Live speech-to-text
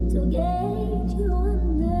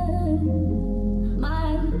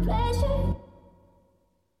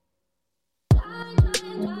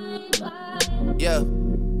Yeah.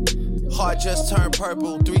 Heart just turned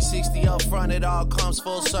purple. 360 up front, it all comes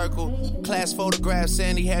full circle. Class photograph,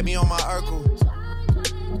 Sandy had me on my Urkel.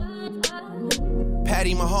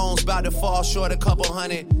 Patty Mahomes about to fall short a couple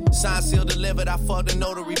hundred. Signed, sealed, delivered. I fucked a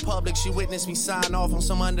notary public. She witnessed me sign off on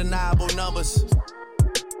some undeniable numbers.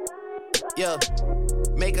 Yeah.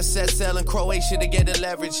 Make a set sail in Croatia to get the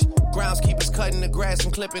leverage. Groundskeepers cutting the grass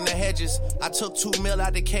and clipping the hedges. I took $2 million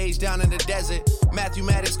out the cage down in the desert. Matthew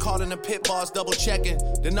Maddox calling the pit boss, double checking.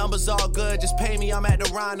 The numbers all good, just pay me, I'm at the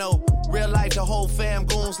Rhino. Real life, the whole fam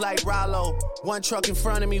goons like Rollo. One truck in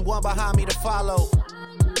front of me, one behind me to follow.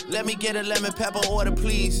 Let me get a lemon pepper order,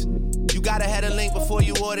 please. You gotta have a link before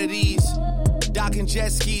you order these. Docking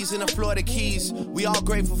jet skis in the Florida Keys. We all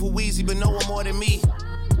grateful for Weezy, but no one more than me.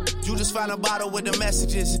 You just found a bottle with the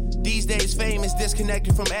messages. These days fame is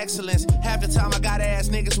disconnected from excellence. Half the time I gotta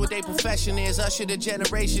ask niggas what their profession is. Usher the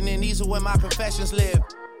generation and these are where my confessions live.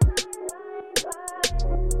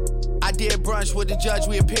 I did brunch with the judge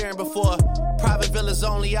we appearing before. Private villas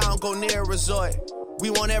only, I don't go near a resort. We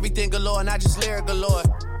want everything galore, not just lyric galore.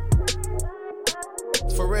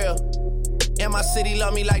 For real. And my city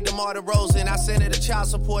love me like DeMar DeRozan. I sent her the child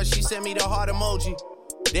support, she sent me the heart emoji.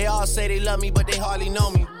 They all say they love me, but they hardly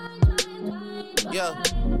know me. Yeah.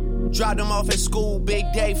 Dropped them off at school,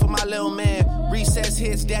 big day for my little man. Recess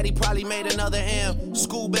hits, daddy probably made another M.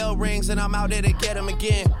 School bell rings and I'm out there to get him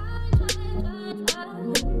again.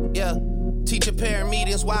 Yeah. Teacher parent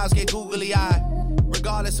meetings, wives get googly eyed.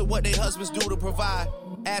 Regardless of what their husbands do to provide.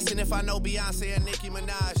 Asking if I know Beyonce and Nicki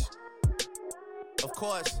Minaj. Of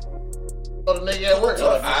course. What's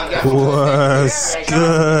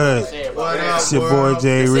good? It's your boy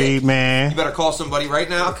Jay Reed, man. You better call somebody right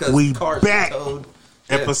now because we back.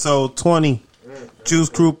 Episode 20, Juice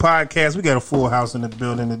Crew Podcast. We got a full house in the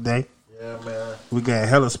building today. Yeah, man. We got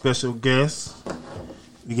hella special guests.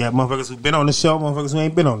 We got motherfuckers who've been on the show, motherfuckers who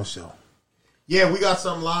ain't been on the show. Yeah, we got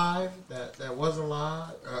some live that wasn't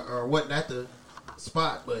live or wasn't at the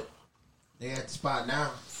spot, but they at the spot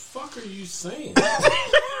now. Fuck are you saying?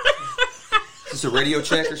 Is this a radio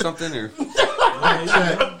check or something? Or 1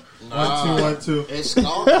 2 1 2. It's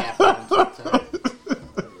all happening.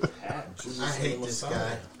 I hate this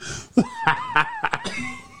guy.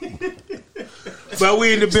 But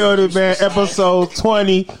we in the building, man. Episode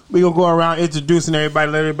 20. We gonna go around introducing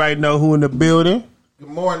everybody, let everybody know who in the building. Good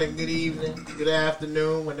morning, good evening, good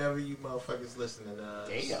afternoon, whenever you motherfuckers listening to us.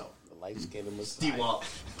 Damn, the light skin of Steve Walk.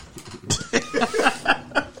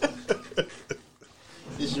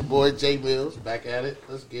 This your boy Jay Mills, back at it.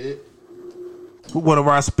 Let's get it. One of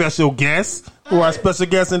our special guests. Who our special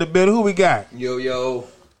guests in the building? Who we got? Yo,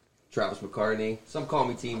 Travis McCartney. Some call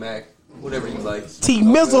me T-Mac. Whatever you like.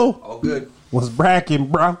 T-Mizzle. All good. What's bracking,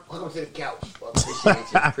 bro? Welcome to the couch.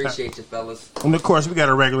 Appreciate you, fellas. And of course, we got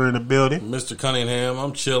a regular in the building. Mr. Cunningham,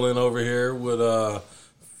 I'm chilling over here with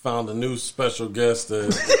found a new special guest that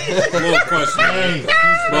a little questionable.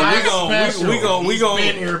 But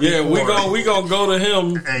we gonna go to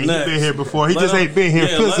him. Hey, next. He's been here before. He just ain't been here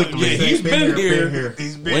physically. He's been here.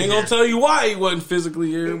 He's We been ain't gonna tell you why he wasn't physically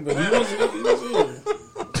here, but he was here.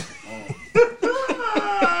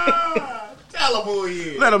 Tell him who he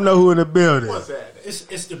is. Let him know who in the building. What's that?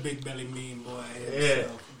 It's the big belly mean boy. Yeah.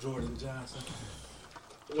 Jordan Johnson.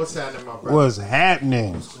 What's happening, my brother? What's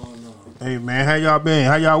happening? What's going on? Hey, man, how y'all been?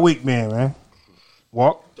 How y'all week been, man?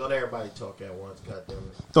 Walk. Don't everybody talk at once,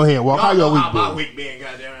 goddammit. Go ahead, Walk. How your week My been? week been,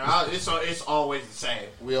 goddammit. It's always the same.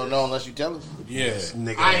 We don't know unless you tell us. Yeah.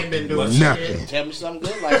 Nigga I ain't been doing nothing. shit. Tell me something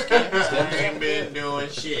good, like skin. I ain't been doing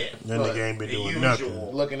shit. That nigga ain't been The doing usual.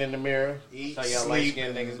 nothing. Looking in the mirror. Eat, How y'all sleep,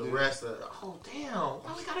 light-skinned and niggas the do. rest of. Oh damn!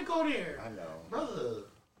 Why we gotta go there? I know. Brother.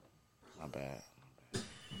 My bad.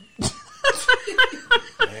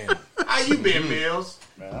 How you been, Mills?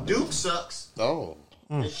 Man, Duke sucks Oh.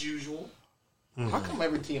 as usual. How come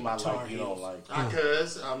every team I like you don't like?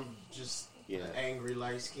 Because I'm just Yeah. angry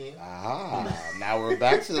light skin. Now we're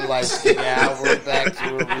back to the light skin. Now we're back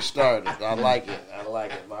to where we started. I like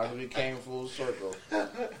it. Mine became full circle.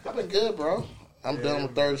 I've been good, bro. I'm done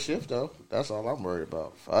with third shift, though. That's all I'm worried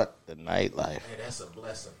about. Fuck the nightlife. Hey, that's a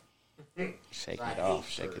blessing. Shake it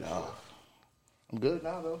off. I'm good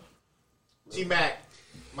now, though. T-Mac,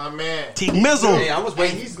 my man. T-Mizzle. Hey, I was Hey,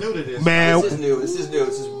 waiting. he's new to this. Man, This is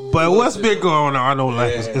new. but what's been going on? I know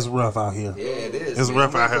life is rough out here. Yeah, it is. It's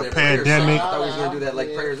rough out here. That prayer song. Pandemic. I thought we was gonna do that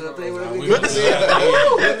like prayers up thing. Whatever. Good to see you.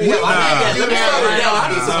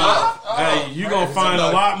 Hey, you gonna find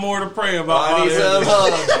a lot more to pray about. I need some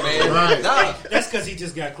hugs, man. Right. Nah. That's because he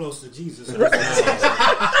just got close to Jesus.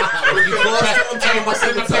 if I said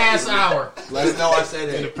in the past hour. Let us know I said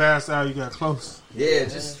In the it. past hour, you got close. Yeah,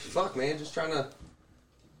 just fuck, man. Just trying to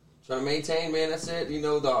maintain, man. That's it. You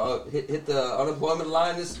know, the hit the unemployment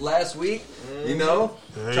line this last week. You know,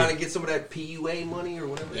 Hey. trying to get some of that PUA money or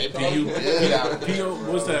whatever. They call PU, it. PO,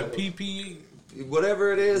 what's that? PP?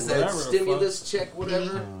 Whatever it is, that Whatever the stimulus check,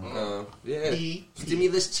 whatever. Yeah, P.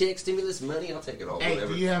 stimulus check, stimulus money. I'll take it all. Hey,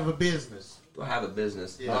 Whatever. do you have a business? Do I have a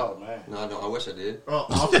business? Yeah. Oh man. No, I don't. I wish I did. Oh,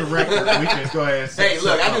 off the record, we can go ahead and say Hey,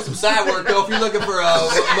 look, I do some side work though. If you're looking for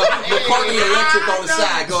McCartney Electric on the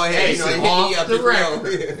side, go ahead. Hey, You know, so hit me off up. the if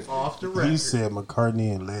record. Off the record. He said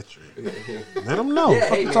McCartney Electric. Let him know. Yeah, What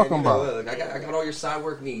hey, you man, talking you know, about? look, I got all your side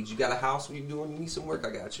work needs. You got a house? What you doing? You need some work? I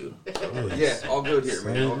got you. Yeah, all good here,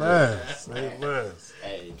 man. Say All good. less. Say less.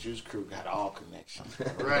 Hey, Juice Crew got all connections.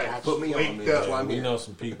 Right. Put me on, man. Wake That's up. why I'm We here. know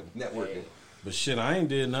some people. Networking. But shit, I ain't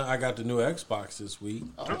did nothing. I got the new Xbox this week.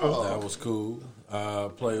 That was cool.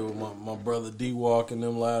 Played with my brother D-Walk and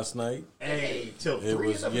them last night. Hey, till It 3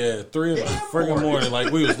 was, in the 3 in the friggin' morning.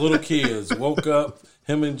 Like we was little kids. Woke up,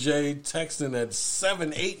 him and Jay texting at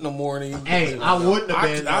 7, 8 in the morning. Hey, I wouldn't have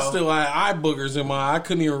been. I still had eye boogers in my eye. I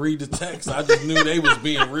couldn't even read the text. I just knew they was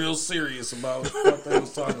being real serious about what they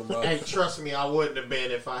was talking about. Hey, trust me, I wouldn't have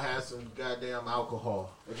been if I had some goddamn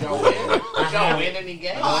alcohol. Did y'all win? Did y'all win any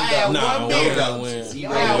games? I had Nah, one we beer. didn't win.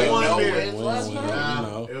 Zero. I had one No beer. wins last Win, night? you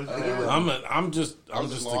know. It was I'm just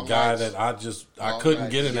Those a long guy nights. that I Long couldn't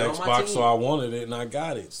nights. get an You're on my Xbox, team. so I wanted it and I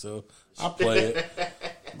got it. So I play it.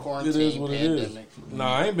 It Quarantine is what it is. pandemic. No,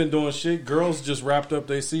 I ain't been doing shit. Girls just wrapped up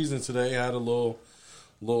their season today. Had a little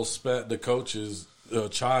spat. The coach's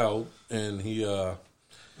child, and he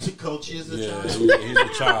Coach is a yeah, child. he's a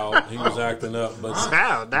child. He was acting up,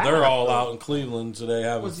 but they're all out in Cleveland today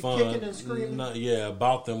having Was he fun. kicking and screaming? Yeah,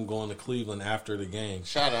 about them going to Cleveland after the game.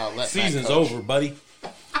 Shout out. Let Season's Matt coach. over, buddy.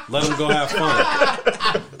 Let them go have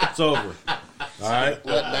fun. It's over. All right,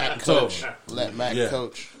 Let Matt it's coach. over. Let Matt Yeah.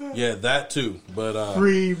 coach. Yeah, that too. But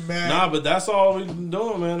Free man. nah, but that's all we've been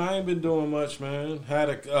doing, man. I ain't been doing much, man. Had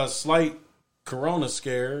a slight corona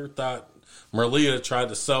scare. Thought Merlia tried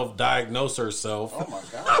to self-diagnose herself. Oh my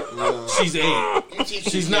god. She's 8.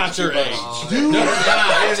 She's not your age. Dude,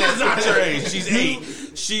 She's not your age. She's 8.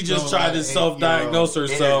 She just tried to self-diagnose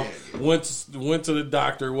herself. Went to the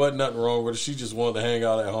doctor. Wasn't nothing wrong with her. She just wanted to hang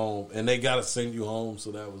out at home, and they got to send you home.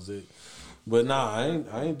 So that was it. But nah, I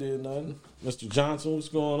ain't did nothing. Mr. Johnson, what's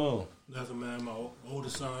going on? Nothing, man. My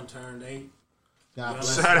oldest son turned 8. God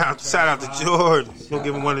bless. Shout out to Jordan. Don't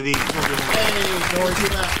give him one of these. Hey, George, you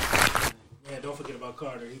back. Yeah, don't forget about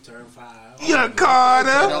Carter. He turned 5. Yeah,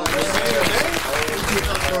 Carter.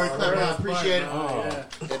 George, clever. I appreciate it. Oh. Yeah.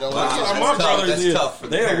 My brothers That's did. tough for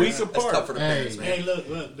the They a parents. week That's apart. tough for the parents, man. Hey,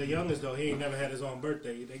 look. The youngest though, he ain't never had his own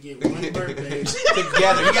birthday. They get one birthday.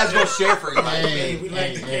 Together, you guys go share for you. Hey, we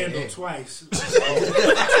light the candle twice. Hey,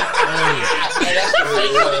 that's the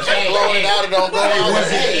thing. When they just blow it out, it don't go out. Was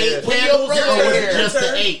it Hey, 8 bring your candles brother or was in it here. just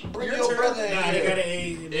the 8? Bring your brother in Nah, they here. got an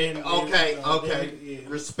 8. And then, Okay, then, okay. yeah.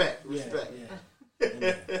 Respect. Yeah,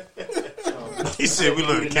 Yeah. He said we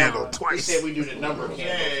lit a candle He twice. said we do the number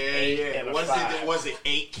candle. And a 5. Was it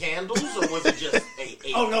 8 candles or was it just 8?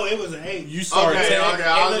 Oh no, it was an 8. You started Okay, telling okay,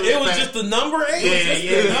 I was it just was saying- just the number 8. Yeah, It was just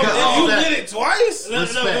yeah, the number. yeah. And you Respect. did it twice.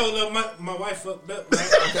 No. My wife fucked up. Right?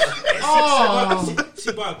 Oh.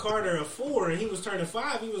 She bought Carter a 4, and he was turning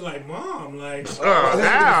 5. He was like, "Mom, like, Oh, Four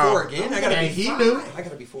now. again? I gotta And be he 5. knew. I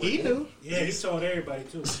gotta be 4. He knew. yeah." He told everybody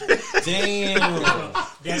too. Damn.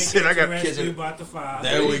 Daddy said, "I got kids kids. bought the 5.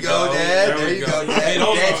 There we go, go, Dad. There you go, Dad. Hey,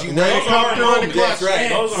 those Dad, are- you When it those comes are through in the homies. clutch, That's right.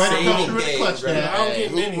 Those are When it homies. comes through in the clutch, Right. Dad. I don't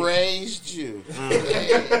get many. Who raised you?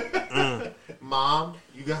 Mom,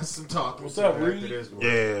 you got some talk. What's up, after Reed? this one.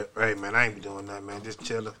 Yeah, hey man, I ain't be doing that, man. Just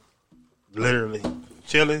chilling, literally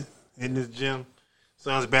chilling in this gym.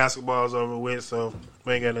 Son's basketball's over with, so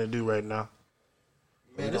we ain't got nothing to do right now.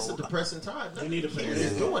 Man, this is a depressing time. You need to play. He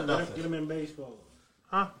ain't doing Get nothing. him in baseball.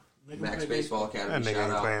 Huh? Make him Max play Baseball That Academy. nigga Shout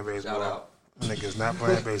ain't out. playing baseball. Shout out. Nigga's not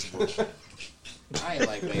playing baseball. I ain't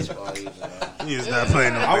like baseball either. Man. He is not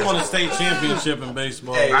playing no I baseball. won a state championship in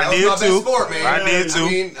baseball. Hey, I that did was my too. best sport, man. I did too. I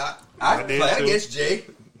mean, I did play too. against Jay.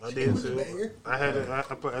 I did too.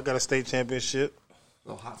 I got a state championship.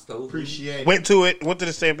 Oh, hot stove. Appreciate it. Went to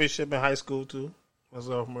the championship in high school too. My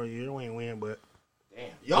sophomore year, we ain't win, but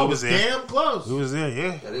Y'all Who was was there? damn close. we was there.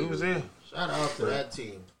 Yeah, That we is was really there. Shout out to that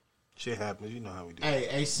team. Shit happens. You know how we do.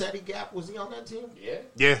 Hey, Seti Gap, was he on that team?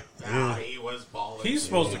 Yeah. Nah, he was balling. He's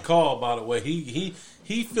supposed to call, by the way.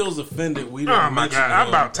 He feels offended. We Oh didn't my mention God, I'm him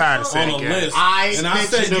about tired of on saying a that. list. I And I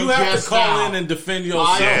said mentioned you him have to just call now. in and defend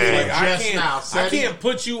yourself. did Like, I just now. can't. I can't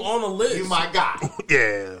put you on a list. You my guy.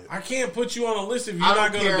 Yeah. I can't put you on a list if you're I not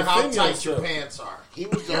don't going to care how defend tight your yourself. pants are. He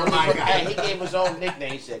was the You're only my guy. Hey, he gave his own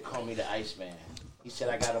nickname. He said, "Call me the Iceman." He said,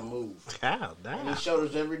 "I gotta move." God And he damn. showed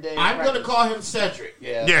us every day. in I'm going to practice. call him Cedric.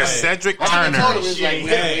 Yeah. Yeah, Cedric I told him, Turner. he was like,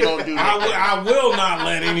 we don't do that. I will not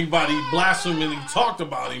let anybody blaspheme and he talked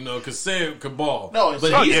about him, though, because Said could ball. No, it's-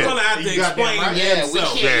 but oh, he's yeah. going to have to You got that explain right. Yeah, we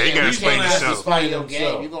himself. can't. Yeah, he gotta He's explain gonna have to himself. explain Your game.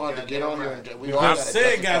 himself. You're going to have to get on there. And we all I gotta said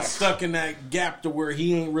testify. got stuck in that gap to where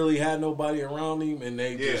he ain't really had nobody around him, and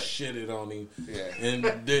they Yeah. just shitted on him. Yeah.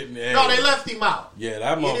 And didn't. No, they left him out. Yeah,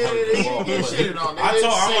 that He motherfucker. didn't get shitted on. They I didn't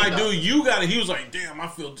told him, say I'm like, nothing. dude, you got it. He was like, damn, I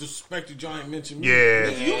feel disrespected. Y'all ain't mention me. Yeah.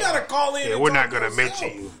 Nigga, you got to call in. Yeah, and we're talk not gonna yourself.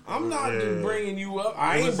 mention you. I'm not Yeah. bringing you up.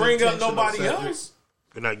 I It ain't was bring up intentional, nobody Cedric. else.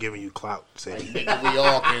 We're not giving you clout, Cedric. Nigga, we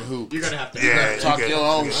all can hoop. You're going to have to Yeah. Talk you your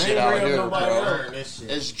got- own shit ain't out bring up here, nobody bro. else. learn this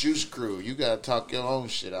shit. It's Juice Crew. You gotta talk your own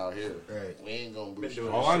shit out here. Right. We ain't gonna be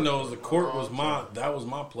doing All I know is the court was that was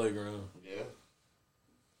my playground. Yeah.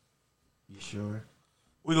 You sure?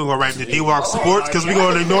 We're going to go right to D-Walk Sports because we're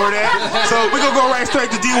going to ignore that. So we're going to go right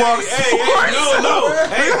straight to D-Walk Sports. No.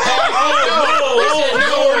 Hey,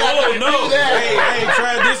 no. Hey,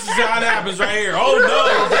 Trav, this is how it happens right here. Oh, no.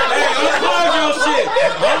 Hey,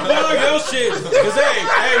 unplug your shit. Because,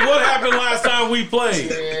 hey, what happened last time we played?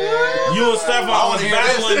 You and Stephon was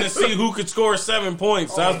battling to see who could score 7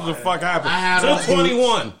 points. That's what the fuck I had happened. Till on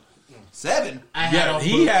 21. 7. I had Yeah, on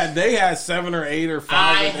he boots. had. They had 7 or 8 or 5.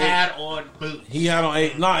 I or 8. had on boots. He had on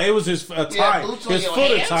 8. No, it was his attire. boots on His your foot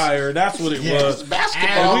hands? attire. That's what it was. Basketball.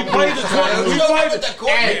 And we played the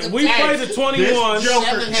 20. We played the 21. This Joker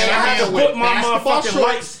And I had to came put with my basketball motherfucking shorts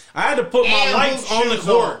lights. I had to put my and lights hoop on the shoes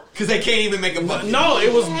court. Because they can't even make a bucket. No,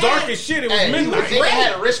 it was dark as shit. It was midnight. They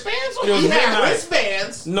had wristbands on. It was He had midnight.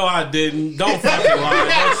 wristbands. No, I didn't. Don't fucking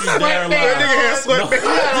lie. Don't you dare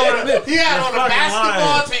lie. He had on a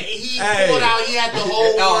basketball team. He pulled out. He had the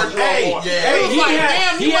whole wardrobe. Hey, on. hey, It was he like, had,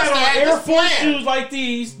 damn, he you had must on have had Air this Force plan. shoes like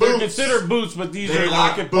these. They're Boots. considered boots, but these They're are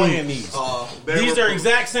like like playing these. These are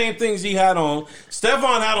exact same things he had on.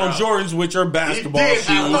 Stephon had on Jordans, which are basketball He did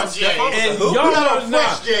have on shoes. J's. And He y'all had know on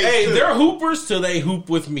not. fresh J's, Hey, too. they're hoopers till they hoop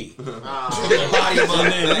with me. And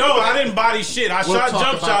then, no, I didn't body shit. I We'll shot talk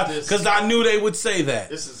jump about shots this. because I knew they would say that.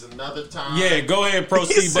 This is another time. Yeah, go ahead,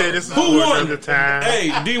 proceed. He said But this is who won? another time.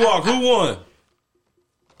 Hey, D-Walk, who won?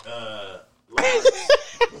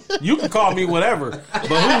 You can call me whatever, but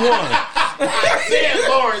who won? I said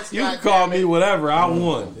Lawrence. You can call me whatever. I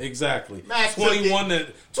won exactly. Matt took 21 to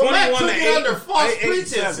Well, Matt 21 to took it 8, under false 8, 7.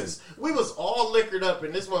 pretenses. We was all liquored up,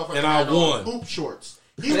 and this motherfucker And I had on won. hoop shorts.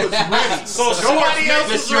 He was ready. So Nobody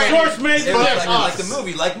else was ready. Shorts made the But difference. Like the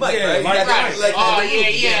movie, like Mike, Yeah, right? like You got Mike. the- Oh,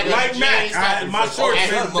 yeah. Like the Mac, jeans, my shorts made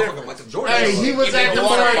the motherfucker, difference. Michael Jordan. Hey, he was Give me at the a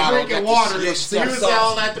water bar bottle, drinking got water. this He was stuff.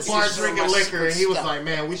 all at the bar This is drinking my liquor, and he was stuff. like,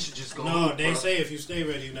 "Man, we should just go." No, hoop, they bro." say if you stay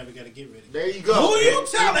ready, you never got to get ready. There you go. Who you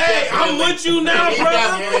tell? Hey, I'm with you now, He brother.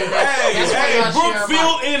 definitely- Hey, that's why y'all share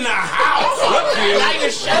Brookfield in the house.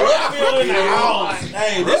 Brookfield in the house.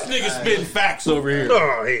 Hey, this nigga spitting facts over here.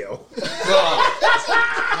 Oh, hell.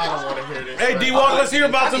 I don't want to hear this. Hey, D-Walk, let's hear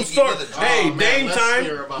about some stories. Hey, man, Dame let's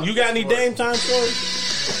hear time. about You got some any stories. Dame time stories?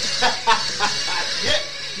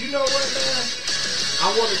 Yeah, you know what, man?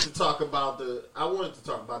 I wanted to talk about the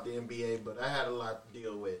NBA, but I had a lot to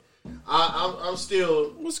deal with. I'm still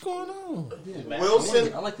What's going on?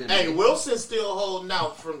 Wilson. I like that. Hey, Wilson's still holding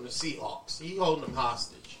out from the Seahawks. He holding them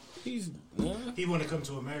hostage. He want to come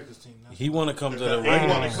to America's team now. He want to come to the He ring.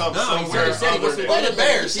 want to come No, he somewhere said he other wants to than play the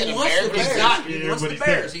Bears. He He said wants the America's Bears. got- He wants but the he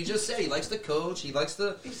Bears. He just said he likes the coach. He likes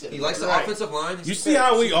the Right. offensive line. You see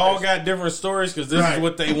how we all got different stories? Because this is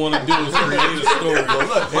what they want to do is create a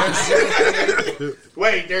story.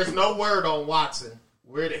 Wait, there's no word on Watson.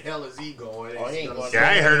 Where the hell is he going? Oh, he ain't going Yeah,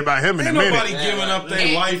 I ain't heard about him in a Ain't nobody minute. giving up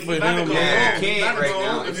their life for him. Yeah, man. can't right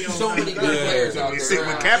now. There's so many good players out He's sick there.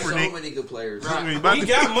 with So Kaepernick. many good players. He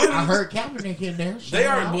got money. heard Kaepernick in there. They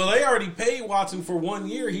already paid Watson for 1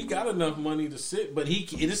 year. He got enough money to sit, but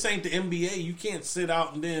this ain't the NBA. You can't sit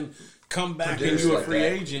out and then come back Produce and you a like free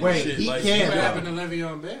that. agent. Wait, and shit. he Like, can. What happened to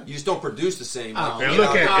Le'Veon Bell? You just don't produce the same. Oh, And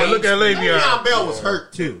look at Le'Veon. Le'Veon Bell was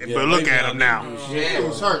hurt too. Yeah, But look maybe at I him didn't now. do He shit.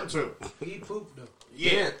 was hurt too. He pooped though.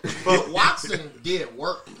 Yeah, but Watson did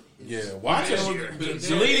work. Yeah, Watson was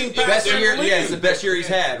the leading Best passer in year, the league. yeah, it's the best year he's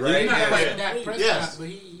had, right? He's not Yeah. like Dak Prescott, Yes. but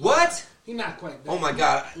he. What? He's not quite that. Oh my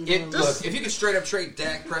God! Look, if you could straight up trade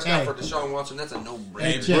Dak Prescott for Deshaun Watson, that's a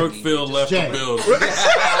no-brainer. Hey, Brookfield left the building.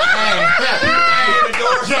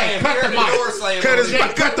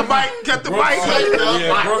 Cut the mic.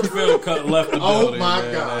 Yeah, Brookfield left the building. Oh my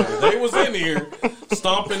God! They was in here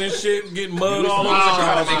stomping and shit, getting mud all over the Oh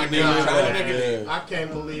house. my God! I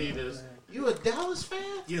can't believe this. You a Dallas fan?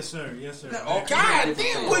 Yes, sir. Yes, sir. God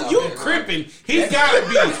damn, what you cripping? He's got to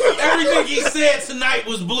be. Everything he said tonight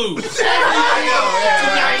was blue.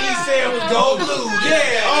 Tonight he said was go blue.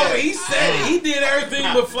 Yeah, he said it. He did everything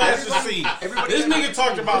but flash the seat. This nigga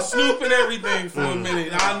talked about Snoop and everything for a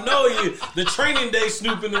minute. I know you. The training day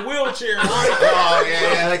Snoop in the wheelchair. Right? Oh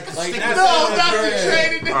yeah, like that's the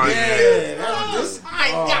training day. I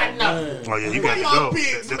ain't got nothing. Oh yeah, you got to Y'all go.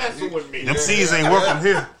 pigs messing with me. Them C's ain't working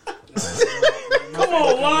here. Come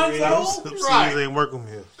on, Lonzo. Them C's ain't working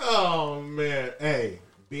here. Oh man, hey,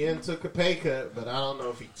 Ben took a pay cut, but I don't know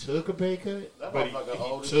if he took a pay cut. But he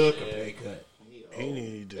took a pay cut. He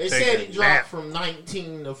need to They take said a he dropped nap. from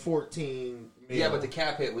 19 to 14. Yeah, but the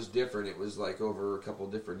cap hit was different. It was like over a couple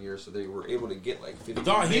different years, so they were able to get like $50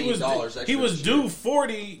 Dog, million he extra was this year. due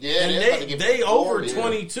 40, Yeah, and they're about to get they over 40,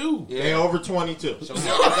 22. They over 22. So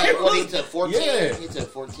what he took 14. Yeah. He took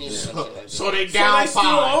 14. So they So down they still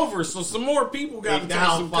 5. over. So some more people got to They take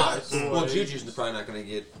down some 5. cuts. Well, Juju's probably not going to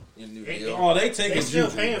get a new deal. Oh, they They taking still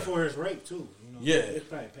Juju. paying for his rape too. You know? Yeah. They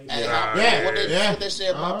probably pay. Yeah. What they say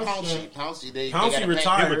about Oh, Pouncey? Pouncey, they Pouncey gotta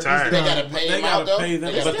retired. He retired. They gotta pay They him out gotta though. pay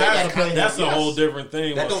them, They but still gotta pay that's him. a whole different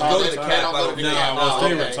thing. That once don't go they to the retire. cap. I don't think Nah, once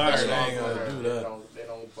they okay. retire, That's they ain't all. gonna do that. They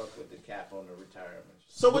don't fuck with the cap on the retirement.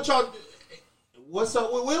 So what y'all? What's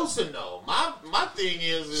up with Wilson though? My thing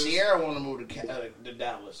is Sierra want to move to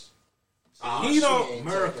Dallas. He don't.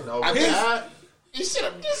 America. I His- think he should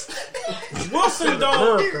have just. Wilson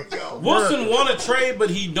don't. Wilson want to trade, but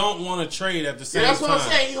he don't want to trade at the same That's time. what I'm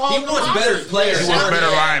saying. He wants better players. He wants better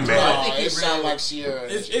linebacker. I think he it sound really- like Sierra.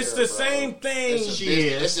 It's the same thing.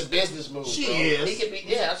 It's a business move. She bro. is. He could be.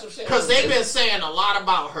 Yeah, that's what I'm saying. Because they've been saying a lot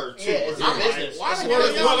about her too. Yeah, it's a I'm like, business. why It's the a hell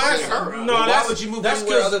business. y'all Well, that's say her? no. Why That's, would you move that's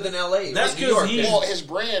anywhere 'cause- other than LA? That's New 'cause York. he's- Well, his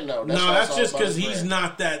brand though. No, why that's it's just all because about he's brand.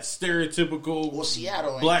 not that stereotypical Well,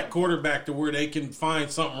 Seattle ain't. black quarterback to where they can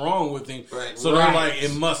find something wrong with him. Right. So they're Right. like,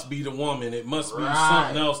 it must be the woman. It must be Right.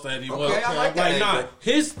 something else that he was. Okay, I like that nah, angle.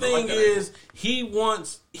 his thing that is he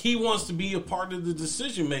wants to be a part of the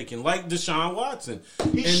decision making, like Deshaun Watson.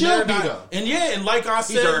 He And should they're be, not- though. And yeah, and like I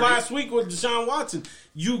said earned last week with Deshaun Watson,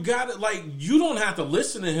 you got to you don't have to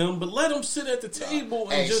listen to him, but let him sit at the table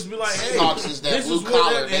and Hey, just be like, hey, Seahawks is that this blue is what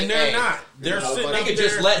collar, and they're hey, not. They're you know, sitting but up They could there.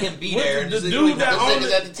 just let him be with there. The and dude that The owns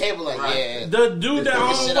niggas at the table like, yeah. the dude that They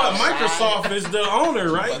owns sit what? outside. Microsoft is the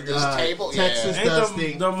owner, right? But this table, Texas Ain't does the-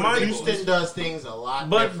 things. the Michael- Houston does things a lot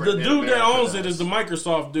But different. the than dude that America owns it does. is the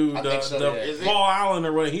Microsoft dude, I think so, the yeah. Is it? Paul Allen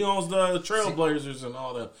or what? He owns the Trailblazers and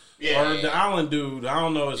all that. Yeah, or yeah. the Allen dude. I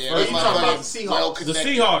don't know his Yeah, first you name. talking about like the Seahawks? well The connected.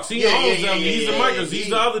 Seahawks. He Yeah, owns yeah, them. yeah, He's the yeah, Microsoft. yeah. He's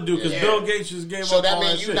the other dude because Yeah. Bill Gates just gave So up that all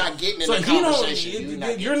means that you're shit. not getting in so the he conversation. don't. You're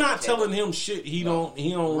not You're not getting telling him shit. He don't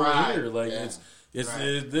Right. want to hear. Like Yeah. it's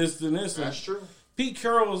Right. this and this. And That's true. Pete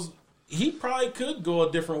Carroll's. He probably could go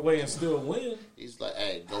a different way and still win. He's like,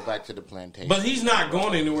 hey, go back to the plantation. But he's not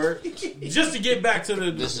going anywhere. Just to get back to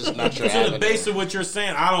the This is not your to the avenue. base of what you're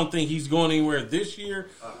saying, I don't think he's going anywhere this year.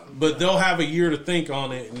 But they'll have a year to think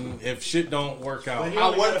on it, and if shit don't work out, But he I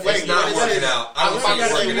only want- got- wait, It's not what is working this? out. I don't was see about it to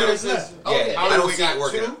say, working what out. is this? Yeah, I don't see it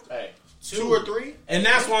working out. Hey, 2 or 3. and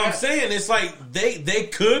that's what I'm saying. It's like they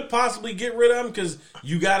could possibly get rid of him because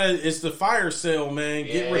you gotta. It's the fire sale, man.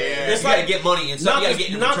 Get rid. Yeah. It's You gotta get money and stuff. Not You gotta to,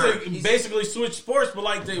 get in not return. to basically switch sports, but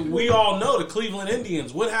like we all know the Cleveland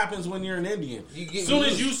Indians. What happens when you're an Indian? As soon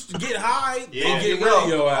as you get high, they Yeah, get you rid go. of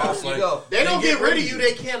your ass. Off you Like, go. They don't get rid of you.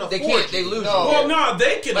 They can't afford They can't. you. They lose. No. Well, no,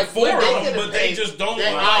 they can Like, afford they them, could've but they paid- just don't.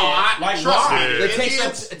 They- like, trust why? me. It takes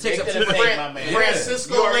Indians, up. It takes up they to the could've paid my man.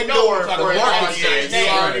 Francisco You already know Lindor. we're talking for about all market years. share. You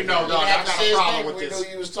already know, You dog. I have to got say a his problem name. with We this.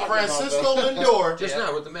 knew you was talking Francisco about, though. Lindor. Just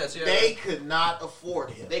now with the Mets. Yeah. They could not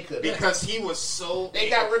afford him. They couldn't. because he was so. They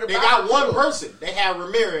got rid of They Bauer, got one too. person. They had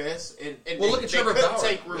Ramirez, and Well, they, look at they Trevor couldn't Bauer.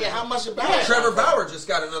 take Ramirez. Yeah, how much about Trevor Bauer just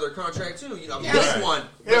got another contract too. You know, Yeah. this one.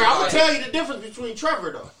 Here, I'm gonna tell you the difference between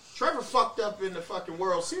Trevor though. Trevor fucked up in the fucking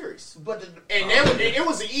World Series. But And it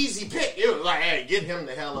was an easy pick. It was like, hey, get him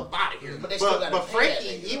the hell up out of here. But they still gotta but pay Frankie,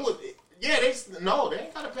 that nigga, he though. was. Yeah, they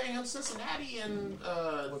ain't got to pay him. Cincinnati and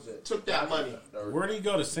took that money. Where did he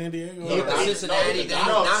go to San Diego? Cincinnati.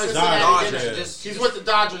 He's with the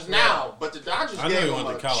Dodgers now, but the Dodgers I know gave he him went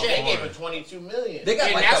to a California. check. They gave him $22 million. They got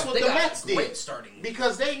And like that's what they the got Mets did. great starting.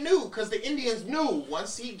 Because they knew, because the Indians knew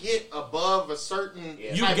once he get above a certain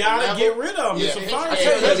You type of gotta level, get rid of him. It's a fire I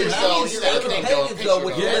tell you, sale. the Indians though,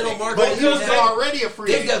 with little market, But he was already a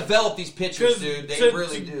free they agent. develop these pitchers, dude. They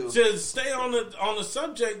really do. To stay on the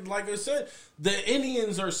subject, like I said, the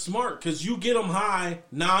Indians are smart because you get them high.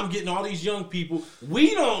 Now I'm getting all these young people.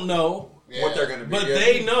 We don't know what they're going to be. but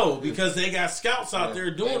they know because they got scouts out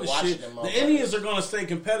there doing the shit. them The Indians are going to stay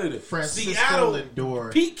competitive. Francisco Seattle,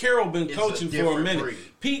 Lindor Pete Carroll been is coaching a for a different minute. breed.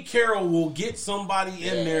 Pete Carroll will get somebody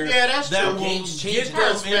in there that's that true. will Games change get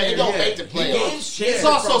them in He there. don't make the playoffs. It's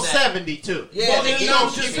also 72. Yeah, Well, the he don't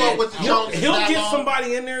Indians keep just up with the He'll Joneses get that long.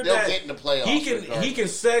 somebody in there They'll that get in the playoffs. he can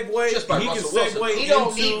segue. Just by He can Russell Wilson. segue He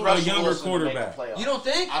don't need into a Russell younger Wilson to make the quarterback. playoffs. You don't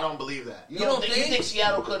think? I don't believe that. You don't think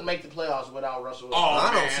Seattle couldn't make the playoffs without Russell Wilson?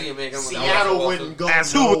 I don't see him making them without Seattle Russell wouldn't go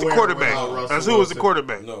As who was the nowhere quarterback? without Russell As who was the Wilson.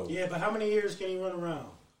 quarterback? No. Yeah, but how many years can he run around?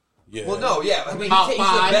 Yeah. Well, no, yeah. I mean, About he's the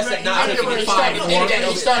five. best at not He's taking really hits.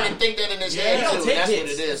 He's starting to think that in his head, He don't too. take That's what it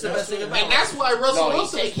hits. is. That's the best thing about And that's why Russell No, he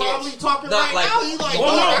Wilson is take probably hits. talking Not right like- now. He's like,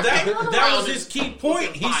 Well, no, I that can't run was around his this. key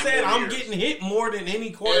point. He five said, more "I'm years." getting hit more than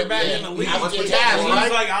any quarterback in the league." I was He's protection, right?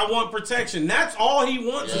 like, "I want protection." That's all he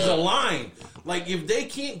wants is a line. Like if they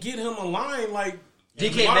can't get him a line, like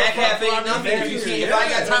DK Metcalf ain't nothing. If I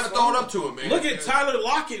got time to throw it up to him, man. look at Tyler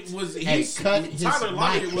Lockett was Tyler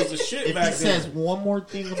Lockett was a shit back then. one more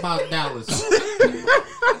thing about Dallas.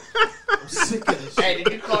 I'm sick of this. Hey,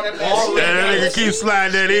 did you call that man? That nigga keep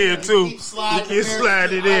sliding that in too. Keep sliding He keep there.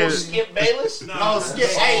 sliding it in. Skip Bayless? No, Skip.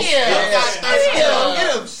 Hey, Get him.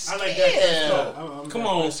 I like that. I'm Come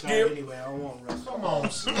not on, this guy Skip. Anyway, I don't want Russell. Come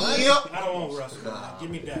on, Skip. I don't want Russell. Give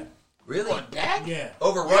me that. Really? Yeah.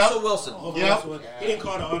 Over Russell Wilson. Over Yep. Russell. He didn't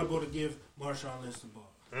call the audible to give Marshawn Lynch the ball.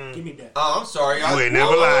 Give me that. Oh, I'm sorry. You ain't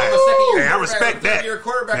never lied. Hey, I respect that.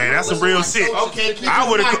 Man, that's some real shit. Okay, keep I his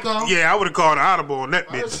would mic have, on. I would have called an audible on that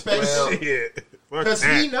bitch. respect Shit. Fuck Because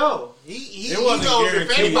that. he know. He It wasn't knows if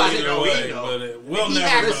guaranteed anybody either know, way, he know. but we'll He never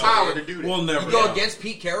had the know. power to do that. We'll never You go know. against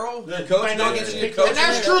Pete Carroll, the You coach, might go not against get your picked coach. And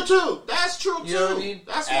that's true too. That's true too. You know what I mean?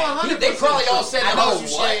 That's 100%. They probably all said, I "Oh, know,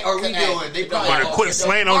 what are we doing?" They probably Better all quit said,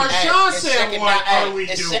 slaying on Marshawn said, "What are we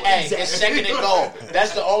it's doing?" It's second and goal.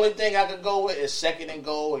 That's the only thing I could go with is second and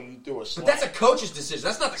goal, and you threw a slant. But that's a coach's decision.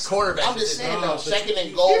 That's not the quarterback's I'm just decision. saying, though, second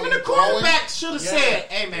and goal. Even the you throwing, quarterback should have said,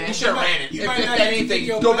 "Hey man, He should have ran it. you If might not anything, even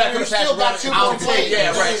think go back to You the pass. still got 2 I'll more take plays. it. Yeah,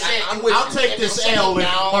 That's what right. I'm saying. I'm with I'll you. take And this the second L if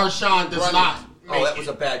down, Marshawn does run not." Oh, that was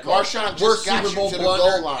a bad call. Marshawn just Worst got Super you Bowl to the goal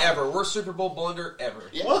blunder line. ever. Worst Super Bowl blunder ever.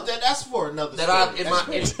 Yeah. Well, that's for another That story. I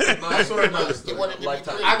in my sort of It wanted to be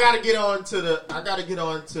lifetime. three. I gotta get on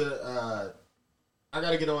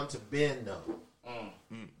to Ben though.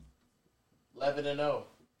 11-0,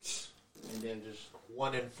 and then just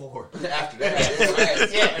 1-4. After that,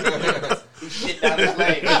 yeah, he shit down his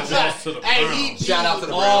leg. Hey, he Shout out to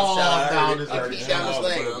the all Browns. Shout out. down his He leg. beat down his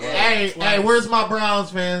leg. Hey, where's my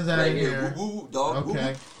Browns fans at Right in here, here? woo woo dog. woo,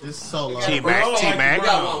 Okay, woo. this is solo. T-Mac, We T-Mac.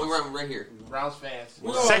 got one. We run right here. Browns fans.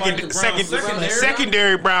 Secondary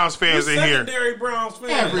Browns fans in here. Secondary Browns fan.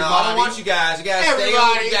 Everybody. No, I don't want you guys. You guys stay on.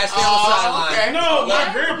 Everybody. You guys stay on the sideline. okay. No, my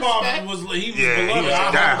Yeah, grandpa respect. was Yeah, he beloved. was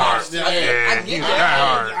I die hard. watched it. Yeah, I he get was that. die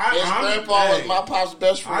hard. His grandpa was my pop's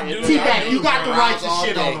best friend. I do. T-Mac, you got the right to Browns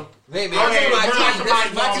shit all on day. him. Hey man, Okay, this is my we're team. not This is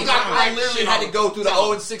dividing my all team. the time. I literally had to go through the Tell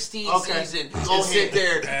 0-16 Okay. season Go and sit ahead.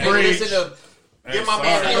 there and Preach. listen to Give my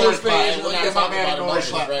man a Steelers noise fans. clap. Give Give my man a noise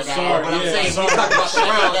clap. But I'm saying, we talk about the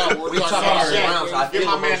Browns. We talk about the Browns. I Give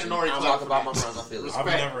feel my man a emotion. noise I clap. talk about my Browns. I feel it. I've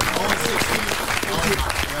never.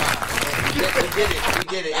 We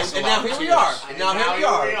did it. And now here we are. And now here we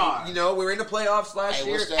are. You know, we were in the playoffs last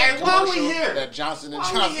year. Hey, why we here? That Johnson & Why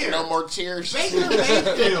we Johnson, here? no more tears. Baker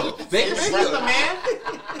Mayfield. Baker What's Mayfield. the man?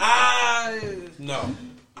 No.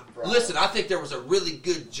 Listen, I think there was a really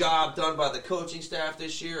good job done by the coaching staff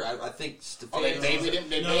this year. I think Oh, they Stefanski. babied him.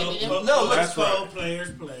 They babied him. No, That's right.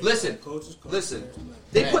 Players play. Listen, Coaches coach. listen.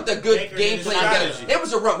 They put the good Baker game did plan strategy. together. It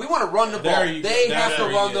was a run. We want to run the ball. There you go. They have to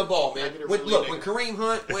There run you the go. ball, man. Look, when Kareem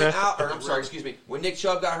Hunt went out, or I'm sorry, excuse me, when Nick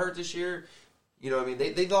Chubb got hurt this year, you know what I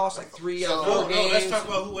mean? They lost like 3 out of 4 No, games. let's talk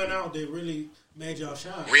about who went out. They really. Made y'all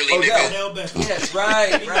shine. Really, Odell Beckham. Yes,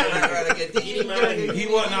 right. I get He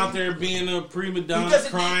wasn't out there being a prima donna,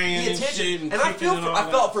 crying and shit, and I that.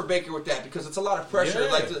 felt for Baker with that because it's a lot of pressure. Yeah.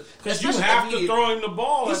 Like, because you have to throw him the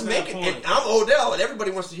ball. He's at making, that point. and I'm Odell, and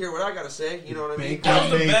everybody wants to hear what I got to say. You know what I mean? That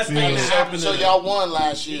was the best thing that happened. So y'all won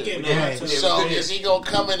last year. Yeah. So is he gonna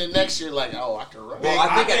come in the next year like, oh, I can run? Well,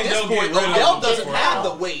 I think at this point, Odell doesn't have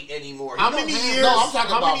the weight anymore. How many years? No, I'm talking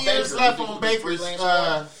how about many years Baker. left on Baker's?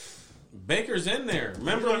 Baker's in there.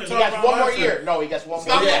 Remember, He got one more year. No, he got one more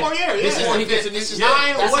Got year. one more year. This is Yeah. when he gets in. This is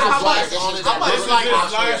Nine. that's What? his How last- much? this is How much? his Like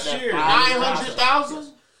last year.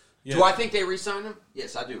 900,000. Yeah. Do I think they re-sign him?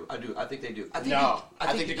 Yes, I do. I think they do. I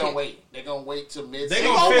think they're gonna wait. They're gonna wait till mid. They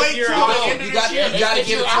gonna wait fifth-year till option. the end of You this got year. to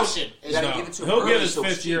give it to option. him. You got to No. give it to him. He'll get early his so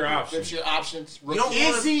fifth-year option. 5-year options. You don't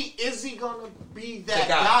Is he gonna be that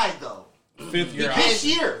guy. guy though? Fifth-year This option.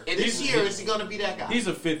 year, It this is- year, is he gonna be that guy? He's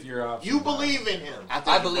a fifth-year option. You believe in him? I think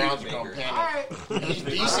I the believe Browns in are gonna Baker. panic. All right.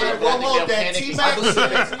 He said, We'll I think hold they'll that panic.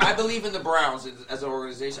 T-Mac. I believe in the Browns as an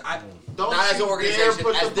organization. Don't Not as you an dare organization,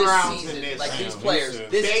 put as the this Browns season. in this. Like Damn, these he players.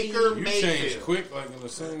 said- This Baker You Mayfield. changed quick, like in the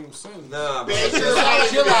same sentence. Nah, bro. Baker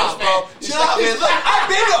Chill out, bro. Chill out, man. Look, I've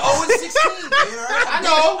been to 0-16, man. All right? I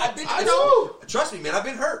know. I know. Trust me, man. I've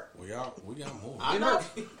been hurt. We got more. I know.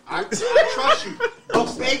 I trust you.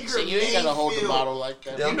 But Baker So you ain't gotta hold the Mayfield- bottle like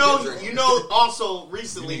that. You know. Also,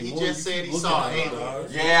 recently he just said he saw an alien.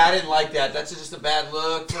 Yeah, I didn't like that. That's just a bad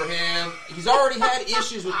look for him. He's already had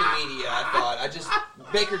issues with the media, I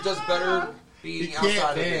thought. Baker does better being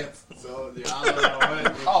outside of it. So I don't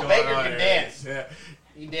know Oh, Baker can dance.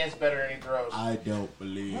 He dances better than he throws. I don't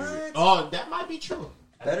believe What? it. Oh, that might be true.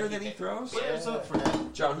 Better than he throws? Players up for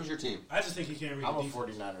that. John, who's your team? I just think he can't read I'm a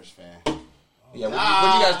defense. 49ers fan. Yeah,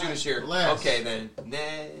 what do you guys do this year? Less. Okay, then.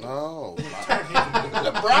 Nah. Oh,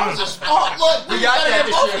 the Browns are smart. Look, We got that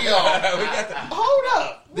both of this year. y'all. We got that. Hold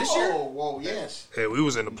up. This year? Whoa, yes. Hey, we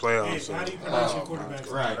was in the Hey, playoffs. So how do you pronounce your quarterbacks?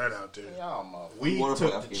 Right. right out there. Y'all motherfuckers. We Won a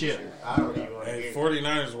took playoff the game chip. this year. I don't even want to Hey, hear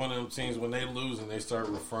 49ers one of them teams when they lose and they start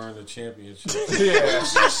referring to championships. We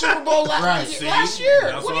was in the Super Bowl last year.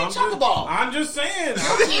 That's What are you I'm talking just- about? I'm just saying.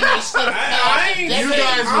 Your team ain't slipped I ain't. past You the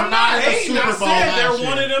guys decade. were I'm not not in the hating. I Super Bowl said last they're year.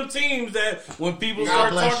 one of them teams that when people God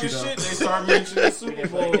start bless talking you, though. shit, they start mentioning Super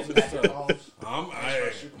That's Bowls what and he stuff.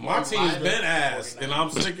 My team's been ass, and I'm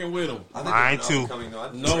sticking with them. Mine too.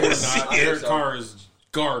 No, we're not. Derek Carr is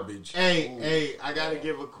garbage. Hey, I gotta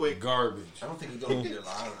give a quick. Garbage. I don't think he's going to get a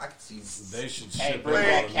lot. I can see. They should Hey, ship bring him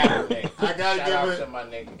back out Kaepernick. I gotta Shout give out it to my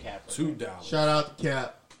nigga Kaepernick. $2. Shout out to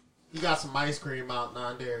Cap. He got some ice cream out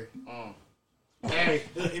non-dairy. Hey.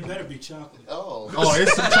 It better be chocolate. Oh,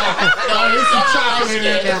 It's some chocolate. No, it's some chocolate in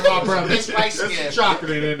there, my brother. It's light There's skin. some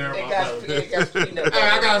chocolate in there, They my got, brother. they got peanut Hey, I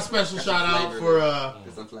butter. got a special shout out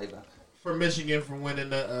There's some flavor. for Michigan for winning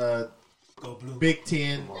the Go blue. Big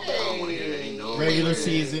Ten I don't want to hear that. No. regular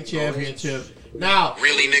season championship. Now,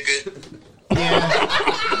 Really, nigga?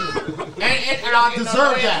 yeah, and I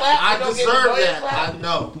deserve that. I deserve that. I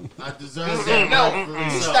know. I deserve that. No,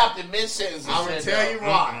 he stopped in mid-sentence. I'm gonna tell you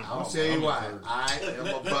why. I'm gonna tell you why. I am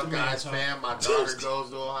a Buckeyes fan. My daughter goes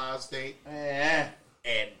to Ohio State, and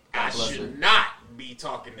I should not be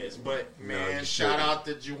talking this. But man, shout out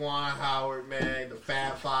to Juwan Howard, man, the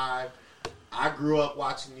Fab Five. I grew up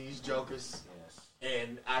watching these jokers,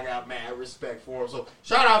 and I got mad respect for them. So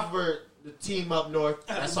shout out for the team up north.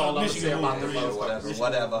 That's all I'm gonna say about the motherfuckers.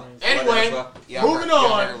 Whatever. Anyway, Y'all moving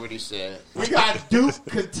y'all on. heard what he said. We got Duke,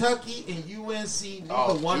 Kentucky, and UNC. Neither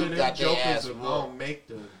Oh, one Duke of them got their jokers ass are whooped. gonna make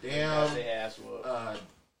the Got damn their ass whooped.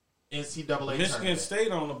 NCAA Michigan tournament.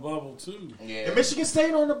 State on the bubble too. Yeah. And Michigan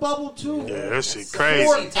State on the bubble too. Yeah, that shit Four,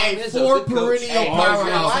 crazy. four perennial Hey, powerhouse.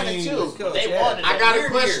 Carolina teams. too. Coach, They yeah. won it. I got a We're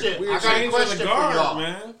question. here. I got a Changing question the for guard, y'all.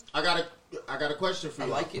 man. I got a question for I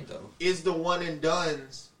you. like it though. Is the one and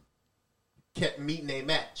dones kept meeting a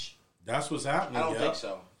match? That's what's happening. I don't yeah. think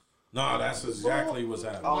so. No, that's exactly what's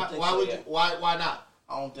happening. don't Why, think why so, would yeah. you? Why not?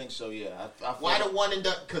 I don't think so. Yeah. I Why the one and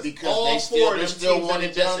done? Because Because all they still- four of they're them still teams one that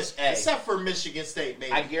and just dones. said- Hey. except for Michigan State,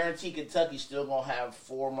 maybe. I guarantee Kentucky's still gonna have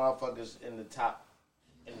 4 motherfuckers in the top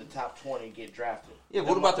 20 get drafted. Yeah,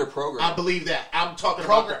 what about their program? I believe that. I'm talking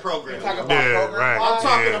about the program. You talking about Yeah, program? right. I'm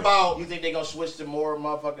talking Yeah. about You think they gonna switch to more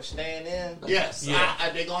motherfuckers staying in? yes. Yeah.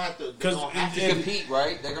 They're gonna have to. 'Cause to compete,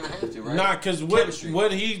 right? They're gonna have to, right? Nah, because Chemistry.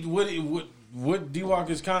 what D-Walk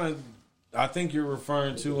is kind of, I think you're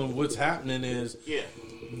referring to, and what's happening is yeah.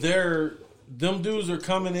 them dudes are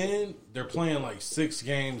coming in. They're playing like 6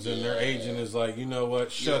 games, and their agent is like, you know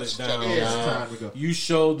what? Shut it down. It's now. time to go. You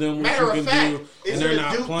showed them what Matter you of can fact, do, and isn't they're a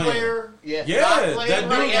not Duke playing. player Yeah,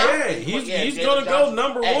 that dude. He's gonna go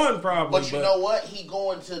number one probably. But you know what? He's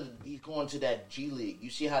going to that G League. You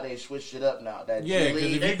see how they switched it up now? That G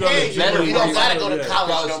League. If you go to G League, you don't gotta go to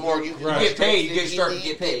college no more. You get paid. You start to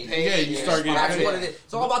get paid. Yeah, you start getting paid. What it is.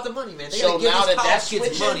 It's all about the money, man. They so gotta give now these that that's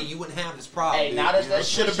kids money, you wouldn't have this problem. Hey, now that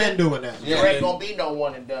should have been doing that. There ain't gonna be no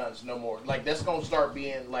one and dones no more. Like that's gonna start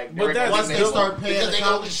being like. But that's once they start paying, because they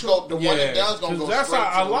gonna scope the one and done's gonna go. That's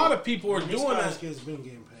how a lot of people are doing that. Kids been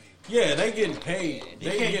getting paid. Yeah, they getting paid.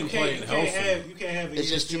 They getting paid. You can't have. It's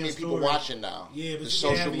just too many people watching now. Yeah, but the you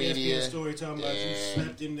social can't have media an ESPN story talking about you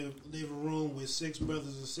slept in the living room with 6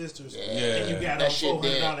 brothers and sisters, Yeah. and you got That on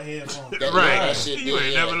 $400 headphones. Right, you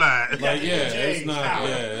ain't never lied. Like, it's not.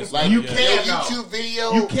 It's like you can't YouTube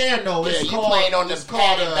video. You can know. Yeah, It's you called playing on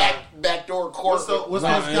the backdoor court. What's those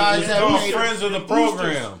guys that made friends of the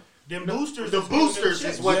program? Them boosters. The boosters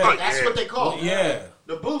is what that's what they call it. Yeah.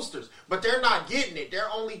 The boosters, but they're not getting it. They're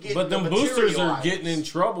only getting. But them the boosters are items. getting in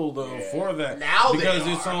trouble though for that now because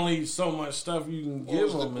they it's are. only so much stuff you can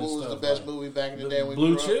give them. What was the best movie back in the day? When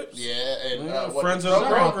Blue we grew up? Chips? Yeah, and Friends of the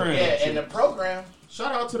Program. Yeah, and the program.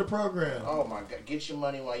 Shout out to the program. Oh my God, get your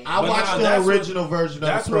money while you. I watched the original version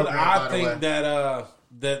of the program. That's what I think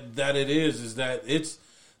that it is that it's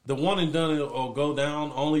the one and done. Will go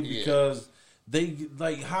down only because. They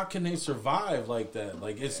like how can they survive like that?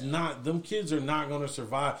 Like it's not them kids are not going to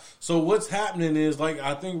survive. So what's happening is like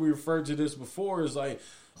I think we referred to this before is like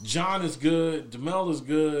John is good, DeMel is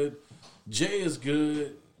good, Jay is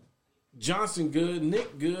good, Johnson good,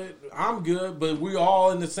 Nick good, I'm good, but we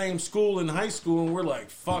all in the same school in high school and we're like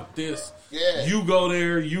fuck this. Yeah. You go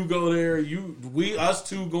there, us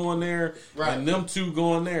two going there, and them two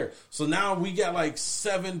going there. So now we got like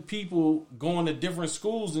 7 people going to different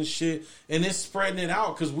schools and shit, and it's spreading it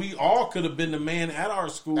out because we all could have been the man at our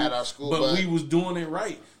school, but we was doing it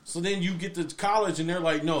right. So then you get to college and they're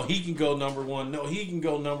like, no, he can go number one. No, he can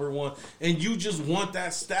go number one. And you just want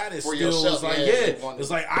that status for still. Yourself, it's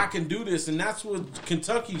like I can do this. And that's what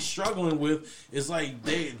Kentucky's struggling with. Is like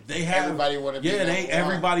they have everybody want to be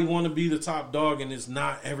everybody want to be the top dog, and it's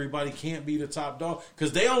not everybody can't be the top dog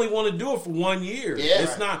because they only want to do it for 1 year. Yeah.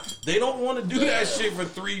 It's not they don't want to do that shit for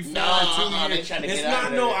 3, 4, 2 years. It's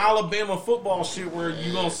not no Alabama football shit where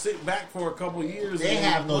you gonna sit back for a couple years. They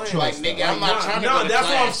have no choice. Like nigga, I'm not trying to go to that's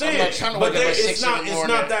class. what I'm saying. But it's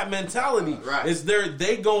not that mentality. Right. It's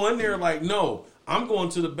they go in there like, no, I'm going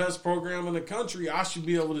to the best program in the country. I should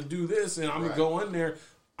be able to do this, and I'm gonna go in there.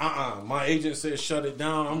 My agent said shut it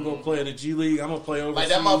down. I'm gonna play in the G League. I'm gonna play overseas. Like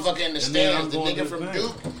that motherfucker in the stands. The nigga from thing.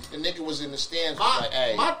 Duke. The nigga was in the stands. Like,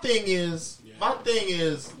 hey, my thing is,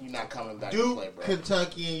 you're not coming back Duke, to play, bro.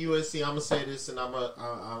 Kentucky, and USC. I'm gonna say this, and I'm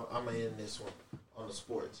gonna end this one on the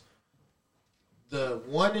sports. The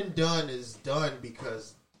one and done is done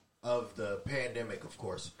because of the pandemic, of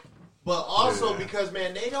course, but also because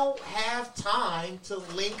man, they don't have time to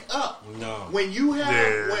link up. No, when you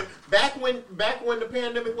have back when the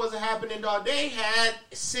pandemic wasn't happening, dog, they had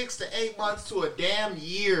 6 to 8 months to a damn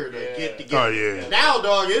year to get together. Oh yeah. Now,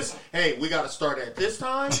 dog, it's we got to start at this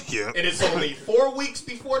time, and it's only 4 weeks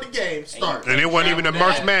before the game starts. And it wasn't even a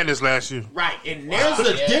March Madness last year. Right, and there's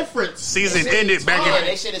a difference. Season ended back in.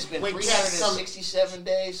 They said it's been 367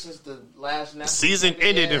 days since the last national season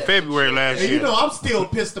ended in February last year. And you know, I'm still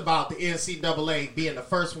pissed about the NCAA being the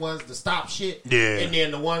first ones to stop shit, and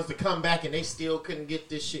then the ones to come back and they still couldn't get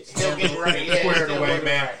this shit squared away,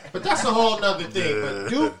 man. But that's a whole nother thing. But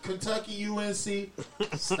Duke, Kentucky, UNC,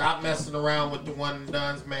 stop messing around with the one and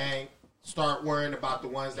dones, man. Start worrying about the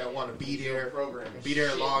ones that want to be there,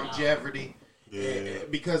 longevity,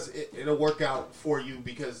 because it'll work out for you.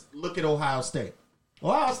 Because look at Ohio State.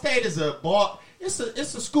 Ohio State is a ball. It's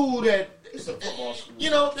a school that. It's a football school. You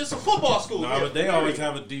know, it's a football school. No, but they always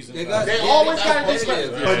have a decent. They always got a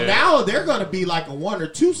decent. But now they're going to be like a 1 or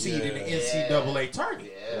 2 seed in the NCAA tournament.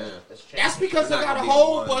 Yeah. That's because they got a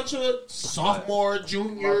whole bunch of sophomore,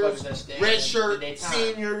 juniors, redshirt,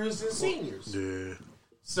 seniors, and seniors. Yeah.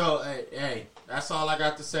 So, hey, that's all I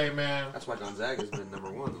got to say, man. That's why Gonzaga's been number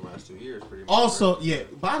 1 the last 2 years, pretty much. Also,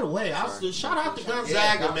 by the way, shout out to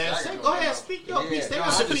Gonzaga, man. Go ahead, speak your piece.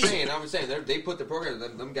 I'm saying, they put the program.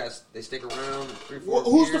 Them guys, they stick around 3-4 years.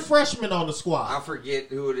 Who's the freshman on the squad? I forget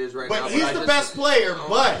who it is right now. But he's the best player.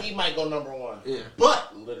 But he might go number 1. Yeah.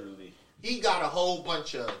 But literally, he got a whole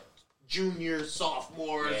bunch of juniors,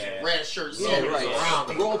 sophomores, and redshirt seniors around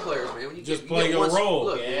him. Role players, man. When you just play your role.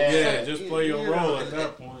 Look, just play your role at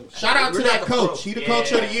that point. Shout out to that coach. He the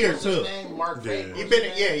coach of the year What's too. his name? Mark Baker. He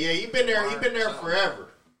been he been there. He been there forever.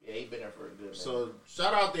 Yeah, he been there for a good minute. So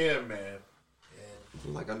shout out to him, man.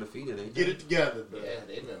 Like undefeated, ain't Get it together, bro. Yeah,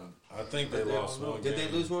 they been. I think they lost one. Did they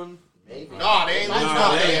lose one? No, they ain't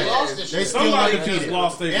lost this shit. They somebody just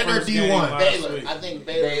lost their first game last week. I think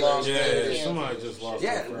Baylor lost. Yeah, somebody just lost.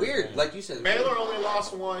 Yeah, weird. Like you said, Baylor only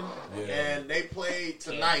lost one, and they played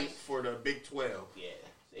tonight for the Big 12. Yeah.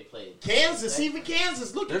 They played Kansas, even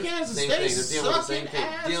Kansas. Look at Kansas. They sucking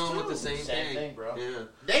ass dealing with the same thing, bro. Yeah.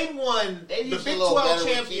 They won the Big 12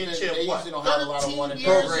 championship. They what? usually don't have a lot of one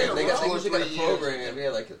program. They usually got a program.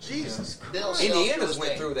 Yeah, like Jesus. Indiana's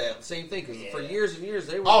went through that same thing because for years and years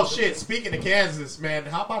they were. Oh shit! Speaking of Kansas, man,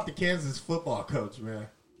 how about the Kansas football coach, man?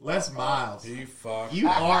 Les Miles. You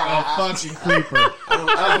are a fucking creeper. I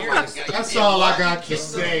don't hear this. That's all I got to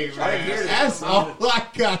say, man. That's all I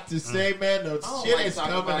got to say, man. The shit is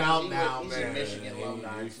coming out now, man.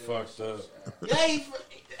 He fucked up.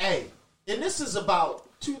 Hey, and this is about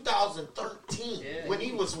 2013 when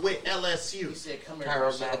he was with LSU. He said, "Come here,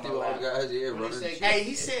 Tyrann Mathieu, all the guys, yeah, running. Hey,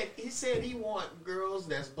 he said he want girls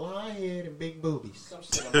that's blonde head and big boobies.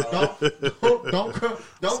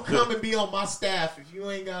 Don't come and be on my staff if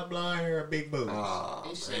you ain't got blonde hair and big boobies.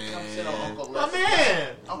 He said, "Come sit on Uncle My Les."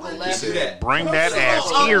 man, Uncle Les. Bring that ass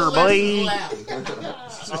here, boy.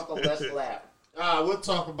 Uncle Les lap. We'll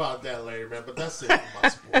talk about that later, man. But that's it for my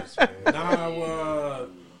sports, man.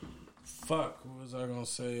 Fuck, what was I gonna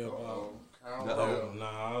say about? I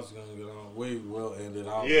was gonna get on. We will end it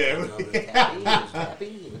off.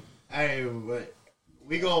 Hey, but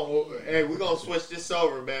we gonna switch this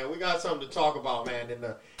over, man. We got something to talk about, man.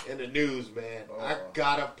 In the news, man. I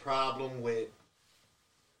got a problem with.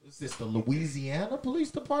 Is this the Louisiana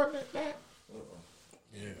Police Department, man?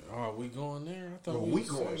 Yeah, are we going there? I thought we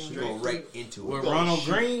going straight right into it. With Ronald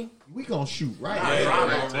Green? We gonna shoot right.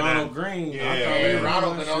 Ronald Green.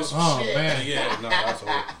 Ronald been on some shit. Man. Yeah, no, that's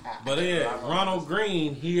all. But yeah, Ronald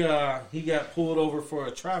Green, he got pulled over for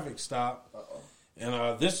a traffic stop.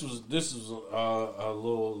 And this was a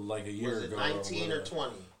little like a year ago. 19 or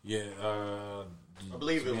 20? Yeah, I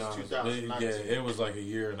believe it was 2019. Yeah, it was like a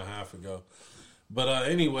year and a half ago. But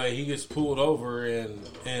anyway, he gets pulled over,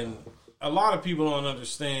 and a lot of people don't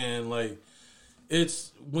understand. Like,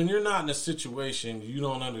 it's when you're not in a situation, you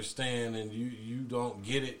don't understand, and you don't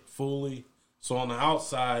get it fully. So on the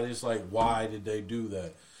outside, it's like, why did they do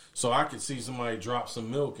that? So I could see somebody drop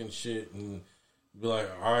some milk and shit, and be like,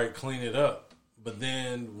 all right, clean it up. But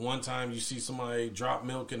then one time you see somebody drop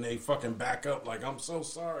milk and they fucking back up like, I'm so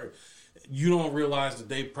sorry. You don't realize that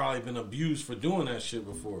they've probably been abused for doing that shit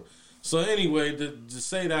before. So anyway, to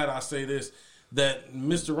say that, I say this, that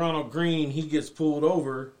Mr. Ronald Green, he gets pulled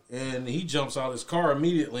over and he jumps out of his car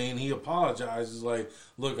immediately and he apologizes like,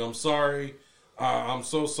 look, I'm sorry. I'm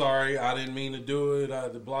so sorry. I didn't mean to do it.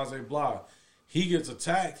 Blah, blah, blah. He gets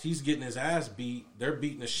attacked. He's getting his ass beat. They're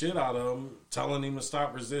beating the shit out of him, telling him to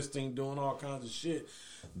stop resisting, doing all kinds of shit.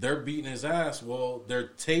 They're beating his ass. Well, they're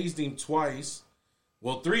tased him twice.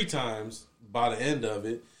 Well, 3 times by the end of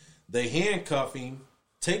it. They handcuff him,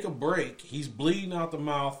 take a break. He's bleeding out the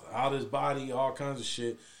mouth, out his body, all kinds of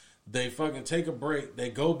shit. They fucking take a break. They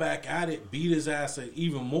go back at it, beat his ass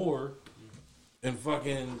even more, and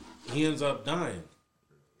fucking he ends up dying.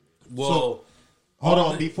 Well... So, hold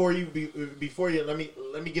on, before you,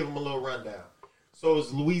 let me give him a little rundown. So it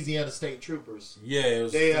was Louisiana State Troopers. Yeah, it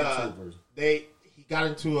was State Troopers. He got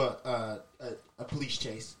into a police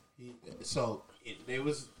chase. They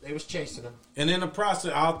was chasing him. And in the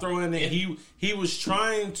process, I'll throw in that he was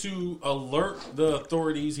trying to alert the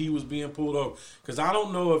authorities he was being pulled over. Because I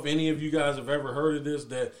don't know if any of you guys have ever heard of this,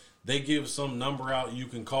 that they give some number out you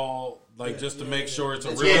can call. Like, just to make sure it's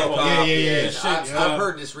a real call. I've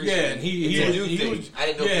heard this recently. Yeah, and he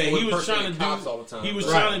was trying to do all the time. He was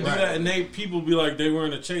trying to do that, and people be like, they were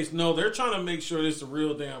in a chase. No, they're trying to make sure this is a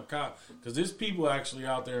real damn cop, because there's people actually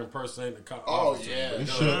out there impersonating the cop. Oh yeah,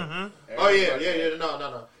 oh yeah.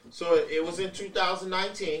 No. So it was in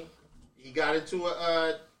 2019. He got into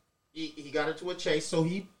a chase. So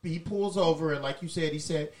he pulls over, and like you said,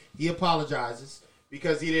 he apologizes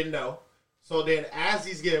because he didn't know. So then, as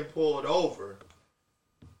he's getting pulled over,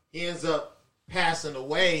 he ends up passing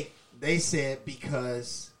away. They said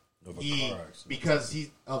because of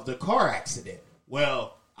the car accident.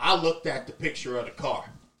 Well, I looked at the picture of the car.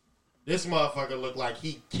 This motherfucker looked like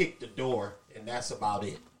he kicked the door, and that's about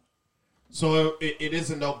it. So it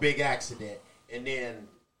isn't no big accident. And then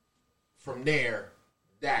from there,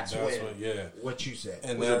 that's what you said.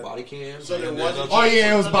 And was it body cam? So there wasn't. Oh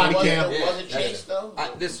yeah, it was body cam. It wasn't chase though.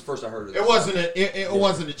 This is the first I heard of it. It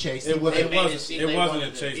wasn't a chase. It wasn't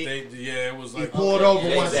a chase. It was like he pulled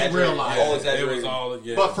over once he realized. It was all.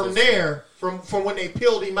 Yeah, but from there, from when they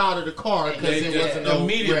peeled him out of the car, because it wasn't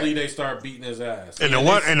immediately they start beating his ass. And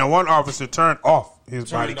the one officer turned off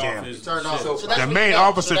his body cam. Turned off. The main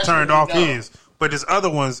officer turned off his. But his other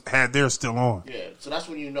ones had theirs still on. Yeah, so that's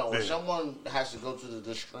when you know. When someone has to go to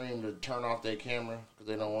the stream to turn off their camera because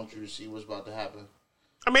they don't want you to see what's about to happen.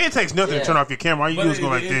 I mean, it takes nothing to turn off your camera. All you do is go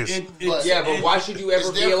like this. But why should you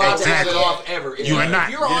ever be allowed to have it off ever? You are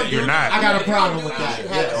not. You're not. I got a problem with that.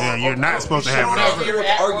 Yeah, you're not supposed to have it off. Your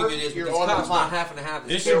argument is because cops not having to have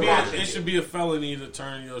this. It should be a felony to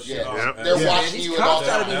turn your shit off. They're watching you. These cops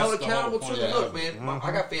got to be held accountable too. Look, man,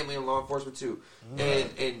 I got family in law enforcement too,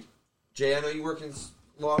 and Jay, I know you work in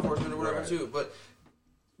law enforcement or whatever too, but.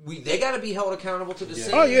 They got to be held accountable to the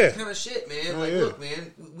same kind of shit, man. Look,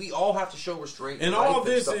 man, we all have to show restraint. And all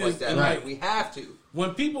this stuff is like that. Right. We have to.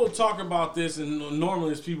 When people talk about this, and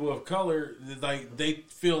normally it's people of color, like they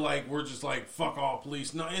feel like we're just like fuck all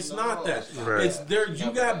police. No, it's not that. Right. It's there.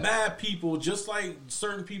 You got bad people, just like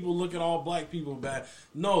certain people look at all black people bad.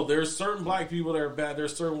 No, there's certain black people that are bad.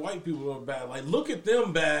 There's certain white people that are bad. Like look at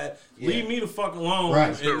them bad. Leave me the fuck alone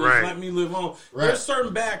and just let me live on. There's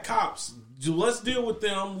certain bad cops. Let's deal with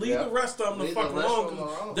them. Leave the rest of them the fuck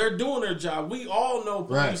alone. They're doing their job. We all know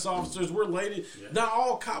police officers. We're related. Not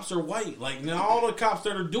all cops are white. Like not all the cops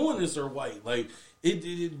that are doing this are white. Like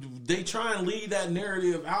they try and lead that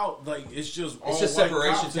narrative out. Like it's just all just white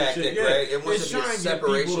separation cops and tactic, shit. Yeah. right? It's trying to get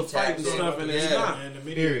people to fight and stuff, and it's not.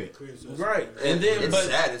 Period. Right. And then, it's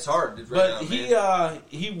sad. It's hard. But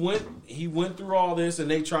he went through all this, and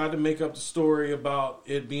they tried to make up the story about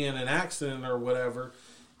it being an accident or whatever,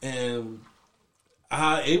 and.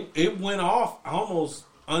 It went off almost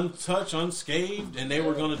untouched, unscathed, and they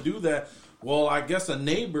were going to do that. Well, I guess a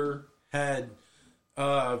neighbor had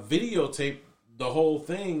videotaped the whole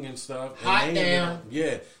thing and stuff. And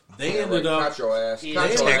they ended up. Got your ass.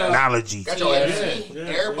 Technology. Got your ass.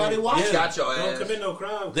 Everybody watching. Got your ass. Don't commit no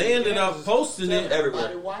crime. They ended up posting it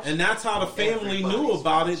everywhere. and that's how the family knew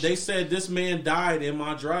about it. They said this man died in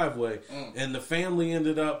my driveway, and the family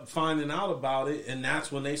ended up finding out about it, and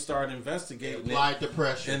that's when they started investigating Applied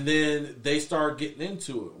depression, and then they started getting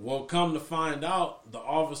into it. Well, come to find out, the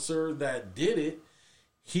officer that did it,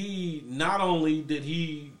 he not only did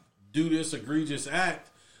he do this egregious act,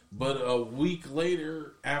 but a week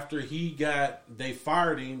later, after they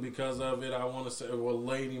fired him because of it. I want to say,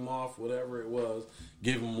 laid him off, whatever it was,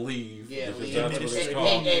 give him leave. Yeah, because that's what it's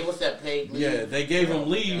called. What's that paid leave? Yeah, they gave him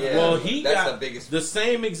leave. Yeah, well, he that's got the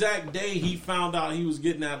same exact day he found out he was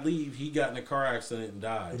getting that leave. He got in a car accident and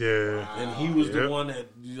died. Yeah, and he was the one that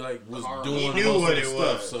was doing most of the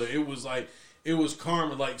stuff. So it was like it was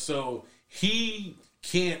karma. Like so, he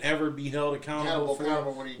can't ever be held accountable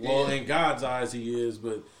for what he did. Well, in God's eyes, he is,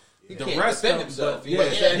 but. The rest of himself, he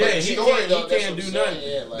can't do nothing.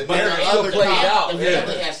 Yeah, like, but other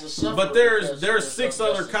cops, but there's 6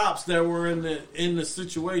 other cops that were in the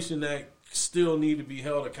situation that still need to be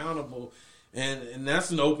held accountable, and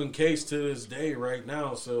that's an open case to this day right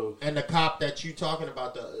now. So, and the cop that you talking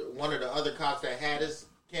about, one of the other cops that had his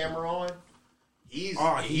camera on, he's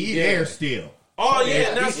there still. Oh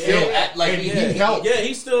yeah, that's still he helped. Yeah,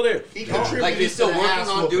 he's still there. He contributed. Like he's still working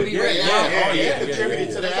on duty right now.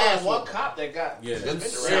 Contributed to the ass. One cop that got.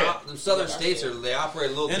 The southern states they operate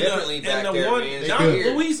a little differently back there.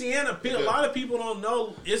 Man. Louisiana, a lot of people don't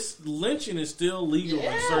know. Lynching is still legal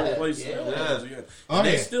in certain places. And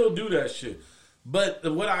they still do that shit.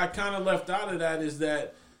 But what I kind of left out of that is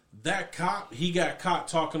that cop, he got caught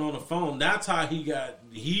talking on the phone. That's how he got.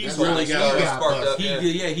 He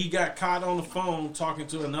got caught on the phone talking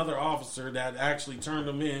to another officer that actually turned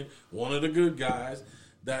him in. One of the good guys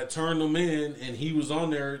that turned him in, and he was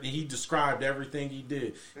on there, and he described everything he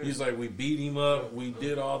did. He's like, we beat him up, we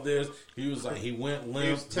did all this. He was like, he went limp.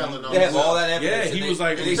 He was telling them. They have all that evidence. Yeah, he was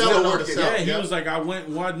like, he was like, I went.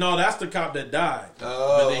 No, that's the cop that died.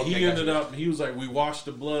 Oh, but then he ended up. He was like, we washed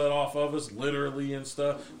the blood off of us, literally and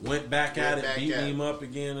stuff. Went back at it, beat him up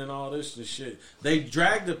again, and all this and shit. They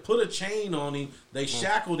put a chain on him. They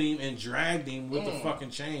shackled him and dragged him with the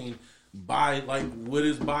fucking chain. With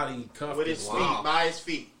his body cuffed. With his feet, by his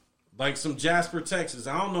feet. Like some Jasper, Texas.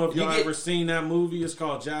 I don't know if y'all ever seen that movie. It's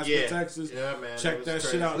called Jasper, Texas. Yeah, man. Check that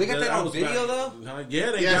shit out. They got that on video, though?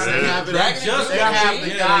 Yeah, they got it. They just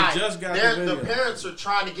got the video. The parents are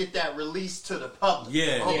trying to get that released to the public.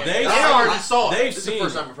 Yeah. They already saw it. They've This seen is the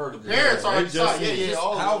first time I've heard of it. Parents already saw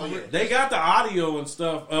it. They got the audio and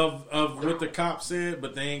stuff of what the cop said,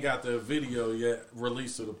 but they ain't got the video yet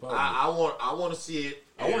released to the public. I want to see it.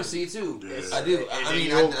 I want to see it too. Yeah. I do. I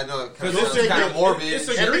mean, I know because it's kind of morbid. It's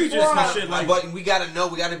egregious and shit like. But we got to know.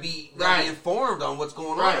 We got to be informed on what's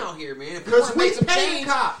going on out here, man. Because we pay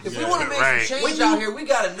cops. If we want to make some change out here, we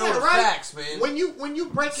got to know the facts, man. When you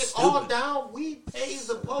break it all down, we pay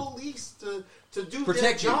the police to do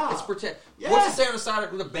protect their job. It's protect. Yeah. What's it say on the side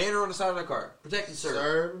of the banner on the side of the car? Protect and serve.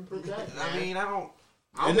 Serve and protect. I mean, I don't.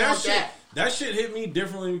 And that shit hit me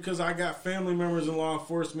differently because I got family members in law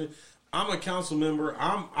enforcement. I'm a council member.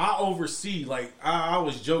 I oversee. Like I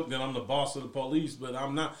always joke that I'm the boss of the police, but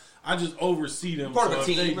I'm not. I just oversee them. Part of a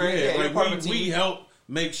team, right? Yeah, like we help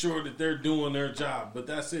make sure that they're doing their job. But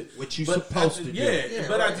that's it. What you supposed to do? Yeah,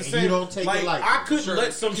 but at the same, you don't take it like I couldn't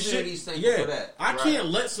let some shit. I Right. can't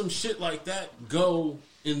let some shit like that go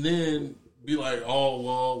and then be like, oh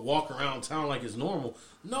well, walk around town like it's normal.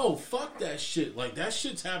 No, fuck that shit. Like that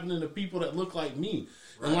shit's happening to people that look like me.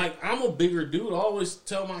 Right. And like I'm a bigger dude. I always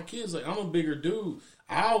tell my kids like I'm a bigger dude.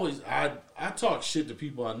 I talk shit to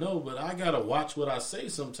people I know, but I gotta watch what I say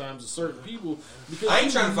sometimes to certain people because I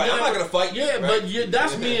ain't trying to fight. I'm not gonna fight you. Yeah, right? but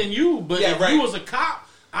that's me and you. But if right. you was a cop,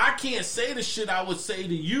 I can't say the shit I would say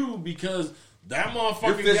to you because that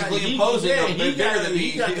motherfucker You're physically imposing on me bigger than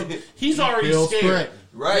me. He's already scared. Threatened.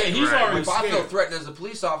 Right, yeah, he's already If I feel scared. threatened as a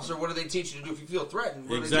police officer, what do they teach you to do if you feel threatened?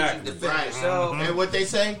 What Exactly. do they teach you to defend yourself? And what they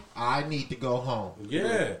say? I need to go home.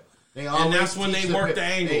 Yeah. They And that's when they work the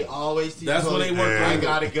angle. They always teach That's when they work the I angle.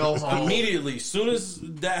 gotta go home. Immediately, as soon as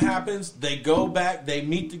that happens, they go back, they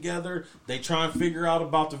meet together, they try and figure out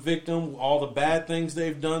about the victim, all the bad things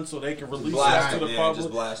they've done so they can release that to the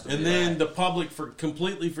public. And then the public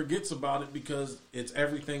completely forgets about it because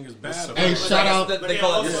everything is bad about Hey, it. shout out. They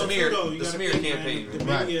call it the smear. The The smear campaign.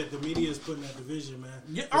 The media is putting that division, man.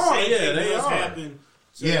 Yeah, The same thing they does are. happen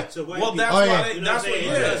to white Well, people. that's why You know what I'm saying?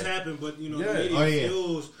 It does happen, but the media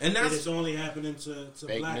feels and that it's only happening to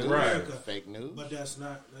black news. America. Fake news. But that's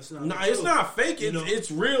not. No, it's not fake.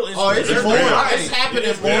 It's real. It's more. It's happening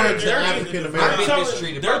more to African I've Americans. been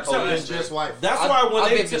mistreated by police. Just white. That's why when I've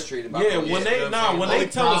they been mistreated by police. when they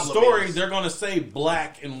tell a story, they're gonna say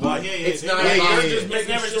black and white. It's not about. about- It's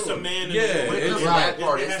never just a man. When it comes to that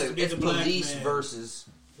part, It has to be it's the black police man. versus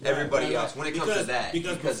everybody else. When it comes to that,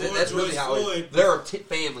 because that's really how Floyd, they're a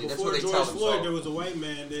family. That's before what they George tell Floyd, themselves. there was a white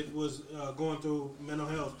man that was going through mental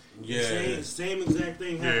health. Yeah. Same exact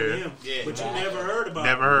thing happened to him. Yeah. But you never heard about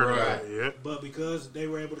Never it. heard about it. Yep. But because they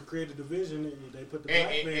were able to create a division, they put the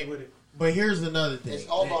black man with it. But here's another thing. It's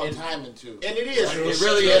all about timing too. And it is. It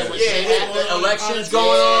really is. Elections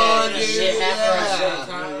going on,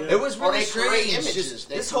 dude. It was really strange.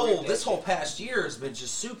 This whole past year has been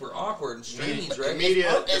just super awkward and strange, right?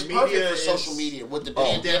 It's perfect for social media with the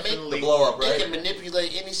pandemic. The blow up, They right? can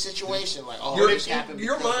manipulate any situation. Like, this happened.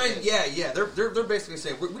 Your because mind, of this. yeah. They're basically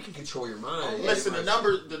saying we can control your mind. Listen, the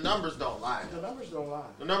numbers don't lie. The numbers don't lie.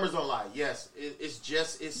 The numbers don't lie. Yes,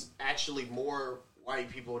 it's actually more white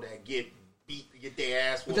people that get beat, get their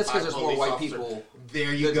ass. But that's because there's more white people.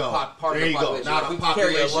 There you go. Part there of you the go. population. Not We a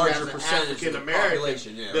carry a population larger as an percentage of African the American.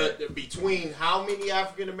 population. Yeah, Between how many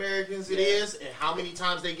African Americans it is and how many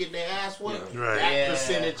times they get their ass whooped, Right. that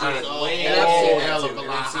percentage is And a I've seen hell that of too. a And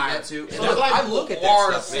lot I've seen higher. that too. So So like I look at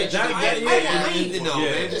war that stuff, man. essentially. I need to know, man.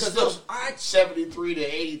 It's Because still those, 73 to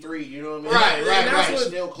 83. You know what I mean? Right, And right.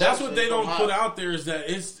 that's what they don't put out there is that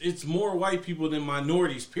it's more white people than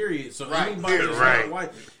minorities. Period. So Right, anybody that's right. not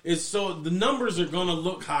white, it's so the numbers are gonna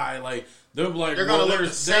look high. Like they're like They're gonna look the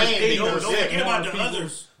there's same. Don't 80% forget about the more people.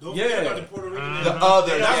 others. Don't forget about the Puerto Rican. the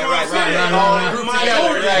other, That's yeah, what I'm saying. right.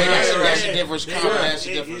 Minorities. That's a different color. That's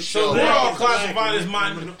a different show. So they're all Right. classified as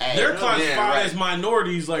they're classified Yeah, right. as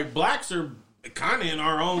minorities. Like blacks are kind of in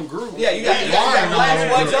our own group. Yeah, you got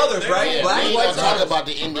blacks, whites, others, right? Yeah, Blacks, they whites, don't talk others. about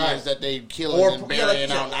the Indians that they killing Or- and burying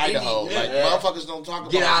yeah, out in Idaho. Indian, Like yeah. motherfuckers don't talk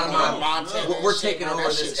about. Get out of my Montana. We're and shit, taking bro. over That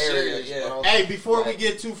this shit's area, serious, yeah. bro. Hey, before we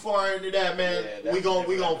get too far into that, man, Yeah, we gonna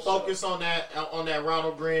that's focus on that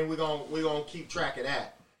Ronald Green. We gonna keep track of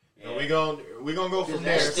that. And we gonna go from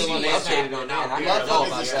there. That's still See what's unanswered. happening on that. out I there. got all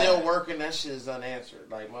about Motherfuckers is that. still working. That shit is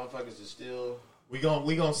unanswered. Like motherfuckers is still. We gonna What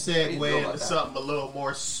do you segue know into about that? something a little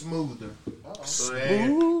more smoother.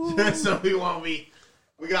 So we want we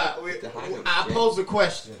I pose a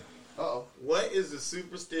question. Uh-oh. What is a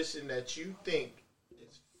superstition that you think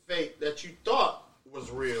is fake that you thought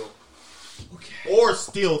was real, or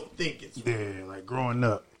still think it's real? Yeah, like growing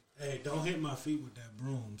up. Hey, don't hit my feet with that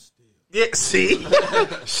broom still. Yeah, see,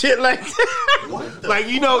 shit like that. Like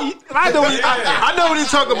I know what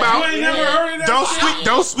he's talking about. You ain't never heard of that?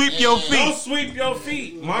 Don't sweep your feet. Don't sweep your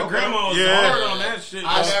feet. My grandma was hard on that shit.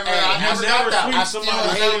 I never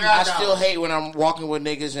I still hate when I'm walking with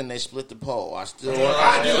niggas and they split the pole. I still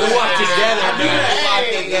I do walk together.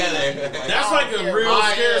 That's like a real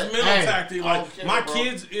scarce mental tactic. Like my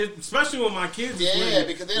kids, especially when my kids,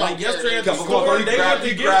 because they like don't yesterday at care. the store, they went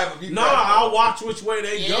to get. No, I'll watch which way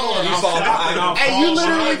they go. And I'll stop and I'll Hey, you fall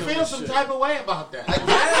literally behind feel some type of way about that.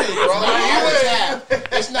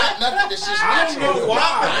 It's not nothing. It's just I don't know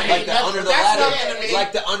why. Like the under the ladder.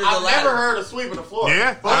 Like the under the I've got never heard of sweeping the floor.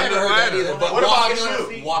 Yeah, I never heard that either. But What about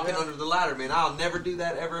you? walking under the ladder, man. I'll never do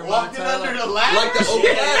that ever in my Walking entire under life. the ladder? Like the open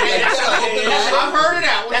ladder. Like the open ladder. I've heard of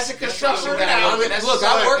that. That's a construction guy. I mean, look,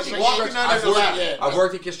 I've worked in Walking construction. under the ladder. I've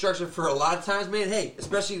worked in construction for a lot of times, man. Hey,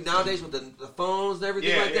 especially nowadays with the phones and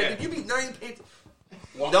everything like that. Dude, you be not even paying.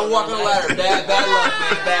 Don't walk on the ladder. Bad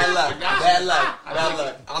luck, man. Bad luck.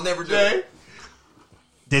 I'll never do it.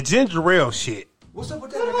 The ginger ale shit. What's up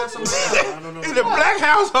with that? I got some. In the black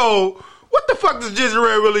household, what the fuck does ginger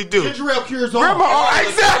ale really do? Ginger ale cures all. Grandma,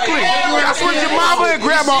 exactly. That's what your mama and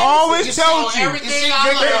grandma always tells you. They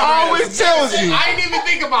always tells you. I didn't even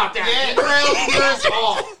think about that. Ginger ale cures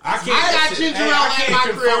all. I got ginger ale in my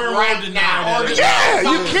crib right now. Yeah,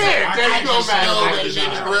 you can't.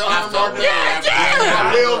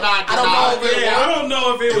 I don't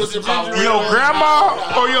know if it was the ginger ale. Your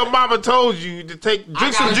grandma or your mama told you to drink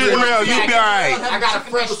some ginger ale, you'll be alright. I got a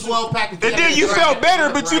fresh 12 pack. And then you felt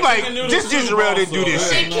better, but you like, this ginger ale didn't do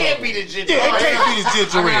this shit. It can't be the ginger ale. Yeah, it can't be the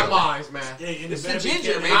ginger I got ale. mine, man. It's the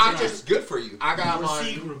ginger, man. It's good for you. I got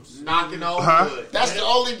mine. Knocking on wood. That's the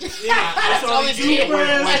only. That's That's the only thing.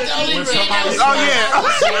 That's the only thing. Oh yeah.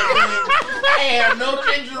 I have no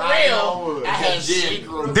ginger ale. I had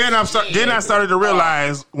Seagram. Then I started to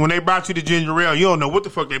realize when they brought you the ginger ale, you don't know what the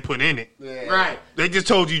fuck they put in it. Right. They just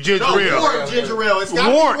told you ginger No, ale. warm ginger ale. It's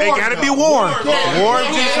gotta Warm. be It warm. gotta be warm. Warm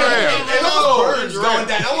ginger ale. It almost burns going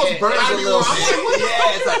down. It almost burns a a little little.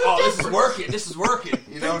 Yeah, it's like, oh, this is working. This is working.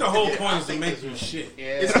 You I think the whole point is to make you shit.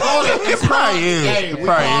 It's called It probably is. It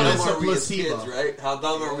probably is. It's a How dumb are we as placebo. kids, right? How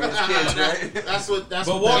dumb are we as kids, right? That's what. But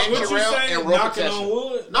what you say? and Knocking Robitussin. on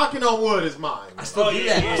wood? Knocking on wood is mine. I still do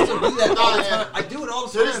that. I still do that all the time. I do it all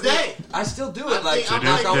the To time. this day. I still do it. Like, To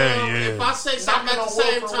this day, If I say something at the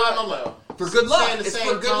same time, I'm like, for good luck. Saying the It's same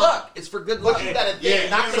for good time. luck. It's for good luck. But you gotta Yeah, think.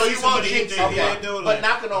 knocking So on you wood. want to hit that? Yeah, do it But like.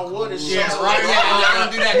 knocking on wood is Yeah, so right. I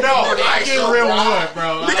don't do that. No, anymore. I get real wood,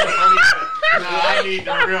 bro. I need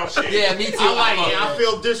the real shit. Yeah, me too. I like it. I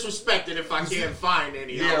feel disrespected if I can't find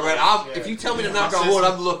any. Yeah, right. If you tell me to knock on wood,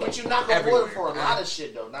 I'm looking. But you knock on everywhere. wood for a lot of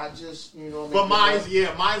shit though, not just you know. But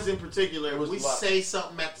mine's in particular. If we say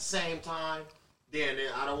something at the same time, then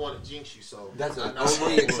I don't want to jinx you. So That's I know.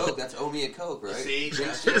 Omi and Coke. That's Omi and Coke, right? See,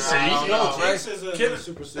 Jinx that's and right. Coke, right? Jinx is a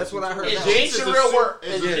super That's what I heard. Is now. Jinx a real word?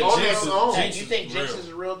 Is Yeah, Jinx Jinx is- real? Jinx You think is Jinx real. is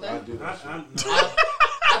a real thing?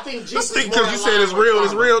 I think jinx is Because you said it's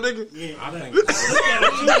real, nigga. Yeah, I think.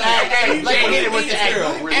 Hey, let's hit it with the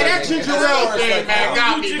angle. And that ginger ale thing, man,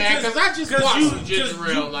 got me, man, because I just watched some ginger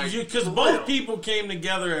ale. Because both people came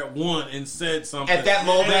together at one and said something At that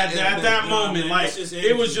moment? At that moment, like it's just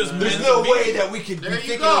it was just There's meant no to be. way that we could be There you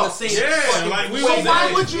thinking go. on the same. Yeah, fucking like we So was why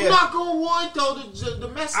at- would you knock on wood though to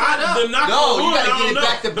mess that up? The knock No, on you wood, gotta I get don't it know.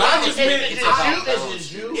 back to But I balance. just meant Is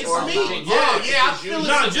it's it you? It's Or me. Jinx? Yeah, I feel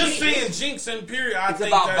not it's just me. saying jinx and period. I It's think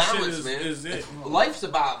about that balance, shit man. is it. Life's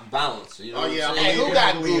about balance. You know Oh, what I'm yeah. saying? Hey, who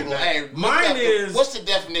got Google? Hey, look Mine up is- what's the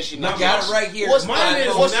definition? I of got Jinx? it right here. What's Mine the,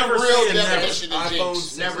 is what's the never real say never. definition of Jinx?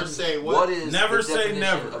 iPhones. Never say what. What is Never the say definition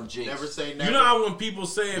never. of jinx? Never say never. You know how when people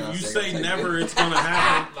say if you say never, it's gonna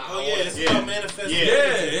happen. Oh yeah, it's about manifesting.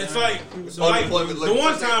 Yeah, it's like Unemployment the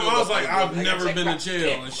one like- time I was like, I've like- never been to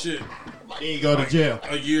jail and shit. Then you go to jail.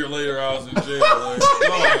 A year later, I was in jail.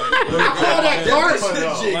 Like, that karma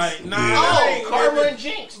though. like nah, Oh, karma and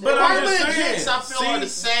Jinx. But Karma I'm just and saying, jinx, I feel see, are the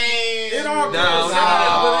same. it all No, goes no.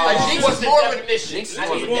 out. A jinx What's is the more of a definition? jinx. Is I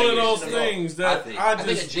more need of It's a one of negative those thing. things I that think. I I think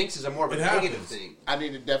a just. jinx is a more of a it negative happens. thing. I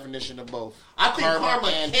need a definition of both. I think karma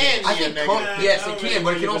and can I be a think negative. yes, I it don't can, but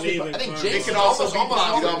it can really also. believe I in think karma. jinx It can is also almost be almost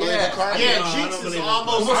positive. You don't believe in karma? Yeah, No, I jinx don't is believe in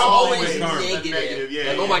almost karma. always Always karma. negative. Yeah,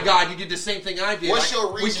 Like, oh my God, you did the same thing I did. What's Like,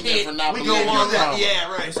 your we reasoning can't- for not we believing go on in that? karma?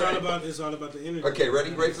 Yeah, right. It's all about the energy. Okay,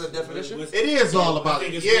 ready for the definition? It is all about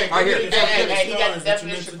it. Yeah, Right here. Hey, he got the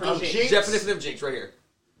definition for Of Jinx. jinx. Definition of jinx right here.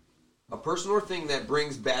 a person or thing that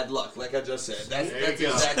brings bad luck, like I just said. That's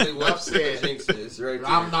exactly what jinx is, right?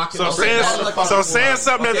 I'm knocking. So saying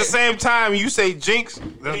something at the same time, you say jinx.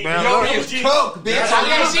 That's bad luck. Coke,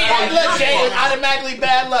 bitch. Look, Jay, it's automatically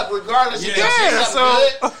bad luck, regardless. Yeah, so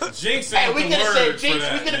jinx. Hey, we could have said jinx.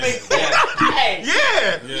 We could have been. Hey,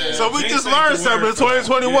 yeah. So we just learned something in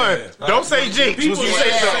 2021. Yeah. Don't say jinx. People You say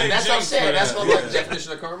say something. that's what I'm saying. That's what Like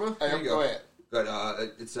definition of karma. There you Go ahead. But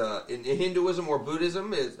it's in Hinduism or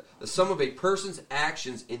Buddhism is the sum of a person's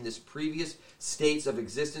actions in this previous states of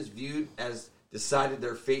existence viewed as decided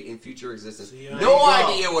their fate in future existence. No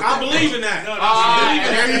idea what I that believe in that.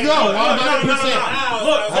 There you go. No.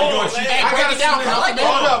 Look, hold on. Hey, break it down.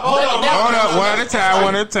 Hold up,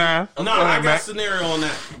 one at a time. No, I got a scenario on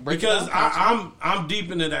that because I'm deep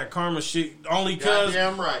into that karma shit only because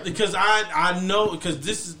right. because I know because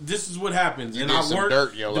this is what happens and I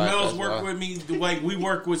work. The males work with me like we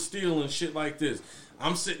work with steel and shit like this.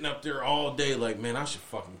 I'm sitting up there all day like, man, I should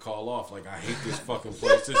fucking call off. Like, I hate this fucking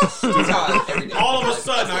place. This is stupid. All of a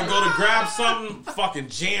sudden, I go to grab something, fucking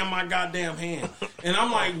jam my goddamn hand. And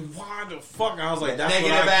I'm like, why the fuck? I was like, that's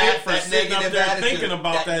what I get for sitting up there thinking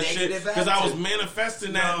about that shit. Because I was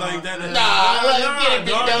manifesting that like that.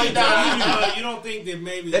 You don't think that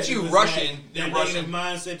maybe that's you rushing. That negative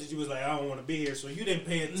mindset that you was like, I don't want to be here, so you didn't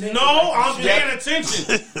pay attention. No, I'm paying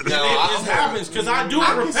attention. It just happens because I do it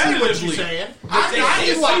repetitively. I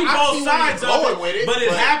can see both sides of it, but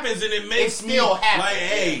it happens and it makes me like,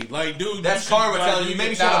 hey, like, dude, that's karma telling you.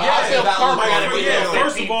 Maybe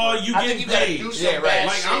first of all, you get paid. Yeah, right.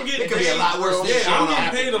 Like, I'm getting paid. I'm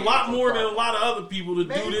getting paid a lot more than a lot of other people to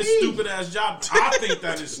do this stupid ass job. I think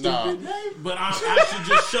that is stupid, but I should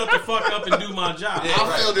just shut the fuck up and do my job.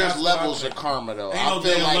 I feel there's levels of karma though. Ain't no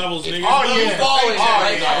damn levels, nigga. Oh yeah,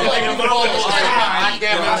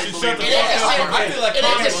 I should shut the fuck up. I feel like it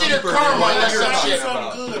ain't considered karma unless some shit.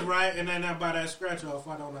 Something good, right? And then I buy that scratch off.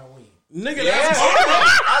 Why don't I win? Nigga, that's Hold up.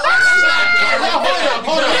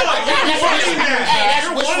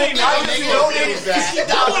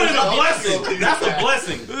 That's a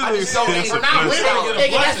blessing. I just don't need for not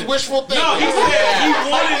winning. That's wishful thinking. No, he said he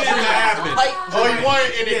wanted it to happen. He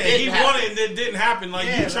wanted it. It he didn't wanted it and it didn't happen. Like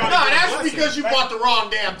you trying to. No, that's because you bought the wrong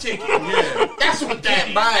damn ticket. Yeah, that's what that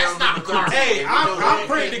is. That's not karma. Hey, I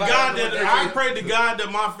prayed to God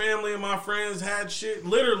that my family and my friends had shit.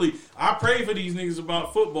 Literally, I prayed for these niggas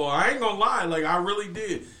about football. I ain't gonna lie, like I really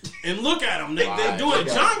did. And look at them, they do it.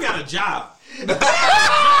 John got a job. Like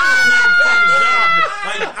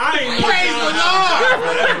I ain't know John had a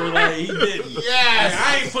job forever. Like he didn't. Yes. Like, I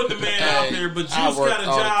ain't putting the man out there, but Juice got a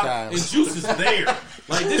job, and Juice is there.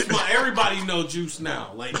 Like this, everybody know Juice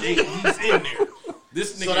now. Like he's in there.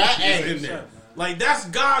 This nigga is in there. Like that's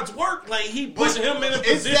God's work. Like he put him in a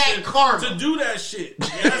position to do that shit.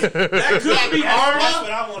 Yes, that could be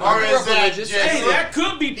karma, or is that just that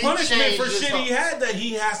could be punishment for shit he had that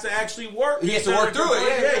he has to actually work. He has to work through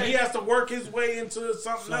it. Yeah, he has to work his way into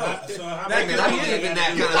something else. I believe in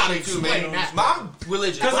that kind of shit too, man. I'm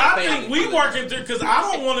religious because I think we working through. Because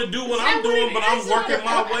I don't want to do what I'm doing, but I'm working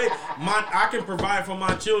my way. I can provide for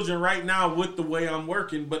my children right now with the way I'm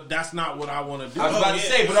working, but that's not what I want to do. I was about to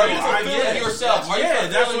say, but are you fulfilling yourself? Are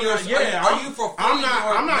you fulfilling?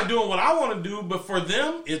 I'm not doing what I want to do, but for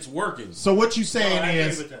them, it's working. So what you saying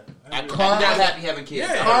is, I'm not happy having kids.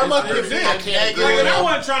 Yeah, karma can be. I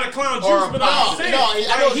wasn't trying to clown Juice, but I'm saying,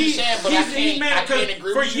 I know what you're saying, but I can't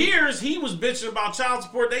agree for with you. years he was bitching about child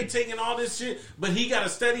support. They taking all this shit, but he got a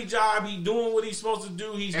steady job. He doing what he's supposed to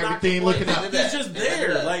do. He's everything not looking up. He's just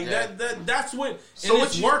there, like that's what. So and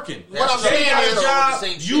it's working. What I'm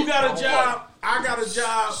saying is, you got a job. I got a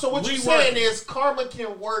job. So what you're saying is karma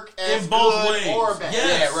can work as in both good ways. or bad.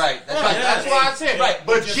 Yeah, right. That's why I said. Right.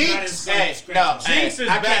 But Jinx, Jinx is bad.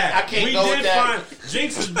 I can't go with that.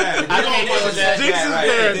 Jinx is bad. I can't go with that. Jinx is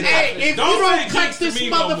bad. Hey, if don't you don't cut this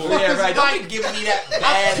motherfucker's right. mic, Don't give me that.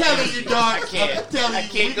 I'm telling you, dog. I'm telling you, I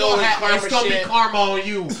can't go with karma shit. It's gonna be karma on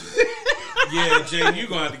you. Yeah, Jay, you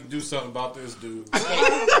gonna have to do something about this dude.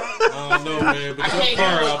 I don't know, man, but your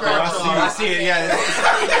car out there, I see it. Yeah,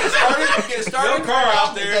 get it started. Your car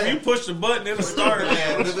out there, if you push the button, it'll start. I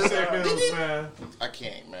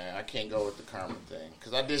can't, man. I can't go with the karma thing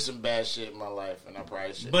because I did some bad shit in my life, and I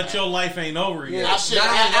probably shouldn't. But your life ain't over yet. I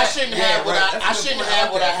shouldn't have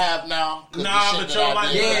what I have now. Nah, but your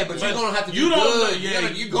life. Yeah, but you're gonna have to do you don't good. Yeah,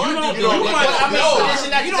 you don't know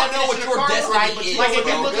what your destiny is. Like if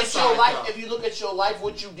you look at your life, if you look at your life,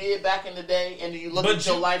 what you did back in the day, and you look at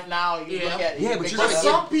your life now, and you look at it. But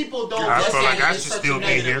some people don't. I feel like I should still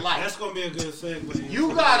be here. That's gonna be a good segue.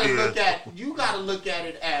 You gotta look at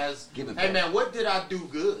it as, hey man, what did I do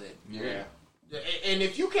good? Yeah. And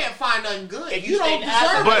if you can't find nothing good, if you don't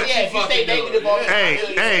deserve it. If you stay negative on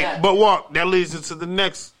hey, but Walk, that leads us to the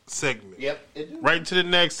next segment. Yep, it do. Right to the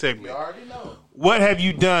next segment. You already know. What have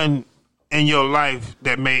you done in your life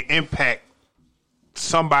that may impact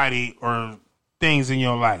somebody or things in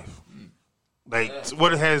your life? Like,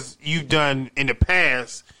 what has you done in the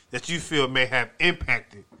past that you feel may have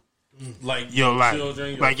impacted like your life?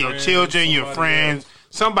 Like your children, your friends,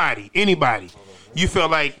 somebody, anybody. You feel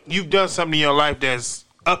like you've done something in your life that's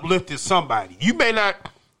uplifted somebody. You may not,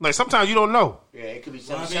 like, sometimes you don't know. Yeah, it could be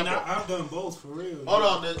something simple. simple. I've done both, for real. Hold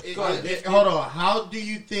on. Hold on. How do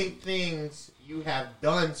you think things you have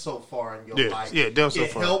done so far in your life done so can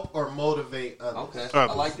far. help or motivate others? Okay.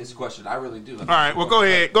 I like this question. I really do. All right, well, go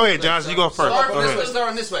ahead. Go ahead, Johnson. You go first. Start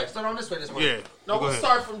on this way. Yeah. No, we'll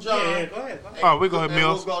start from John. Yeah, go ahead. Oh, we go ahead,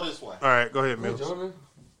 Mills. We'll go this way. All right, go ahead, Mills.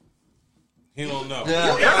 He don't know.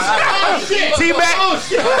 Oh, shit. T-Mac. Oh,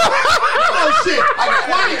 shit.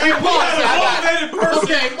 Why did you pause that?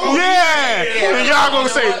 Okay, Yeah. And y'all gonna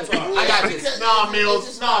say. I got this. Nah,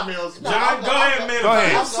 Mills. John, go ahead, man.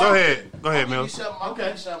 Go ahead, Mills.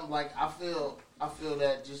 Okay. Something like I feel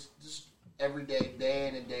that just every day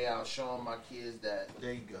in and day out, showing my kids that.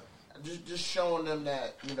 There you go. Just showing them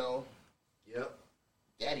that, Yep.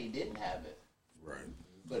 Daddy didn't have it. Right.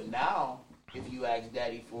 But now, if you ask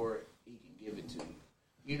Daddy for it, he can give it to you.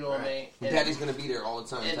 You know what I mean? And Daddy's gonna be there all the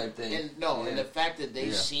time, type thing. And the fact that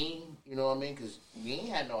they seen, you know what I mean? Because we ain't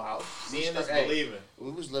had no house. Seeing is believing.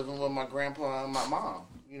 We was living with my grandpa and my mom.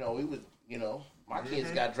 My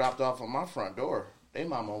kids got dropped off on my front door. Their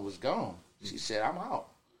mama was gone. She said, "I'm out."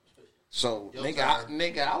 So,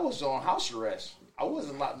 nigga, I was on house arrest. I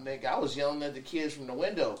wasn't like, nigga, I was yelling at the kids from the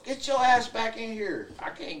window, "Get your ass back in here. I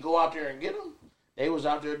can't go out there and get them." They was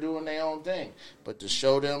out there doing their own thing. But to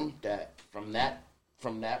show them that from that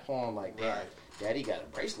point, like, Daddy got a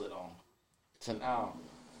bracelet on. So now,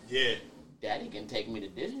 Daddy can take me to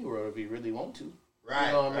Disney World if he really want to. Right.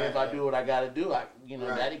 You know what I mean? If I do what I got to do,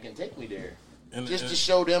 Daddy can take me there. Just to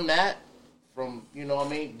show them that from, you know what I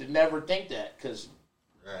mean, to never think that. Because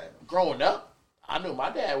growing up, I knew my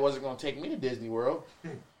dad wasn't going to take me to Disney World.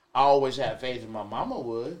 I always had faith in my mama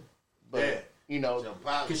would. But,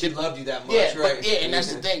 because she loved you that much, right? And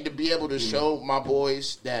that's the thing, to be able to show my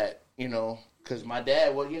boys that, because my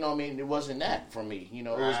dad was, it wasn't that for me. It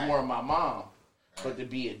was more my mom. But to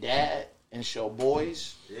be a dad and show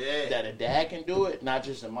boys that a dad can do it, not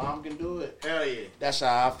just a mom can do it. Hell yeah. That's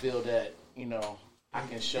how I feel that, I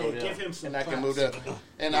can show them, give him some and I can claps. move them,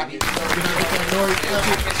 and I can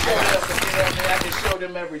show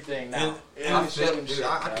them everything now. And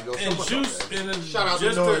Juice,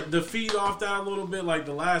 to feed off that a little bit, like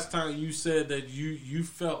the last time you said that you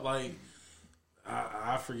felt like,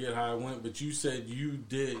 I forget how it went, but you said you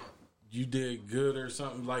did good or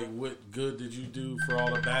something. Like, what good did you do for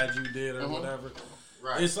all the bad you did or whatever?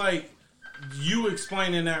 Right. It's like you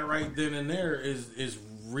explaining that right then and there is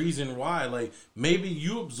reason why. Like, maybe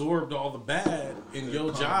you absorbed all the bad and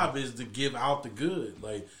your job is to give out the good.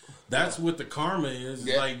 Like, that's what the karma is.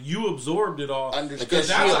 Yeah. Like, you absorbed it all. Because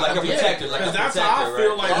like a protector. Because that's how I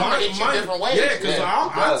feel. Like, because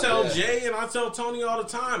I tell Yeah. Jay and I tell Tony all the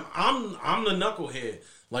time, I'm the knucklehead.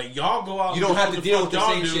 Like, y'all go out. You don't and have do to the deal fuck with the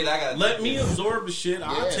y'all same do. shit I gotta Let do. me absorb the shit.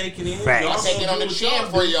 I'll take it in. Facts. Y'all I'll take it go on the do what chin y'all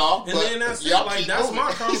for do. y'all, And but then that's y'all it. Like, keep that's moving.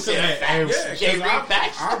 my karma. Because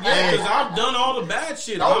I've done all the bad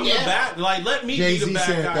shit. I'm the bad. Like, let me be the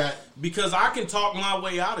bad guy. That. Because I can talk my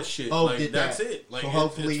way out of shit. Oh, like, did that's that. it. Like, so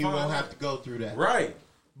hopefully you fine. won't have to go through that. Right.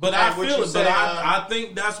 But Like I what feel you it. say, But I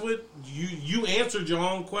think that's what you answered your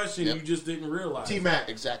own question. Yep. You just didn't realize. T-Mac,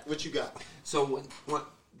 Exactly. what you got? So when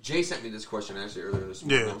Jay sent me this question actually earlier this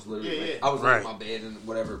morning. Yeah. I was literally Yeah, yeah. I was Right. in my bed and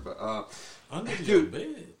whatever, but Under your Dude.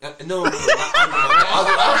 bed. no, it was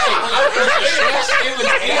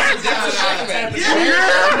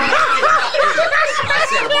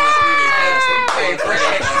Hey,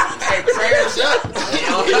 prayers up.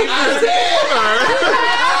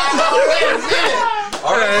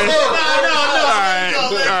 All right.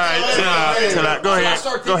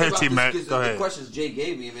 Go ahead, T-Mac. Go The ahead. questions Jay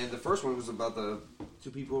gave me, man. The first one was about the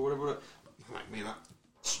two people or whatever. I'm like, man,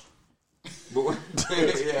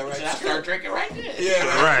 yeah, right. Should I start drinking right there? Yeah,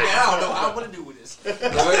 Right. I don't know what I want to do with this.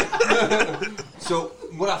 Right? So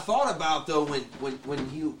what I thought about though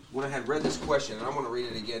when I had read this question, and I'm going to read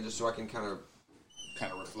it again just so I can kind of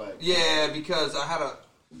reflect. Yeah, because I had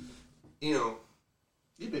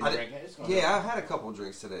You've been drinking. I had a couple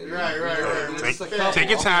drinks today. Right. Take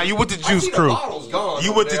your time. You with the I Juice see the Crew. bottle's gone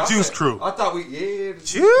You over with the there. Juice Crew. I thought we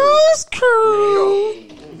Juice Crew.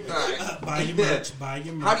 Buy your merch. Buy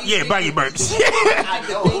your merch. Buy your merch.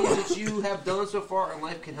 The things that you have done so far in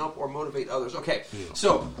life can help or motivate others. Okay,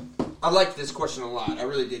 so I liked this question a lot. I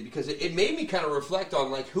really did, because it made me kind of reflect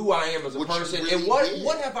on like who I am as a person and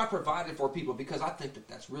what have I provided for people, because I think that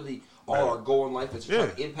that's really all our goal in life is to try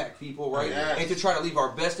to impact people, right? Yes. And to try to leave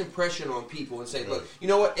our best impression on people and say, look, you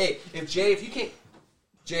know what? Hey, if you can't,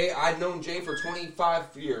 Jay, I've known Jay for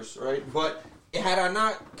 25 years, right? But had I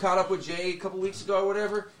not caught up with Jay a couple weeks ago or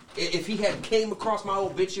whatever, if he had came across my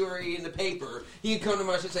obituary in the paper, he'd come to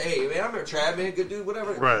my shit and say, hey, man, I'm a Trav, man, good dude,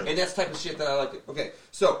 whatever. Right. And that's the type of shit that I like. Okay,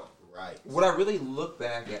 so what I really look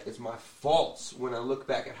back at is my faults when I look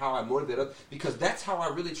back at how I motivate others, because that's how I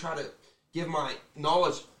really try to give my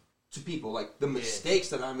knowledge to people, like the mistakes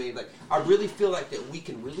that I made. Like, I really feel like that we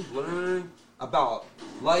can really learn about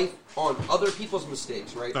life on other people's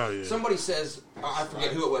mistakes, right? Oh, yeah. Somebody says, I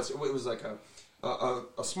forget who it was. It was like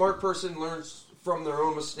a smart person learns from their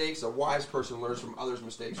own mistakes. A wise person learns from others'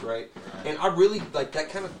 mistakes, right? And I really like that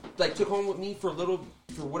kind of like took home with me for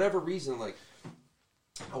whatever reason. Like,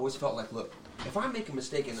 I always felt like, look, if I make a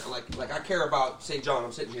mistake and like I care about, say, John,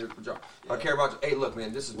 I'm sitting here for John. I care about, hey, look,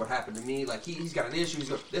 man, this is what happened to me. Like he's got an issue.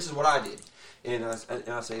 This is what I did. And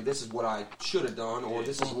I say, this is what I should have done, or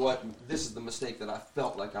this is the mistake that I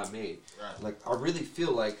felt like I made. Right. Like, I really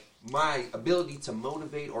feel like my ability to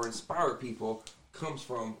motivate or inspire people comes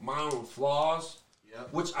from my own flaws,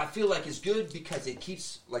 which I feel like is good because it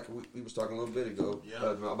keeps, like we was talking a little bit ago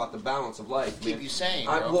about the balance of life. Keep you sane,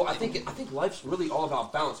 bro. Well, I think life's really all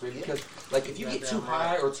about balance, man. Because like if you get too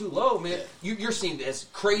high or too low, man, you're seen as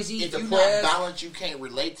crazy. If depressed. you're not balanced, you can't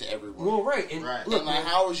relate to everyone. Well, right. And look, and like,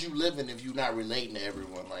 how is you living if you're not relating to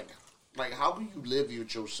everyone? Like how can you live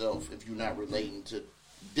with yourself if you're not relating to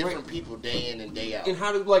different people day in and day out? And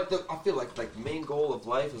how do I feel like the main goal of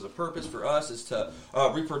life as a purpose for us is to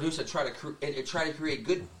reproduce and try to create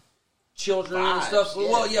good children and stuff. We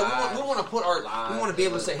want to put we want to be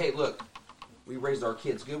able to say, hey, look, we raised our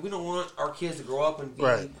kids good. We don't want our kids to grow up and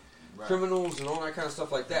be criminals and all that kind of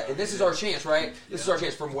stuff like that. And this is our chance, right? This is our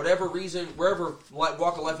chance from whatever reason, wherever walk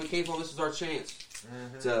of life we came from. This is our chance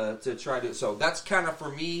to try to. So that's kind of for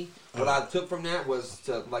me. What I took from that was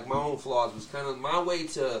to like my own flaws was kind of my way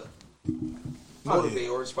to motivate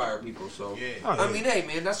or inspire people. So I mean, hey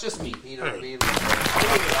man, that's just me. You know what I mean?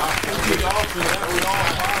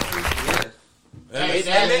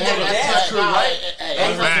 That's true, right?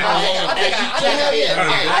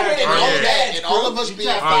 And all of us being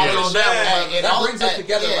fathers, that brings us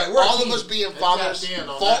together. All of us being fathers,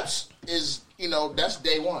 faults is, that's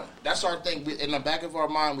day one. That's our thing. In the back of our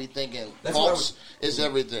mind, we thinking faults is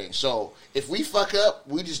everything. So if we fuck up,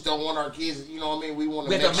 we just don't want our kids. You know what I mean? We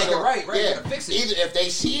want to make it right. Yeah, fix it. Either if they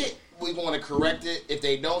see it, we want to correct it. If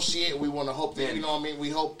they don't see it, we want to hope that, you know what I mean? We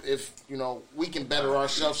hope if, we can better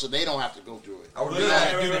ourselves so they don't have to go through it. I would do the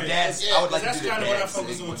dads. I would like to do the dads. That's kind of what I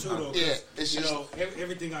focus on too, though. Yeah. It's just,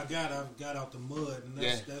 everything I got out the mud, and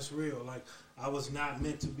that's real. Like, I was not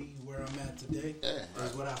meant to be where I'm at today.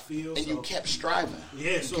 Is what I feel. And you kept striving.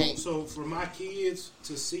 Yeah, so for my kids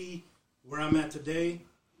to see where I'm at today,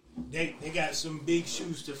 they got some big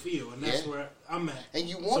shoes to fill, and that's where I'm at. And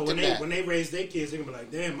you want them when they raise their kids, they're going to be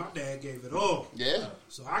like, damn, my dad gave it all. Yeah.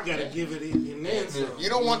 So I got to give it in then. So. You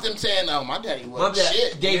don't want them saying, oh, my daddy wasn't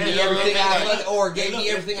shit. Gave me everything gave me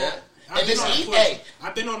everything I...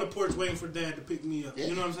 I've been on the porch waiting for dad to pick me up.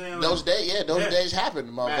 You know what I'm saying? Those days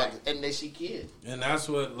happen, motherfuckers, and they see kids. And that's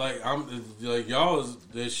what, y'all is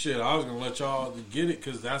this shit. I was gonna let y'all get it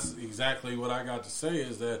because that's exactly what I got to say.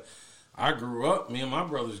 Is that I grew up. Me and my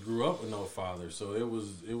brothers grew up with no father, so it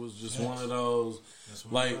was just one of those.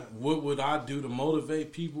 What would I do to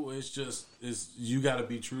motivate people? It's you got to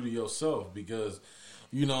be true to yourself because,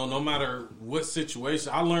 no matter what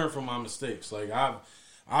situation, I learn from my mistakes. Like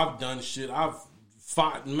I've done shit. I've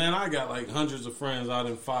fought. Man, I got hundreds of friends I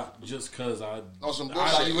done fought just because I. On some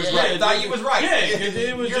bullshit. Thought you was right. Yeah,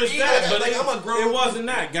 it was just that. But it wasn't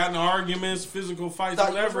that. Got in arguments, physical fights,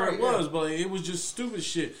 whatever it was. But it was just stupid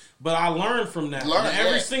shit. But I learned from that.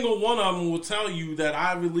 Every single one of them will tell you that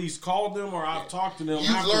I've at least called them or I've talked to them.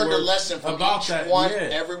 You've learned a lesson from about each that. one,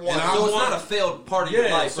 everyone. So it's not a failed part of your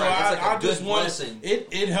life, so right? It's I like a good lesson.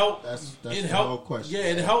 It helped. That's it the helped. whole question. Yeah,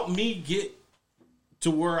 it helped me get to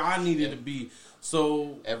where I needed to be.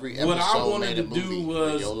 So what I wanted to do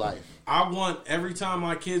was, I want every time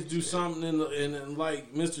my kids do something, and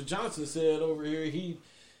like Mr. Johnson said over here,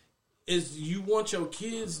 you want your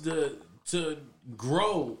kids to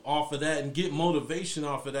grow off of that and get motivation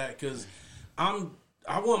off of that because I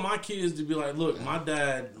I want my kids to be like, look, my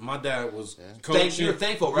dad was coaching. You're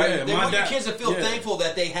thankful, right? Yeah, they want your kids to feel thankful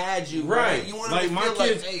that they had you, right? You want them to feel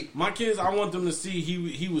kids, like, hey. my kids, I want them to see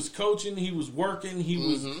he was coaching, he was working, he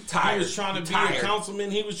was tired. He was trying to be a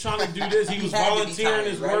councilman, he was trying to do this, he was volunteering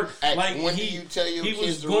his work. Like when do you tell your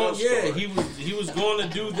kids the real story? he was going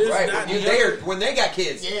to do this, that, when they got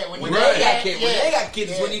kids. Yeah, when they got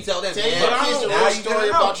kids, is when you tell them. Tell your kids the real story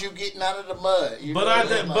about you getting out of the mud.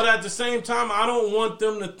 But at the same time, I don't want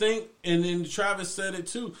them to think, and then Travis said it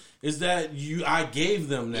too, is that I gave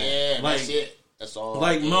them that. Yeah, that's it. That's all.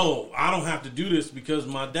 Like, no, I don't have to do this because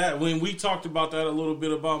my dad. When we talked about that a little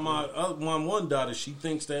bit about my one daughter, she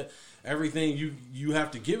thinks that everything you have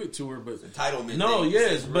to give it to her, but entitlement. No,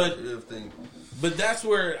 yes, but that's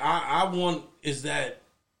where I want is that.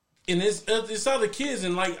 And it's other kids,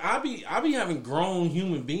 and like I be having grown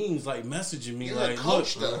human beings like messaging me like,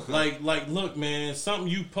 look, man, something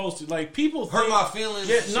you posted, like people hurt my feelings.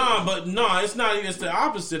 Yeah, it's not. It's the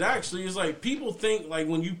opposite. Actually, it's like people think like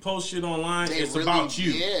when you post shit online, it's really, about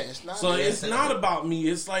you. Yeah, it's not. So it's not about me.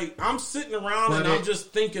 It's like I'm sitting around and I'm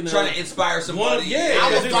just thinking, trying to inspire somebody.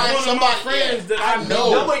 Because it's one of my friends that I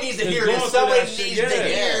know. Nobody needs to hear this. Somebody needs to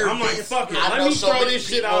hear. I'm like, fuck it. Let me throw this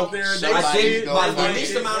shit out there. The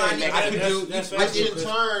least amount I can do. That's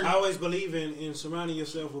I always believe in surrounding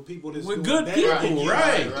yourself with people that's with doing good better people,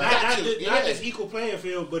 right? Not just equal playing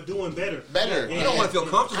field, but doing better. You don't want to feel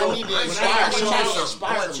comfortable. I need to inspire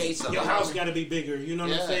your house got to be bigger. You know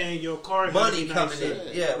what I'm saying? Your car, money coming in.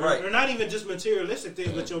 Yeah, right. Or not even just materialistic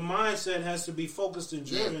things, but your mindset has to be focused and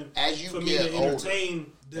driven as you for get me to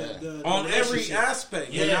entertain the on every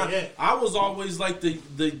aspect. I was always like the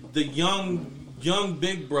young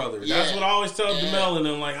big brother. That's what I always tell DeMel and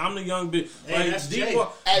them. Like, I'm the young big. Like,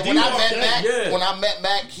 when I met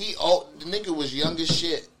Mac, the nigga was young as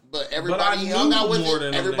shit. But everybody he hung out with,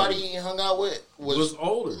 was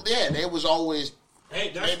older. Yeah, they was always.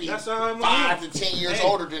 Hey, that's how I'm 5 to 10 years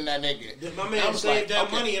older than that nigga. My man saved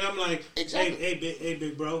that money, and I'm like, hey,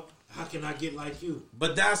 big bro. How can I get like you?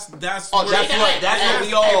 But that's what we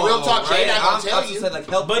all. Hey, real talk, Jay. Not gonna tell you. Said, like,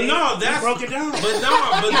 help but me. No, that's broke it down.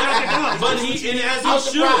 But he and as he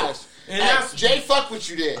should. And that's Jay fuck with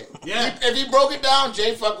you there. Yeah. If he broke it down,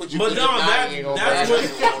 Jay fuck with you. But no, that's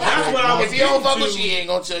what I was. If he don't fuck with you, he ain't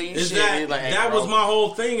gonna tell you shit. That was my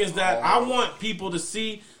whole thing. Is that I want people to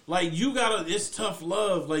see. Like, you gotta, it's tough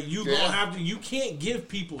love. Like, you gonna have to, you can't give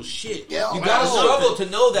people shit. Yeah, you gotta struggle to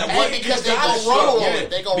know that. Because they gonna roll on it.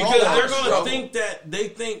 They gonna roll on it. Because they're gonna think that, they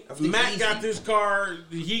think Matt got this car,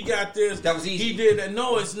 he got this. That was easy. He did that.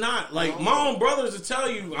 No, it's not. Like, my own brothers will tell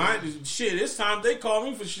you, it's time they call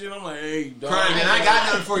me for shit. I'm like, hey, dog. Crying, man, I got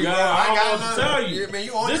nothing for you, bro. I got nothing to tell you. Man,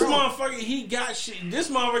 you on this motherfucker, he got shit. This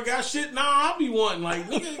motherfucker got shit. Now I'll be wanting, like,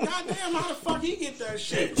 nigga, goddamn, how the fuck he get that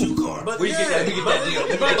shit? 2 cars. But we get that deal.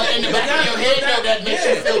 But in the back of your head, though, that makes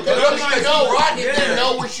you feel good. You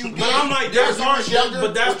know what you did. But I'm like, that's part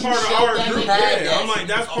of our group. I'm like,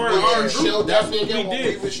 that's part of our group. That's what we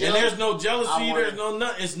did. And there's no jealousy. There's no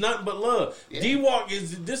nothing. It's nothing but love. D-Walk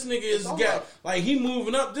this nigga is got, like, he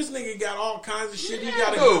moving up. This nigga got all kinds of shit. He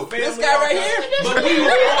got a good family. This guy right here. But we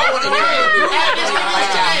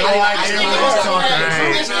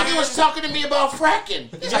this nigga was talking to me about fracking.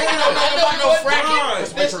 This nigga don't know about no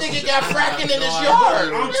fracking. This nigga got fracking in his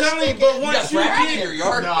yard. I'm telling you, but once you get your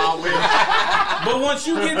yard, but once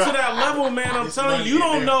you get to that level, man, I'm telling you, you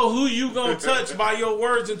don't know who you gonna touch by your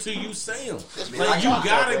words until you say them. Like, you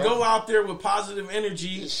gotta go out there with positive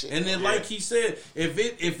energy, and then, like he said,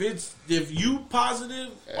 if you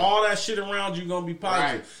positive, all that shit around you gonna be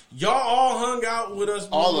positive. Y'all all hung out with us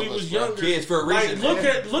when we was younger. Kids for a reason.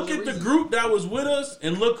 Like, look at the group that was with us,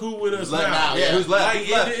 and look who with us now. Yeah, who's left? Like,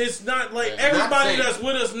 it's not like everybody that's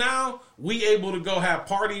with us now. We able to go have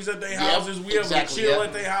parties at their houses. We able to chill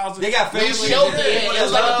at their houses. They got families. It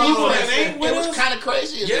was like people that ain't with us. It was kind of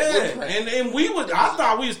crazy. Yeah, and we would. I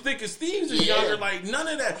thought we was thick as thieves as younger. Like, none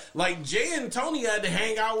of that. Like, Jay and Tony had to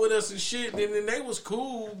hang out with us and shit. And then they was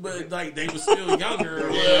cool, but like they was still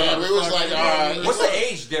younger. Yeah, we was like, all right. What's the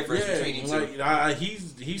age difference between you two? Like,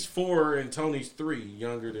 he's 4 and Tony's 3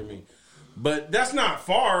 younger than me. But that's not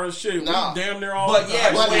far. Shit, no. We damn near all. But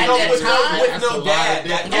yeah, with no dad. With no dad.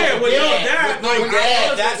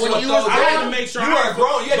 That's what I had to make sure. You are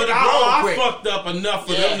grown. But I fucked up enough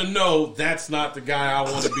for them to know that's not the guy I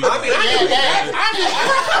want to be. I mean,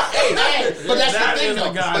 but that's the thing,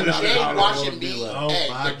 though. But Jay watching me,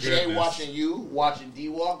 Jay watching you, watching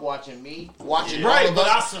D-Walk, watching me, watching all of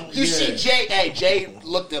us. You see Jay. Hey, Jay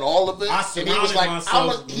looked at all of it, and he was like, "I'm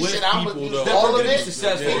gonna do all of it."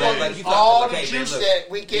 Successful, like you thought. all the juice that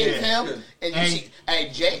we gave him, and you see,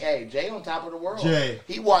 Jay on top of the world.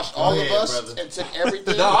 He watched all of us and took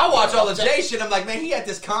everything. No, I watch all the Jay shit. I'm like, man, he at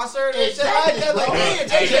this concert and shit like that. Like, man,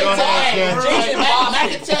 Jay I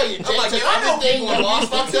can tell you, Jay took everything and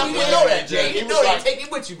lost up. You know that, Jay. You know that. Take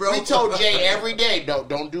it with you, bro. We told Jay every day,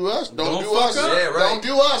 don't do us. Don't do us. Don't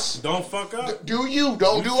do us. Don't fuck up. Do you?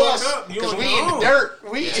 Don't do us. Because we in the dirt.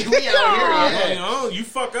 We out here. You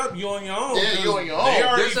fuck up. You on your own. Yeah, you on your own.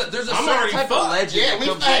 There's a certain type of legend that comes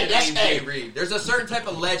with the name Jay Reed. There's a certain type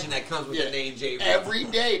of legend that comes with the name Jay Reed. Every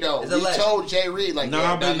day, though. We told Jay Reed, like, but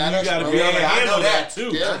you got to be able to handle that, too.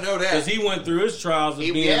 I know that. Because he went through his trials of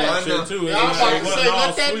being that shit, too. I'm about to say,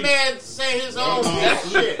 let that man say his own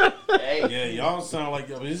shit. Yeah, y'all sound like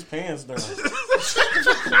his pants down.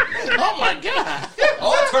 Oh, my God.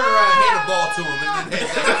 I'll turn around and hand the ball to him.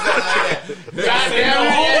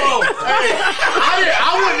 Goddamn, hold on.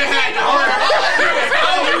 I wouldn't have had to hurt.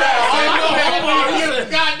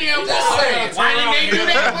 Goddamn ball.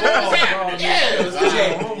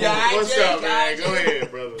 What's up, man? Go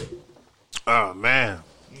ahead, brother. Oh, man.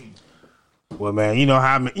 Well, man, you know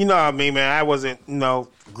how I mean, man. I wasn't,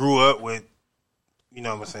 grew up with, you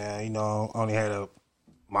know what I'm saying. Only had a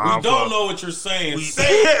mom. We don't know what you're saying.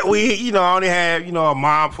 We only had, a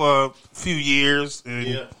mom for a few years.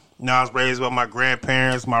 And, I was raised by my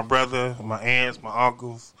grandparents, my brother, my aunts, my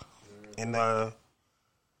uncles. And,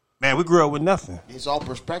 man, we grew up with nothing. It's all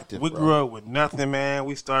perspective, We grew up with nothing, man.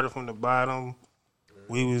 We started from the bottom.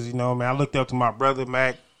 We was, man, I looked up to my brother,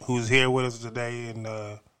 Mac, who's here with us today. And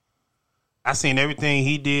I seen everything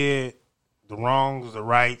he did, the wrongs, the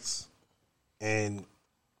rights. And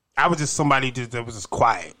I was just somebody that was just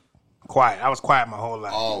quiet. I was quiet my whole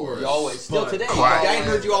life. Always. Still today. Quiet. I ain't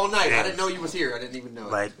heard you all night. I didn't know you was here. I didn't even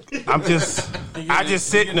know. I just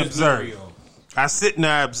sit and observe. I sit and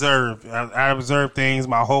I observe. I observe things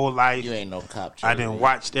my whole life. You ain't no cop. I done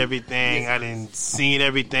watched everything. I done seen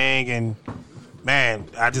everything. And, man,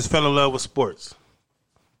 I just fell in love with sports.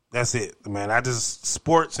 That's it, man.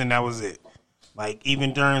 Sports, and that was it. Like,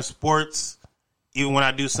 even during sports, even when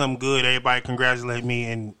I do something good, everybody congratulate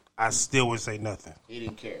me, and I still would say nothing. He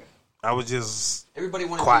didn't care. I was just everybody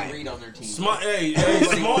wanted quiet. Jay Reed on their team. Small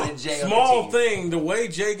thing, the way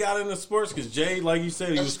Jay got into sports, because Jay, like you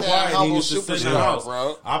said, he was quiet. He used to sit in the house.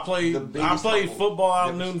 Bro. I played football out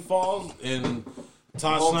in Newton Falls, and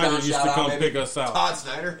Todd Snyder used to come pick us out. Todd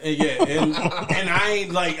Snyder, and I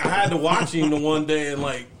ain't I had to watch him the one day, and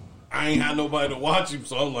I ain't had nobody to watch him,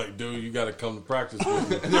 so I'm like, dude, you got to come to practice with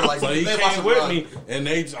me. So he came with me, and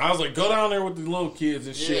I was like, go down there with the little kids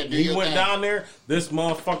and shit. And he went down there. This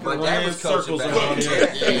motherfucker ran circles around here,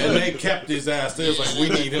 and they kept his ass. They was like, we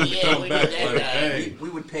need him to come back. Hey, we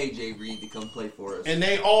would pay Jay Reed to come play for us, and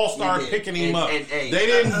they all started picking him up. They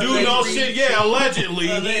didn't do no shit. Yeah, allegedly.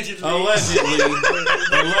 Legends, yeah, right.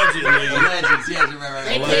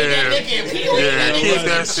 Keep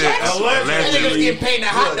that shit. Allegedly. Getting paid in a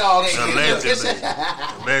hot dog.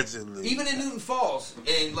 Allegedly. Even in Newton Falls,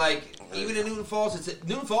 and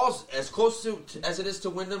Newton Falls, as close to as it is to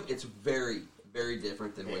Wyndham, it's very, very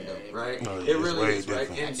different than Wyndham, right? No, it really is,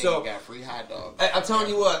 different. right? And so, got free hot dogs. I'm telling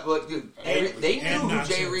you what, look, dude, they knew who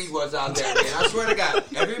Jay Reed was out there, man. I swear to God,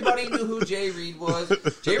 everybody knew who Jay Reed was.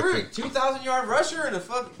 Jay Reed, 2,000-yard rusher in a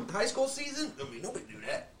fucking high school season. I mean, nobody knew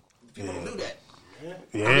that. People don't do that.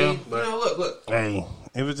 Yeah, I mean, but look. Hey,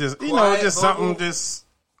 it was just Quiet, just humble. something just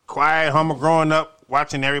quiet, humble. Growing up,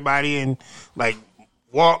 watching everybody and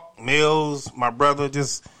Walk, Mills, my brother,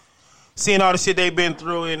 just seeing all the shit they've been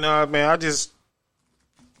through. And man,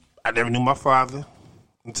 I never knew my father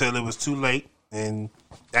until it was too late, and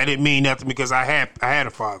that didn't mean nothing because I had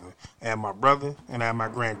a father. I had my brother and I had my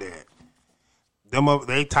granddad.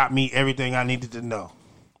 They taught me everything I needed to know.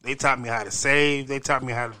 They taught me how to save. They taught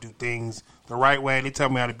me how to do things the right way. They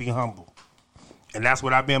taught me how to be humble. And that's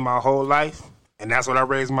what I've been my whole life. And that's what I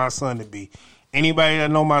raised my son to be. Anybody that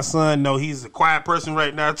know my son know he's a quiet person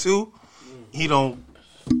right now too. He don't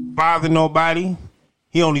bother nobody.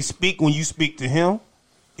 He only speak when you speak to him.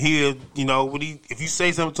 He'll, if you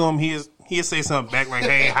say something to him, he'll say something back like,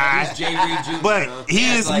 "Hey, hi." He's Jay Reed Jr., but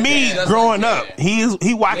he is like me growing up.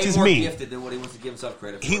 He watches way more me. Gifted than what he wants to give himself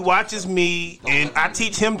credit for. He watches me, and I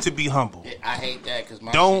teach him to be humble. I hate that because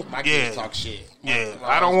my kids talk shit. Yeah,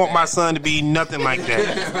 I don't want my son to be nothing like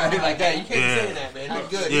that. Right, like that. You can't say that, man. You're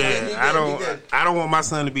good. Yeah, I don't want my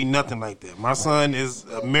son to be nothing like that. My son is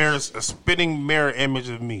a spitting mirror image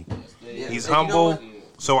of me. He's humble,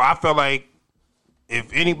 so I feel like if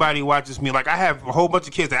anybody watches me, like I have a whole bunch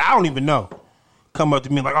of kids that I don't even know, come up to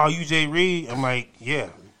me like, "Oh, you Jay Reed?" I'm like, "Yeah."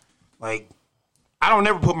 Like, I don't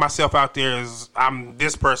ever put myself out there as I'm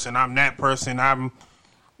this person, I'm that person, I'm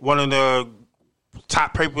one of the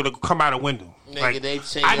top people to come out a window. Like, they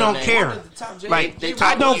say I don't name. care. Like,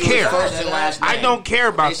 I don't care. I don't care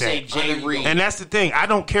about they that. Say Jay Reed. And that's the thing. I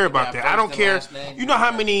don't care about that. I don't care. You know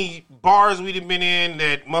how many bars we've been in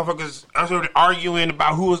that motherfuckers are arguing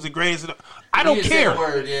about who was the greatest? I don't care.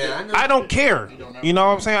 I don't care. You know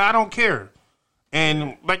what I'm saying? I don't care.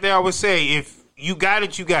 And like they always say, if you got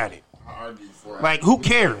it, you got it. Like, who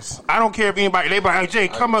cares? I don't care if anybody. They be like, hey, Jay,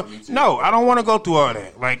 come up. No, I don't want to go through all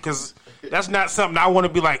that. Like, because that's not something I want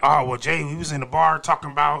to be like, oh, well, Jay, we was in the bar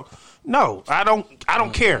talking about. No, I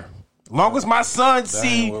don't care. As long as my son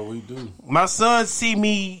see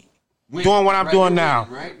me doing what I'm doing now,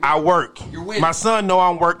 I work. My son know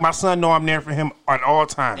I'm work. My son know I'm there for him at all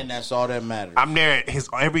times. And that's all that matters. I'm there at his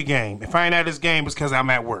every game. If I ain't at his game, it's because I'm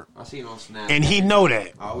at work. I see it on Snap. And he know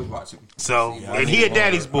that. I always watch him. So, and he a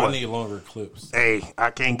daddy's boy. I need longer clips. Hey,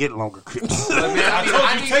 I can't get longer clips. Look, man,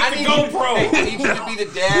 I need take the GoPro. I need you to be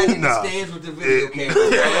the dad in the stands with the video camera.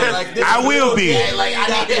 Like, I will be. Like, I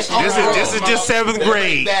need this. This is just 7th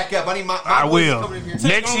grade. Back up. I need my I will.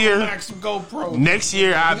 Next year,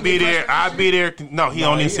 I'll be there. I'll be there. No, he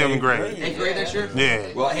only in 7th grade. 8th grade next year?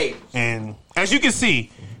 Yeah. Well, hey. And as you can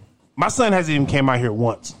see, my son hasn't even came out here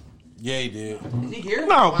once. Yeah, he did. Is he here?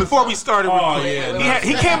 No, before we started.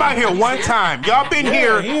 He came out here one time. Y'all been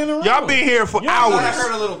here. Y'all been here for hours. I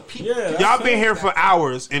heard a little peep. Y'all been here for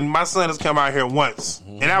hours, and my son has come out here once,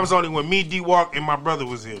 and that was only when me, D-Walk, and my brother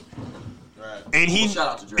was here. Right. And he, shout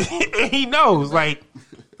out to Dre. He knows, like,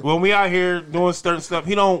 when we out here doing certain stuff,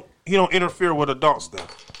 he don't interfere with adult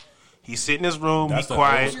stuff. He sit in his room, be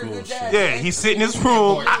quiet. Yeah, he sit in his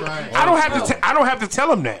room. I don't have to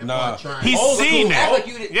tell him that. Nah, he's seen that.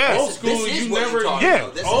 Yeah, old school. You never. Yeah,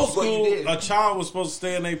 old school. A child was supposed to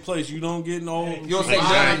stay in their place. You don't get no. You don't say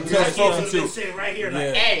nothing. You'll sit right here,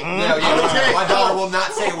 like, hey, my daughter will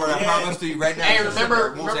not say a word. I promise to you right now. Hey,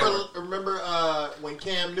 remember when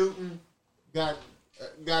Cam Newton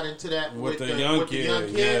got into that with the young kid.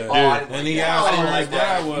 Yeah. Oh, and he asked where his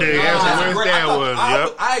dad was. He asked where his dad was.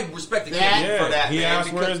 Yep. I respect the kid for that. He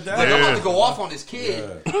asked where his dad was. I'm about to go off on his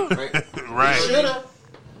kid. Right. He should have.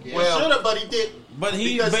 But he didn't. But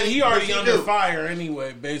he already under fire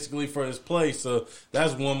anyway, basically, for his place. So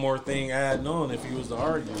that's one more thing adding on if he was to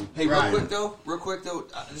argue. Hey, real quick though,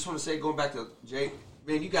 I just want to say, going back to Jake,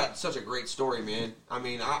 man, you got such a great story, man. I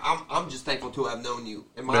mean, I'm just thankful to have known you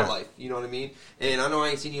in my life. You know what I mean? And I know I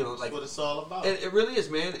ain't seen you like. That's what it's all about. It really is,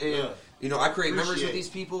 man. And you know, I create memories with these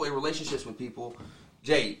people and relationships with people.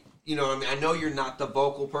 Jay, you know, I mean, I know you're not the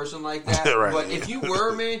vocal person like that, but if you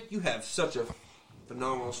were, man, you have such a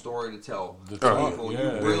phenomenal story to tell to people. You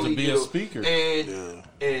really to be do. A speaker,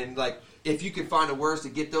 and like, if you can find the words to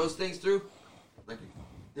get those things through, like,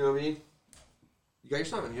 you know what I mean. You got your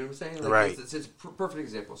son, you know what I'm saying? Like, right. It's a perfect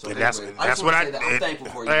example. So that's what I'm thankful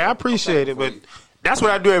for you. I appreciate it, but that's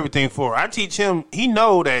what I do everything for. I teach him. He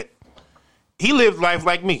know that he lived life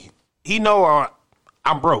like me. He know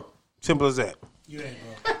I'm broke. Simple as that. You ain't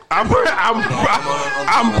broke. I'm broke.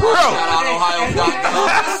 I'm broke.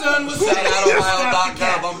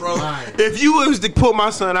 If you was to put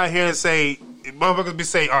my son out here and say, motherfuckers be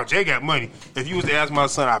saying, "Oh, Jay got money." If you was to ask my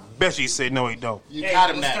son, I bet you say no, he don't. You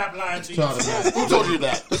got him that. Stop lying to you. Who told you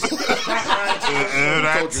that? And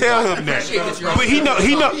I tell him that, but he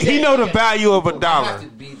know the value of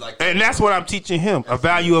 $1, and that's what I'm teaching him: a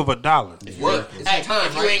value of $1. It's work. It's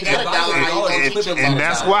time. You ain't got $1, and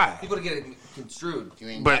that's why. People to get it construed.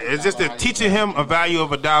 But it's just that teaching him a value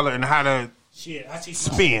of $1 and how to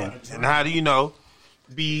spend and how to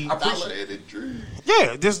be.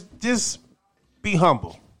 Yeah, just be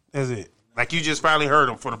humble. That's it. Like you just finally heard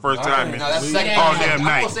him for the first time. No, that's the second all time. damn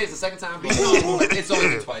night. I'm gonna say it's the second time. It's only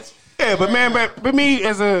been twice. Yeah, but man, but me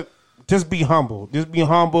just be humble. Just be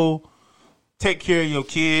humble. Take care of your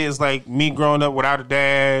kids. Like me growing up without a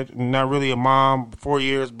dad, not really a mom, 4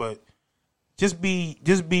 years, but just be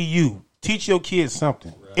you. Teach your kids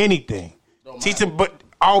something, anything. Teach them, but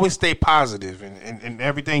always stay positive in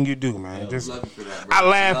everything you do, man. Just I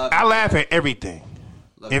laugh at everything.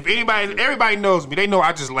 If everybody knows me, they know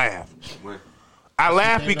I just laugh. I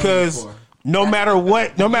laugh because no matter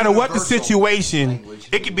what the situation,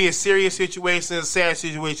 it could be a serious situation, a sad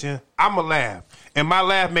situation, I'ma laugh. And my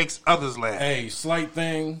laugh makes others laugh. Hey, slight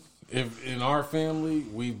thing. If in our family,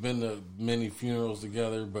 we've been to many funerals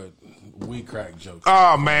together, but we crack jokes.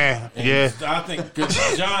 Oh man, and yeah. I think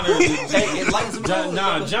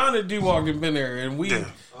John and D-Walk have been there, and we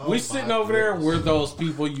we sitting over there. We're those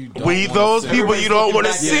people you don't. We those people you don't want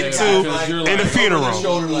to sit to in the funeral.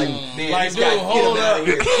 Like, dude, hold up.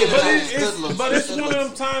 But it's one of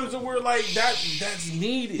them times that we're like, that's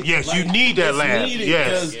needed. Yes, like, you need that laugh.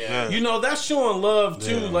 Yes, you know that's showing love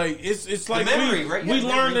too. Like it's like we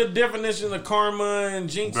learned the definition of karma and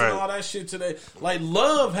jinx and all that shit today. Like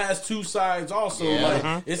love has two sides also.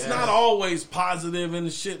 Like it's not always positive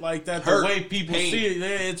and shit like that. The way people see it,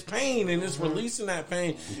 it's pain and it's releasing that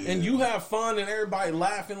pain. And you have fun and everybody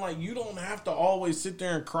laughing. Like you don't have to always sit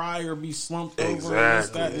there and cry or be slumped over this,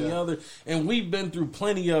 that, and the other. And we've been through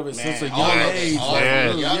plenty of it since a young age.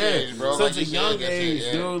 Such a young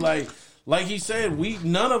age, dude. Like he said,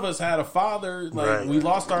 none of us had a father. Like we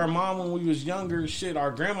lost our mom when we was younger. Shit,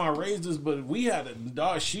 our grandma raised us, but we had a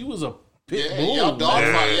dog. She was a pit bull.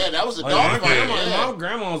 That was a dog fight. My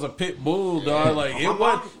grandma was a pit bull, dog. Like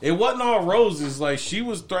it wasn't all roses. Like she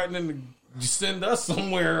was threatening to send us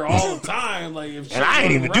somewhere all the time. Like if and I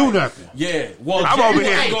ain't even do nothing. Yeah, well, I'm over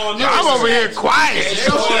here quiet. This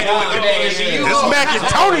Mac and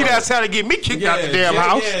Tony, that's how to get me kicked out the damn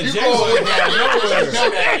house. You going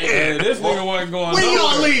nowhere? This nigga wasn't going nowhere. When you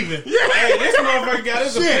leaving? Hey, this motherfucker got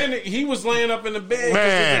his appendix. He was laying up in the bed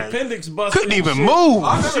because his appendix busted. Couldn't even move.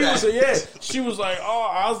 She was like,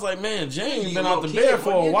 I was like, man, Jay ain't been out the bed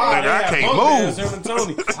for a while. I can't move. Him and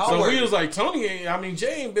Tony. So we was like,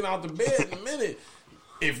 Jay ain't been out the bed in a minute.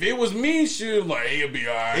 If it was me, she was like, he'll be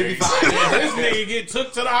all right. This nigga get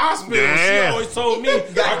took to the hospital. She always told me,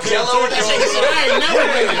 got jello with that nigga. I ain't never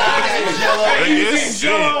been jello. Hey, this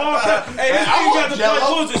nigga got the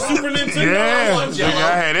play Super Nintendo. Yeah,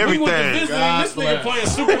 I had everything. We went to Disney, this nigga playing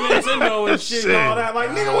Super Nintendo and shit and all that.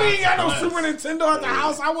 Like, nigga, we ain't got no Super Nintendo at the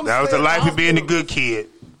house. That was the life of being a good kid.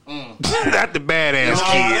 Not the badass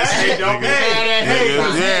kids. Don't be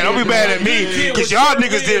mad at me because y'all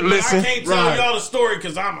niggas didn't listen. I can't tell y'all the story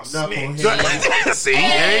because I'm a snitch. See,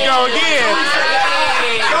 there you go again.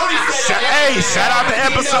 Hey, shout out to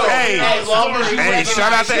episode. Hey,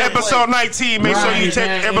 shout out to episode 19. Make sure you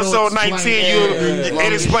check episode 19.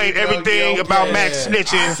 It explained everything about Max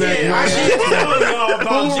snitching. So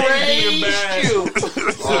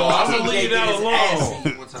I'm gonna leave that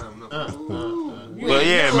alone. But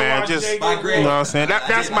yeah, man, just you know what I'm saying.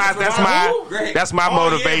 That's my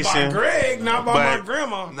motivation. By Greg, not by my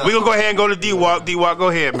grandma. We gonna go ahead and go to D-Walk. D-Walk, go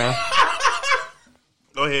ahead, man.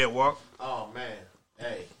 Go ahead, Walk. Oh man,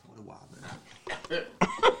 hey,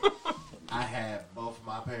 I had both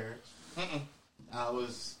my parents. I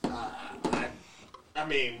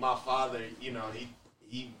mean, my father, you know,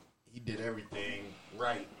 he did everything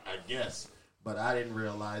right, I guess, but I didn't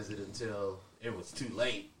realize it until it was too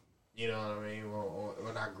late. You know what I mean?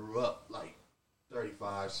 When I grew up, like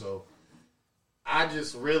 35, so I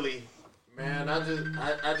just really, man, I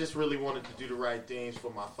just really wanted to do the right things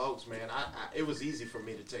for my folks, man. It was easy for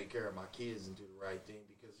me to take care of my kids and do the right thing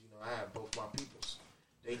because you know I had both my peoples.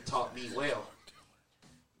 They taught me well,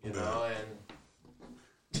 you know,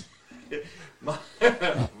 and my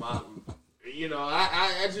you know,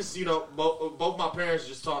 I just, you know, both my parents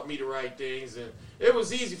just taught me the right things, and it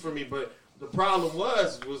was easy for me, but. The problem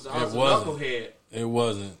was I was a knucklehead. It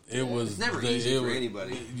wasn't. It was. It's never easy for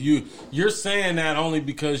anybody. You're saying that only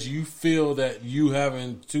because you feel that you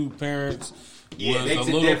having two parents was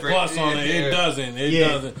a little plus on it. It doesn't. It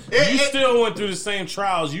doesn't. You still went through the same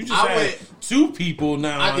trials. You just had two people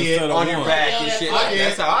now instead of on your back and shit.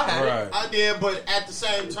 That's how I had it. I did, but at the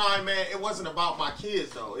same time, man, it wasn't about my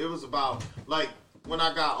kids though. It was about like when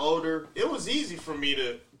I got older. It was easy for me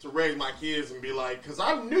to raise my kids and be like, because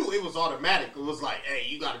I knew it was automatic. It was like, hey,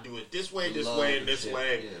 you got to do it this way, and this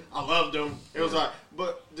way. Yeah. I loved them. It was like,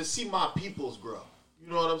 but to see my peoples grow,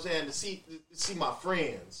 you know what I'm saying? To see my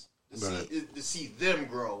friends, to see them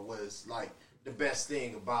grow was like the best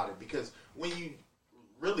thing about it. Because when you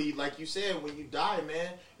really, like you said, when you die, man,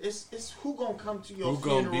 it's who gonna come to your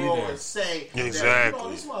funeral and say that, you know,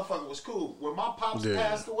 this motherfucker was cool. When my pops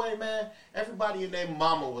passed away, man, everybody and their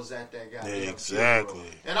mama was at that goddamn funeral.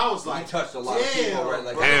 And I was like, he touched a lot of people, right?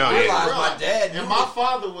 Like, hell yeah. My dad, and my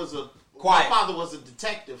father was a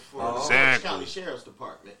detective for the Orange County Sheriff's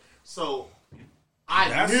Department. So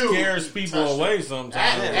I knew scares people away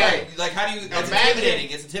sometimes. Right. Like, how do you? That's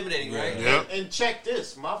intimidating. It's intimidating, right? Yep. And check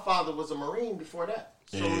this: my father was a Marine before that.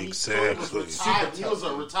 So exactly. he was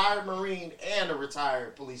a retired Marine and a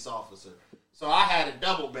retired police officer. So I had a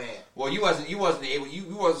double band. Well, you wasn't able.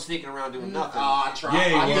 You wasn't sneaking around doing nothing. I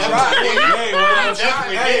tried. Yeah, I tried.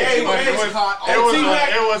 definitely did.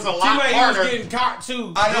 It was a lot harder. He was getting caught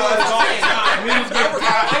too. I know. He was getting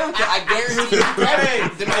caught. I guarantee you.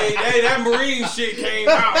 Hey, that Marine shit came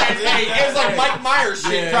out. It was like Mike Myers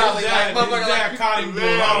shit, probably. Exactly. Caught him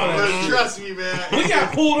doing all that. Trust me, man. We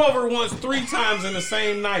got pulled over once 3 times in the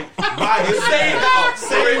same night. By his same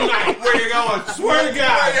night. Where you going? Swear to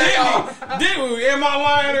God. Did we? Am I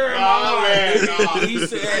lying or am I lying? He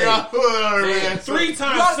said 3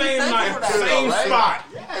 times, same night, same spot.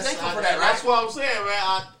 Yes, that's what I'm saying,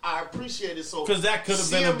 man. I appreciate it so. Because that could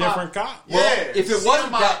have been a different cop. Yeah, if it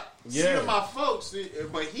wasn't that. Seeing my folks,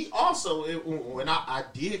 but he also, when I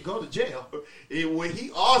did go to jail,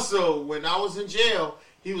 when I was in jail,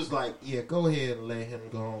 he was like, yeah, go ahead and let him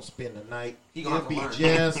go and spend the night. He'll be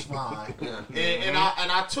just fine. And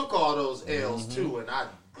I took all those L's too, and I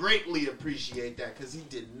greatly appreciate that because he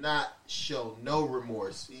did not show no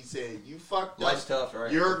remorse. He said, you fucked up. Life's tough, right?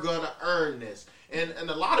 You're going to earn this. And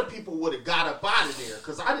a lot of people would have got up out of there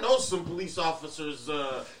because I know some police officers'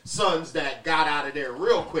 sons that got out of there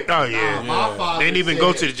real quick. Oh, yeah. My father they didn't even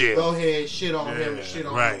go to the jail. Go ahead, shit on him and shit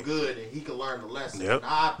on him good, and he could learn the lesson. Yep. And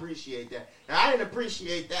I appreciate that. And I didn't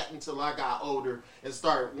appreciate that until I got older and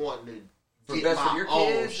started wanting to get my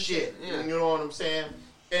own shit. Yeah. You know what I'm saying?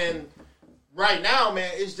 And right now,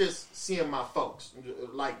 man, it's just seeing my folks,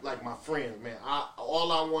 like my friends, man.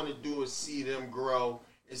 All I want to do is see them grow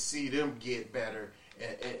and see them get better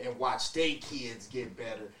and watch their kids get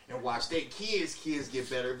better and watch their kids get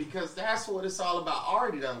better because that's what it's all about. I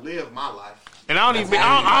already done lived my life. And I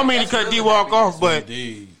don't mean to cut D-Walk off, but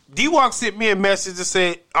D-Walk sent me a message that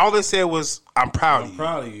said, all they said was, I'm proud of you. I'm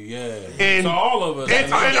proud of you, yeah. And, so all of us.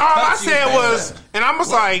 And all I said was, and I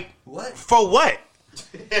was like, what? For what?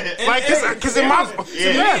 Like, because in my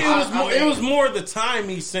it was more the time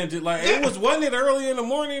he sent it. Like wasn't it early in the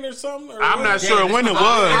morning or something? Or I'm not sure when it was.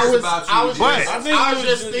 I was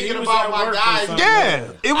just thinking about my guys. Yeah,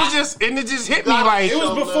 it was just, and it just hit me like it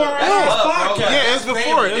was before our podcast. Yeah, it's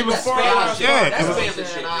before. It was before.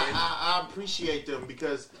 I appreciate them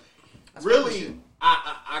because really,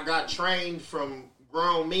 I got trained from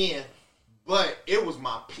grown men, but it was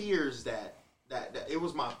my peers that it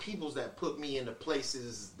was my peoples that put me into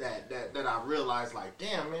places that I realized, like,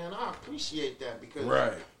 damn, man, I appreciate that because,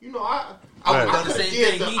 you know, I could have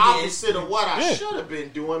did the opposite of what I should have been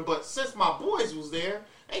doing, but since my boys was there,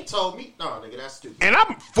 they told me, no, nigga, that's stupid. And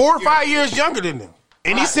I'm 4 or 5 years younger than them.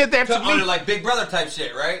 And he said that to me. Under like Big Brother type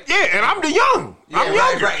shit, right? Yeah, and I'm the young. I'm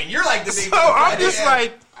younger. Right. And you're like the big So I'm just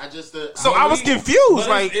like... I was confused.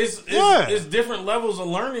 Like it's different levels of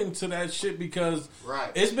learning to that shit because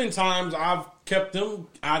it's been times I've kept them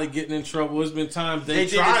out of getting in trouble. It's been times they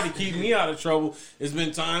tried to keep me out of trouble. It's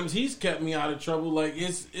been times he's kept me out of trouble. Like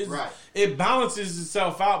it balances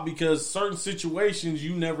itself out because certain situations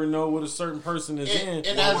you never know what a certain person is in.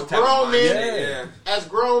 And as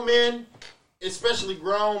grown men, especially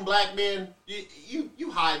grown black men, you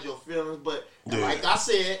hide your feelings, but like I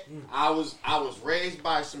said, I was raised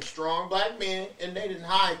by some strong black men, and they didn't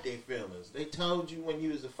hide their feelings. They told you when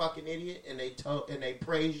you was a fucking idiot, and they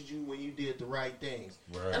praised you when you did the right things.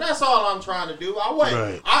 Right. And that's all I'm trying to do.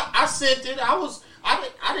 I sent it. I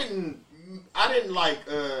didn't like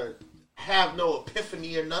have no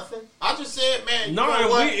epiphany or nothing. I just said, man, you know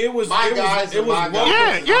what? It was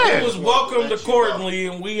welcomed accordingly,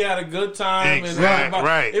 and we had a good time.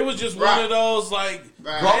 Right. It was just one of those like.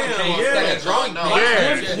 When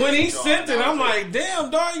he sent it, I'm like, damn,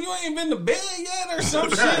 dog, you ain't been to bed yet or some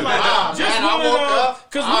shit. Like, just one of those,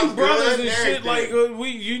 because we brothers and shit, like,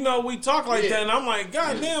 we talk like that, and I'm like,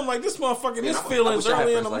 god damn, like, this motherfucker, this feelings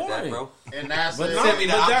early in the morning. And that's I'm proud of you.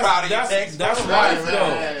 That's life,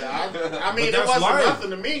 though. I mean, it wasn't nothing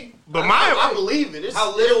to me. But I believe it.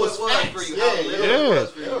 How little it was for you. Yeah.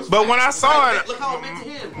 But when I saw it, look how it meant to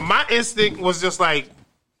him. My instinct was just like,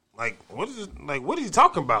 what is he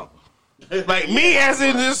talking about? Like me, as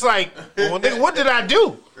in just like, well, nigga, what did I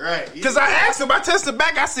do? Right. Because I asked him, I tested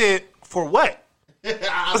back. I said, for what?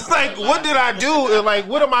 It's like, what did I do? And like,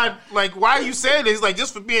 what am I like? Why are you saying this? Like,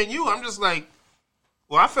 just for being you? I'm just like,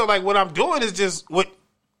 well, I feel like what I'm doing is just what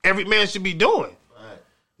every man should be doing.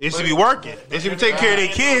 They should be working. They should be taking care of their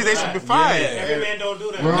kids. They should be fine. Every man don't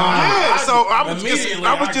do that. Yeah, so I was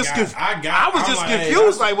just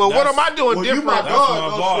confused. Like, well, what am I doing different? You my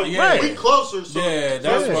dog. We closer. So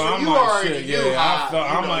that's why I'm you like, shit.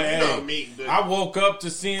 I'm like, hey, I woke up to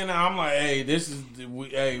seeing that. I'm like, hey,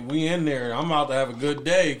 we in there. I'm about to have a good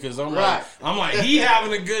day because I'm like, he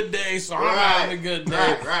having a good day, so I'm having a good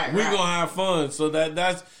day. We gonna have fun. So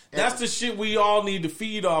That's the shit we all need to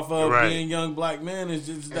feed off of. Being young black men is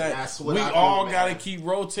just that we all got to keep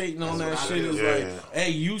rotating on that shit. It's like, hey,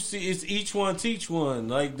 you see, it's each one teach one.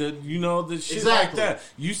 Like the shit like that.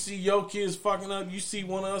 You see your kids fucking up. You see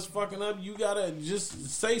one of us fucking up. You gotta just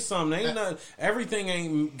say something. Everything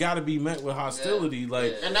ain't got to be met with hostility.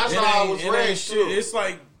 Like, and that's how I was raised too. It's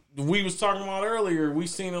like we was talking about earlier. We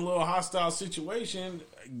seen a little hostile situation.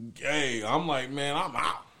 Hey, I'm like, man, I'm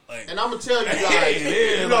out. Like, and I'm gonna tell you guys,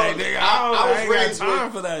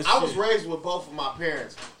 I was raised with both of my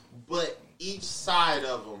parents, but each side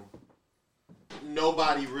of them,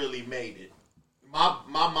 nobody really made it. My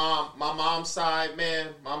mom's side, man,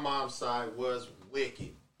 was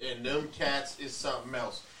wicked, and them cats is something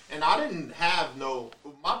else. And I didn't have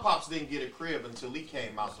my pops didn't get a crib until he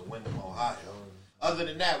came out to Windham, Ohio. Other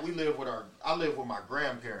than that, I lived with my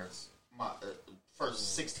grandparents.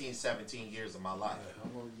 First 16, 17 years of my life.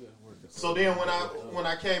 So then when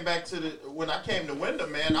I came to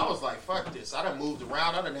Windham, man, I was like, fuck this. I done moved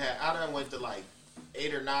around. I done went to like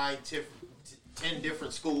 8 or 9, 10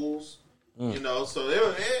 different schools. You know, so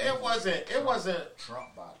it wasn't Trump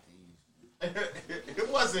about these. It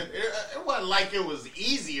wasn't like it was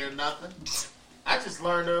easy or nothing. I just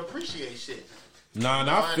learned to appreciate shit. Nah, and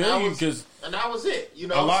I feel you because that was it. You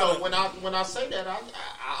know, so when I say that,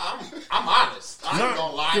 I'm honest. I ain't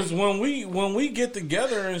gonna lie. Because when we get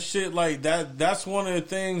together and shit like that, that's one of the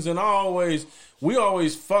things. And we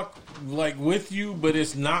always fuck like with you, but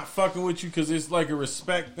it's not fucking with you because it's like a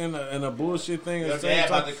respect and a bullshit thing. Your dad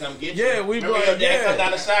about to come get you. Yeah, we like, your dad come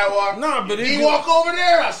down the sidewalk. Nah, but he walk over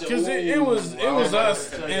there. I said, because it was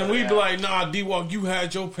us, and we be like, nah, D-Walk, you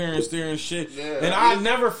had your parents there and shit. Yeah, and I'll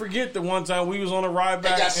never forget the one time we was on a ride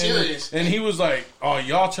back, and he was like, oh,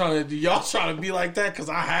 y'all trying to be like that because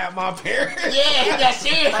I had my parents. Yeah, he got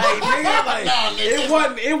serious. Like, nigga,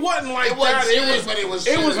 like, it wasn't like that.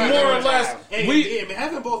 It was more or less.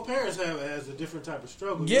 Having both parents has a different type of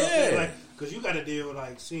struggle. You know like, because you got to deal with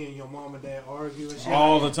like seeing your mom and dad argue and shit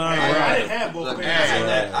all the time. I didn't have both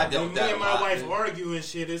parents. I dealt with that. Me and my wife argue and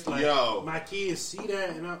shit. It's like my kids see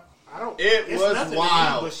that, and I don't. It was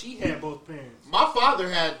wild. But she had both parents. My father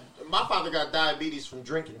got diabetes from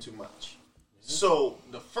drinking too much. So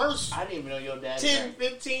the first I didn't even know your dad 10,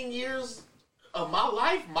 15 years of my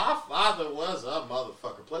life, my father was a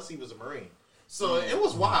motherfucker. Plus, he was a Marine. So it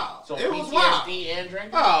was wild. So it PTSD was wild. And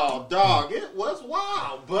drinking? Oh, dog, it was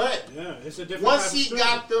wild. But it's a different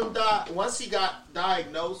once he got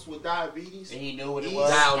diagnosed with diabetes, and he knew what it was.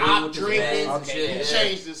 Stopped drinking. He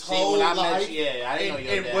changed his whole life. I didn't know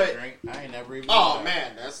your dad drink. I ain't never even. Oh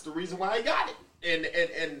man, that's the reason why he got it.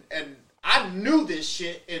 And I knew this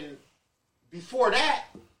shit. And before that,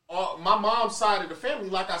 my mom's side of the family,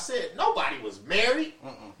 like I said, nobody was married.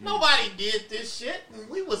 Nobody did this shit. And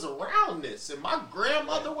we was around this. And my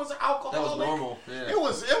grandmother was an alcoholic. That was normal. Yeah. It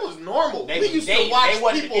was normal. We used to watch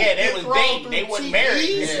people they was dating. They wasn't married.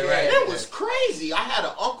 Yeah, right. It was crazy. I had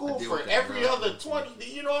an uncle for every other 20.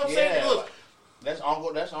 You know what I'm saying? Look, that's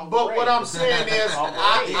uncle. But Ray. What I'm saying is,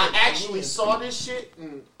 I actually saw this shit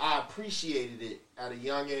and I appreciated it at a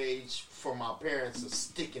young age for my parents of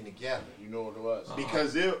sticking together. You know what it was?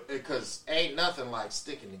 Because ain't nothing like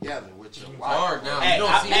sticking together with your wife. Hard now. You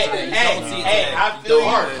don't see it. I feel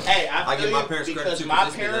hard. I give my parents credit too.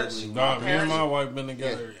 My parents. Me and my wife been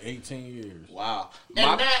together 18 years. Wow.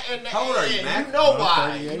 How old are you, man? You know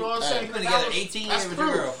why? You know what I'm saying? You've been together 18 years with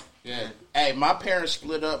your girl. Yeah. Hey, my parents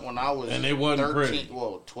split up when I was 13.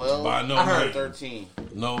 Well, 12. I heard 13.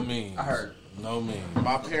 No means. I heard. No means.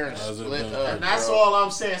 My parents split up. And that's all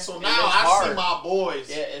I'm saying. So now I see my boys.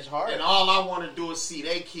 Yeah, it's hard. And all I want to do is see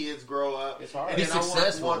their kids grow up. It's hard. And then I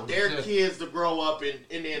want their kids to grow up and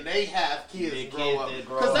then they have kids grow up.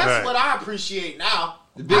 Because that's what I appreciate now.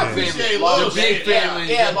 The big family. The big family.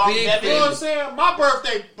 Yeah, you know what I'm saying? My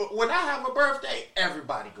birthday, but when I have a birthday,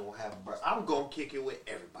 everybody gonna have a birthday. I'm gonna kick it with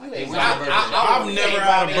everybody. I've never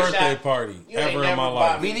had a birthday party ever in my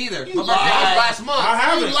life. Me neither. My birthday was last month. I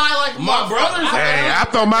haven't. My brothers. Hey, I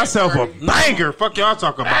throw myself a banger. Fuck y'all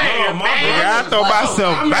talking about. I throw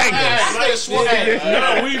myself bangers. No,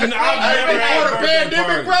 I've never had a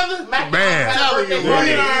birthday party. Man, When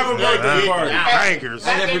did I have a birthday party? Bangers.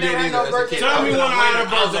 I never did either. Tell me when I had a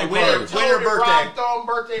birthday party. Winter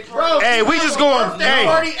birthday. Bro, hey, we just going. Hey,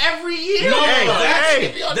 party every year. No,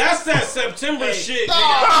 hey, that's that September shit.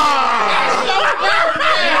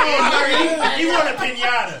 You want a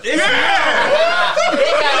pinata? It's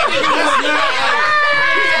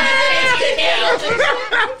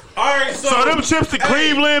all right, so them trips to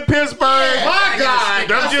Cleveland, Pittsburgh. My God,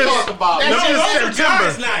 them just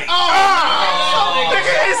September. Night.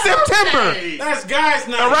 Nigga, in September. That's guys'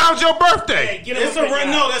 night. Around your birthday.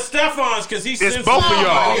 No, that's Stefan's because he's. It's both of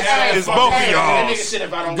y'all. It's both of y'all. Wait. We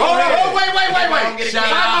can't mention his name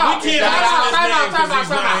because he's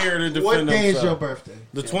not here to defend himself. What day is your birthday?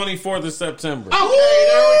 The 24th of September. Okay, there we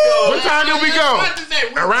go. What time do we go?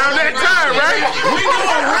 Around that time, right? We go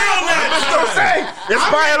around that time. It's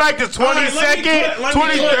probably like the 22nd,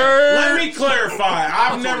 23rd. Let me clarify.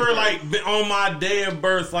 I've never been on my day of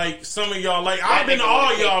birth like some of y'all. I've been to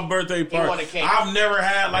all y'all birthday parties. I've never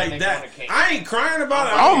had that. I ain't crying about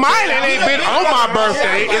it. On mine, it ain't been on my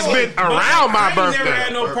birthday. It's been around my birthday. I never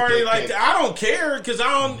had no party like that. I don't care because I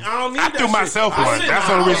don't need that. I threw myself one. That's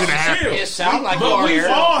the only reason it happened. It sounds like we've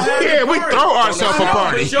all had we throw ourselves a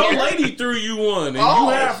party. But your lady threw you one,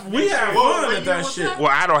 and we have fun at that shit.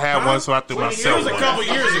 Well, I don't have one, so I threw myself one. It was a couple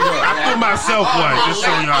years ago. I threw myself one, just so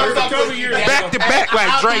y'all. It was a couple years ago. Back to back, like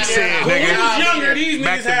Drake said, When nigga. we was younger, these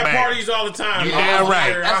niggas had back. parties all the time. You damn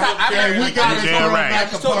right. We got You damn right.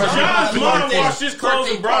 John's mom washed his clothes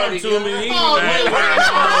and brought them to him, and he was I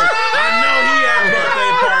know he had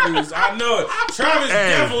birthday parties. I know it. Travis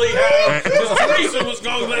definitely had. Because Teresa was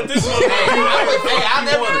going to let this one go. I'll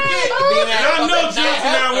never forget. I know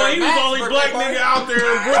Johnson now when he was the only black nigga out there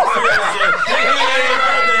in Brooklyn. He had a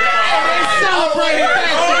birthday party. All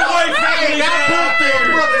white families out there.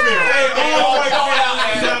 Hey, all white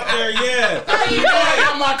families out there, yeah. Hey,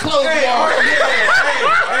 my clothes Hey, our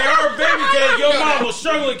baby cake, your mom was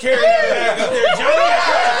struggling carrying that bag up there, Johnny.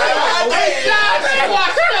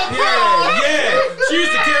 Yeah. She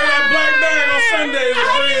used to carry that black bag on Sundays with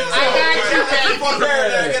 3 and 2.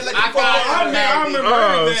 I remember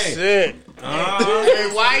everything. Shit.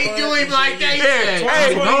 Why you doing like that?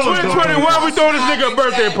 Hey, 2021, we throwing this nigga a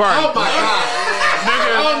birthday party. Oh my god.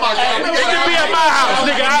 Nigga, it can be at my house,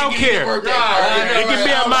 nigga. I don't care. It can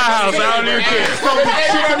be at my house. I don't even care.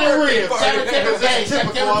 Chicken and ribs.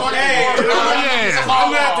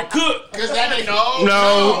 I'm gonna have to cook. Cause that ain't No.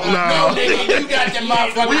 nigga, you got that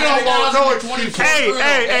motherfucker. We don't want no excuse.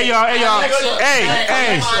 Hey, y'all.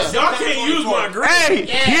 Hey. Y'all can't use my grill. Hey,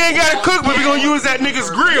 he ain't gotta cook, but we gonna use that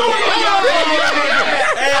nigga's grill.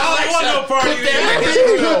 Hey, I don't want no party.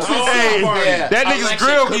 Hey, that nigga's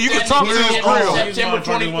grill, you can talk to his grill. September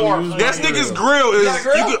 24th. That nigga's grill is,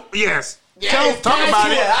 yes. Talk about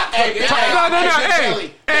it.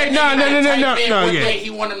 No. He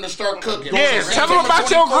want him to start cooking. Yes, tell him about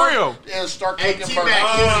your grill. Yeah, start cooking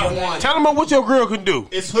first. Tell him about what your grill can do.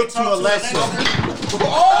 It's hooked to Alexa.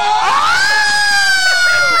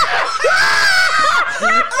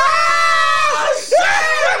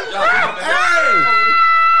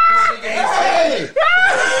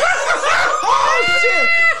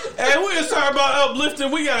 Hey, we was talking about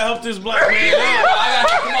uplifting. We gotta help this black man out.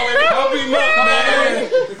 Help him up, man.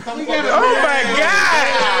 Oh my God!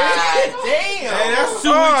 Damn. Hey, that's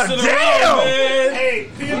 2 weeks in a row, man. Hey,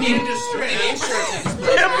 people need to straight. Hey,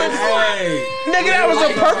 Nigga, that was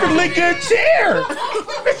a perfectly good chair.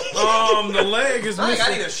 the leg is missing.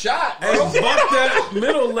 I need a shot, bro. Hey, buck that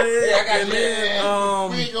middle leg, I got and you. then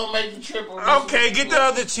We ain't gonna make the trip. Okay, get the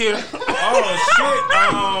other chair. oh shit,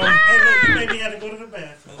 Hey, look, you made me have to go to the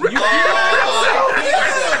bathroom.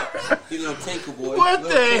 You little tinkle boy. What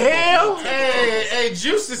the hell? Hey,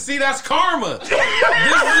 Juicy, see that's karma. This is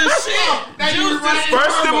the shit. Juicy,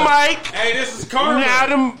 First the mic, hey, this is karma. now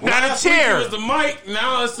the Last week chair. it was the mic.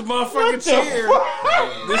 Now it's the motherfucking chair.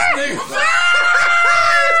 This nigga fell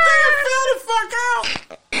the fuck out.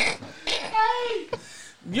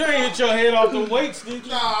 You ain't hit your head off the weights, did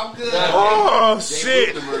you? No, I'm good. Oh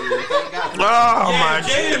shit! Oh my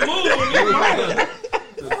Jay didn't move when you might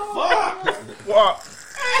fuck.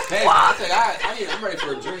 God! Hey, I'm ready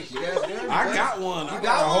for a drink. You guys good? I got one. I got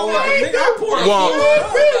got a whole one? lot. Nigga, I poured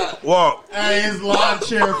Walk. Hey, his lawn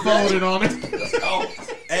chair folded on it.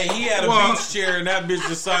 Hey, he had a beach chair, and that bitch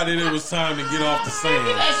decided it was time to get off the sand.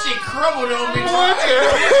 That shit crumbled on me. What the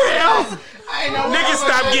hell? Nigga,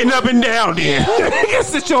 stop getting up and down then. Nigga,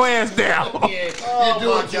 sit your ass down. You're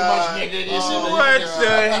doing too much, nigga. What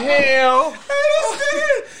the hell?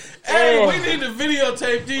 Hey, we need to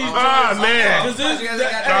videotape these. Oh man!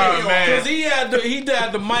 Because he had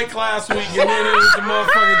the mic last week, and then it was the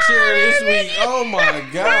motherfucking chair this week. Oh my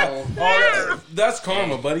god! That's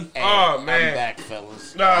karma, buddy. Oh man! I'm back,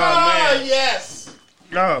 fellas. No man! Yes.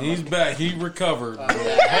 No. He's back. He recovered.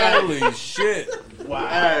 Holy shit!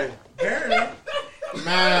 Wow. Apparently.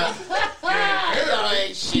 Man. Y'all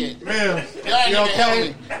ain't shit. Man. Y'all You ain't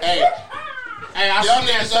okay? Hey, I y'all seen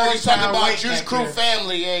that niggas always talking 30-pound about weight Juice back Crew there.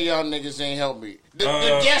 family. Yeah, y'all niggas ain't help me. The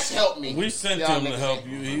guest helped me. We sent Y'all him to niggas help ain't-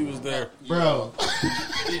 you. He was there. Bro. So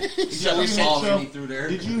we Did saw you me through there.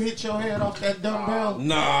 Did you hit your head off that dumbbell?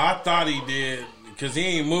 Nah, I thought he did. because he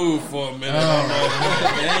ain't moved for a minute.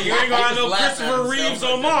 Man, you ain't gonna have no Christopher Reeves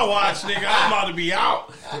on my watch, nigga. I'm about to be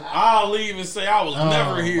out. I'll leave and say I was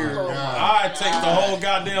never here. I'd take the whole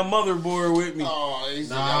goddamn motherboard with me. He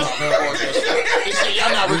said,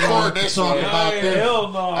 y'all not recording this one.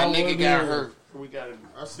 Hell no. That nigga got hurt.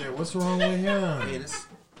 I said, what's wrong with him? Man, it's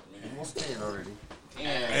almost 10 already.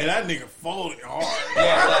 Hey, that nigga folded hard.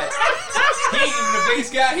 Yeah, like, he even the base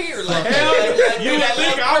got here. Like, hell, you would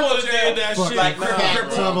think I would have did that shit. Like,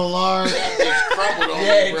 Double large. Crumbled on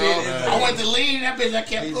me, bro. I went to lean, that bitch, I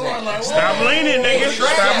kept going like, Stop leaning, nigga.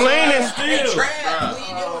 Stop leaning. Still.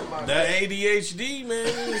 That ADHD,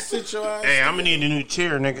 man, sit your ass. Hey, I'm gonna need a new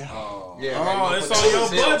chair, nigga. yeah, it's on your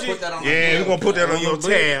budget. Yeah, we're gonna put that on your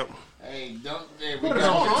tab. hey, don't, Put it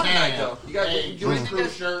on tonight, though. You got to do anything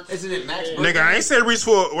shirts. Isn't it Max? Nigga, I ain't said reach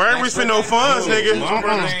for. I ain't reach for no funds, nigga. My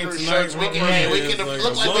birthday ain't tonight. We can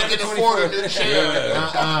look like we can afford a new chair.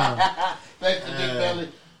 Thank the big belly.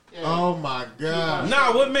 Yeah. Oh my god!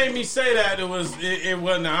 Nah, what made me say that it wasn't.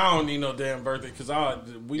 I don't need no damn birthday because I'm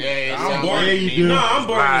boring. I'm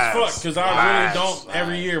boring as fuck because I really don't.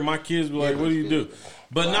 Every year, my kids be like, "What do you do?"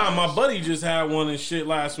 But my buddy just had one and shit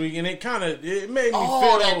last week, and it made me feel.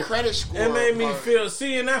 Oh, that credit score. It made me feel.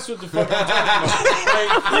 See, and that's what the fuck I'm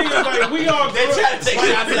talking about. Like we all they try to take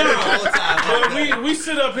shots at all the time. But we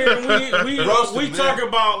sit up here and we talk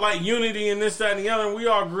about like unity and this, that, and the other. And we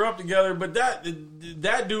all grew up together, but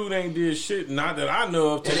that dude ain't did shit. Not that I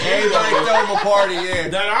know of. To everybody throw him a party. Yeah,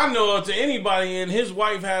 that I know of to anybody. And his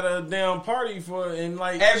wife had a damn party for and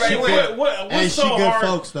like everybody. What's so hard?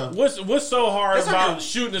 Folks, though. What's so hard about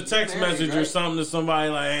shooting a text message or something to somebody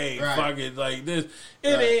like, hey, fuck it, like this.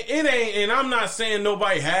 It ain't, and I'm not saying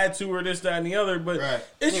nobody had to or this, that, and the other, but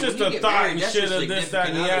it's just a thought and shit of this, that,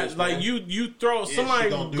 and the other. Like you throw somebody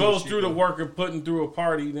goes through the work of putting through a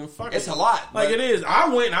party, then fuck it's a lot. Like it is. I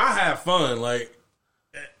went and I had fun. Like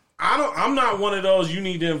I'm not one of those. You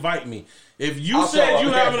need to invite me. If you said you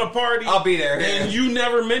having a party, I'll be there. And you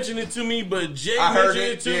never mentioned it to me, but Jay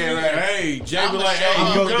mentioned it to me. Hey, Jay be like, "Hey,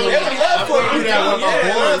 you coming?"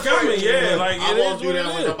 I'm coming. Yeah, like it is what it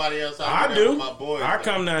is. Nobody else. I do. I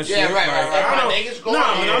come that shit. Yeah, right. My niggas going. No,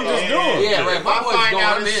 but I'm just doing. Yeah, right. If I find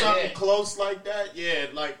out it's something close like that,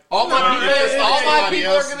 like all my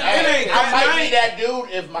people are gonna. I might be that dude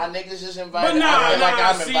if my niggas is invited. But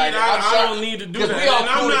I don't need to do that. Because we all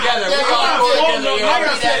cool together. I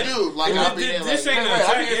be that dude. Like. This ain't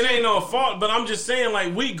it ain't no fault, but I'm just saying,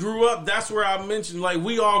 like, we grew up. That's where I mentioned, like,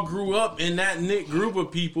 we all grew up in that knit group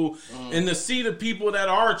of people, and to see the people that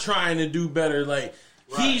are trying to do better, like.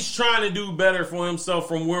 He's trying to do better for himself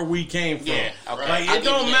from where we came from. Yeah, like it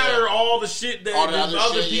don't matter all the shit that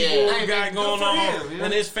other people got going on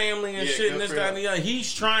and his family and shit and this, that, and the other.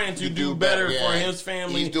 He's trying to do better for his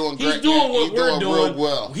family. He's doing what we're doing.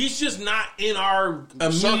 Well. He's just not in our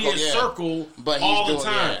immediate circle all the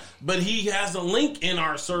time. But he has a link in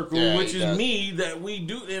our circle, which is me, that we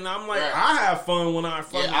do. And I'm like, I have fun when I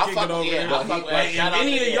fucking kick it over there. Like, if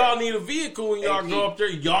any of y'all need a vehicle and y'all go up there,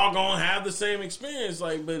 y'all gonna have the same experience.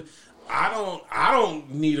 Like, but I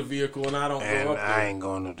don't need a vehicle and I don't go up there. I ain't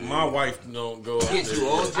gonna do my wife don't go up there.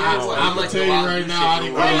 I'm gonna tell you right now.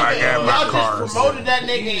 I got my car. Y'all just promoted that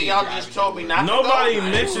nigga and y'all just told me not to go. Nobody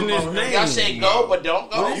mentioned his name. Y'all say go, but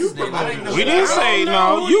don't go. We didn't say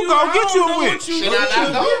no. You go get you a whip. Should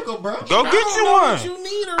I not go? Go get you one.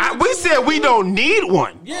 We said we don't need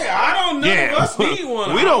one. Yeah, I don't know if us need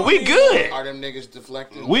one. We good. Are them niggas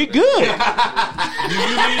deflecting? We good. Do you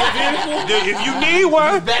need a vehicle? If you need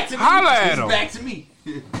one, holla at them. Back to me.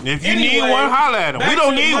 If you need one, holla at them. We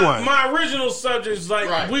don't need one. My original subject is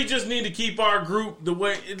like, we just need to keep our group the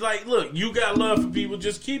way. Like, look, you got love for people.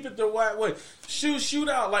 Just keep it the right way. Shoot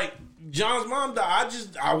out. Like, John's mom died.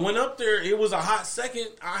 I went up there. It was a hot second.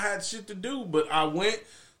 I had shit to do, but I went,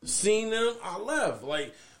 seen them, I left.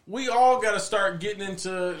 Like, we all got to start getting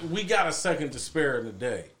into. We got a second to spare in the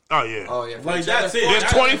day. Oh yeah. Like that's it. There's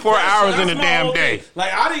 24 hours in a damn day.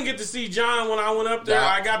 Like I didn't get to see John when I went up there.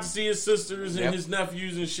 I got to see his sisters and his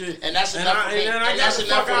nephews and shit. And that's enough. And I got the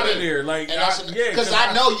fuck out of there. Like because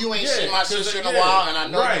I know you ain't seen my sister in a while, and I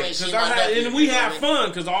know you ain't seen my nephew. And we have fun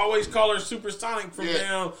because I always call her Supersonic from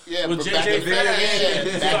down with JJ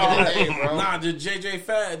Fad. Nah, the JJ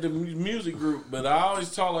Fad, the music group. But I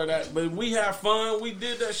always call her that. But we have fun. We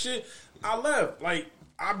did that shit. I left. Like.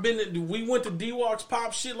 We went to D-Walk's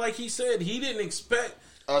pop shit like he said. He didn't expect.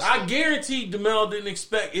 I guarantee DeMel didn't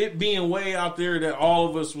expect it being way out there that all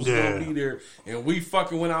of us was going to be there. And we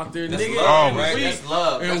fucking went out there. That's nigga. Love, right? That's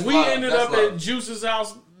love. And we ended up at Juice's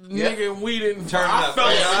house. Nigga, we didn't turn up.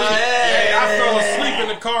 I fell asleep in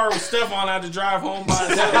the car with Stephon. I had to drive home by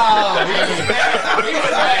himself. I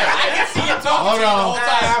didn't see him talking to you the whole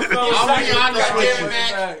time. I'll be honest with you,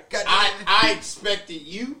 man. I expected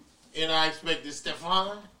you, and I expected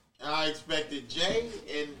Stephon. I expected Jay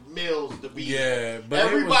and Mills to be there. But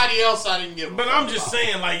everybody else I didn't give a But I'm just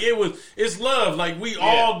saying, like, it's love. Like, we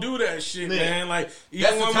all do that shit, man. Like,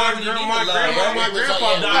 even when my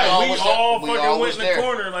grandpa died, we all fucking went in the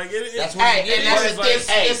corner. Like,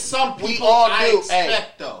 it's some people I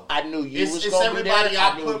expect, though. I knew you was going to be there. Everybody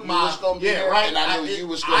I put my... Yeah, right. And I knew you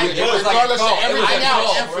was going to be there. Regardless of everything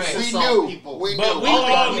else, we knew. But we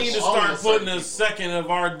all need to start putting a second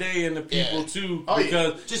of our day in the people, too.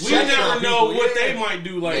 Because we never know what they might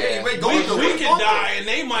do. Like, we can die and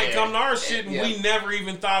they might come to our shit and we never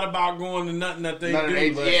even thought about going to nothing that they do.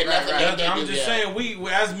 I'm just saying, we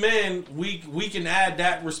as men, we can add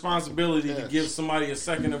that responsibility to give somebody a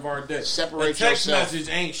second of our day. Separate a text yourself. message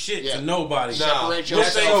ain't shit to nobody. Separate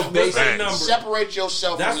yourself. Separate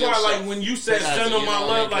yourself. That's why, like, when you said send him my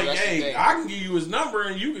love, like, hey, I can give you his number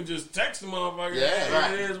and you can just text him, motherfucker.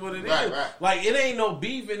 It is what it is. Like, it ain't no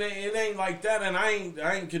beef. It ain't like that. And I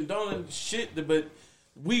ain't condoning shit, but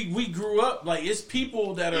we grew up like it's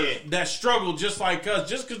people that are that struggle just like us.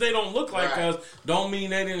 Just because they don't look like us, don't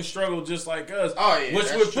mean they didn't struggle just like us. Which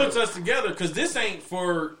puts us together. Because this ain't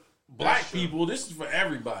for black people. This is for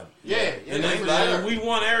everybody. And then we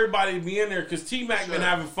want everybody to be in there because T-Mac been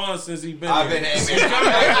having fun since he been here. I've been having fun.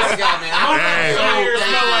 Here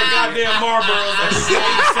smell like goddamn Marlboros every 8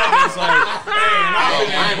 seconds. Like, and I've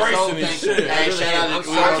been embracing this shit. I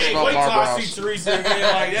can't wait till I see Teresa again.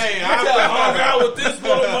 Like, hey, I've been hung out with this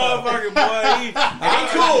little motherfucker, boy. He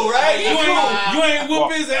cool, right? You ain't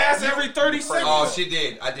whoop his ass every 30 seconds. Oh, she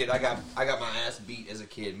did. I did. I got my ass beat as a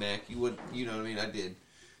kid, Mac. You know what I mean? I did.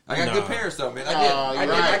 I got good parents though, man.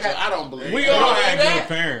 I don't believe we all had good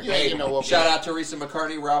parents. Hey, shout out Teresa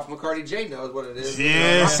McCartney, Ralph McCartney. Jay knows what it is.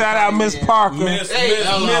 Yeah, shout out Miss Parker. Miss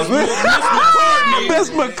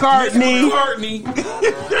McCartney.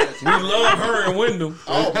 We love her in Wyndham.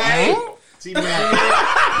 Okay. Hey,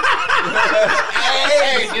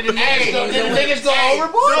 the niggas go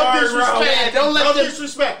overboard. Don't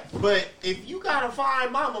disrespect. But if you gotta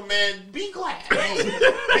find mama, man, be glad. Because it's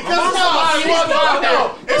a lot of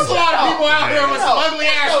people out here with some ugly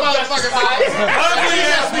ass motherfuckers. Ugly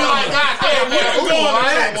ass motherfuckers. We're going to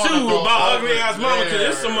that too about ugly ass mama because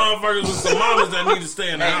there's some motherfuckers with some mamas that need to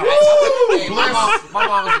stay in the house. Hey, my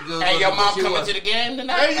mom was a good. Hey, your mom coming to the game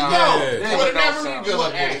tonight? There you go. Would have never been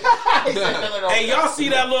good. Hey, y'all see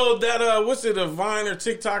that little what's it, a Vine or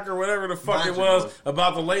TikTok or whatever the fuck it was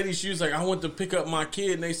about the lady? She was like, I went to pick up my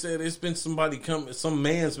kid and they said it's been some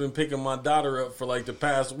man's been picking my daughter up for like the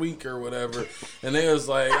past week or whatever. And they was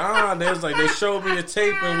like, they showed me a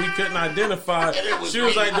tape and we couldn't identify. She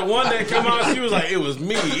was like, the one that came out, she was like, it was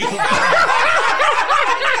me.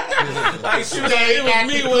 Like she was like, it was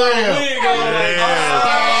me with a wig on.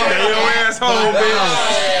 Stay your ass home,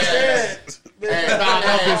 bitch. Hey,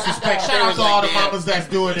 no disrespect. Shout out to all the mamas that's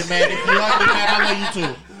doing it, man. If you ugly, man, I love you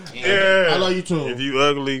too. Yeah, I love you too. If you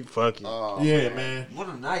ugly, fuck you. Yeah, man. What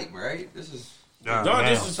a night, right? This is.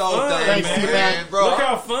 This is so fun, thanks, man. Bro, look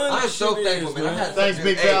how fun. I'm so thankful, man. Thanks,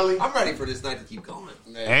 Big Valley. I'm ready for this night to keep going.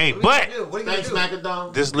 Hey, but thanks,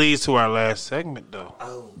 Macadam. This leads to our last segment, though.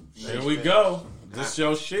 Here we go. This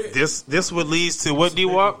your shit. This would lead to what,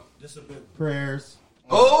 D-Walk? Prayers.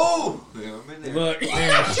 Oh, look,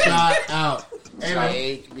 and shout out.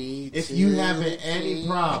 Take me if you having any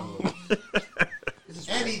problem,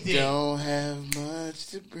 anything, don't have much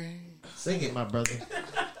to bring. Sing it, my brother.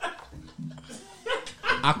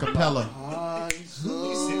 Acapella.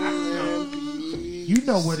 You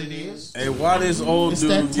know what it is. Hey, why this old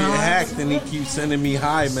dude get hacked and he keeps sending me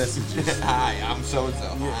hi messages? Hi, I'm so and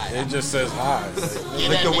so. It just says hi.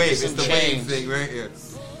 Like the wave. It's the wave thing right here.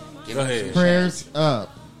 Go ahead. Prayers up.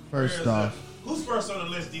 First off. Who's first on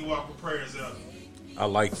the list, D-Walk, with prayers up? I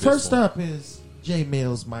like this First one. up is J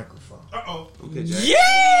Mills' microphone. Uh-oh. Okay, Yay!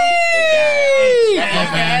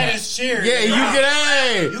 Yeah, you can.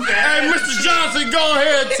 Hey, Mr. Johnson, go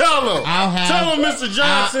ahead. Tell him. Tell him, Mr.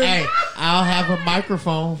 Johnson. I'll have a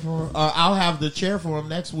microphone for. I'll have the chair for him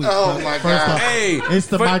next week. Oh my God! Off, it's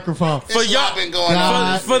the microphone for y'all. Been going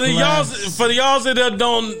on. For the y'all that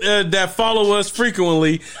don't that follow us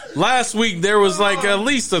frequently. Last week there was like at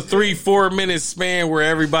least a 3-4 minute span where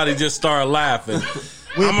everybody just started laughing.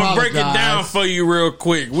 I'm gonna break it down for you real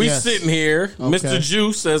quick. We sitting here, Mr.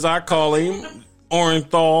 Juice, as I call him,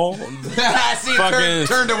 Orenthal, fucking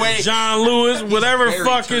turned away. John Lewis, whatever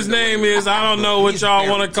fuck his name is. I don't know what y'all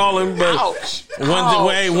want to call him, but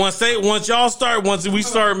once we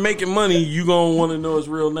start making money, you gonna want to know his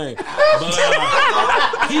real name.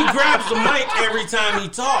 But he grabs the mic every time he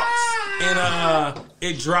talks, and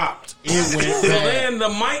it dropped. It went So then the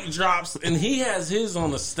mic drops, and he has his on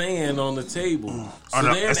the stand on the table. So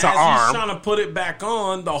then as he's trying to put it back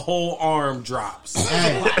on, the whole arm drops.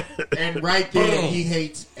 And right there, he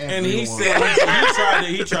hates everyone. And he said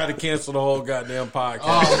he tried to cancel the whole goddamn podcast.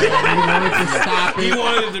 Oh, man, he wanted to stop it. He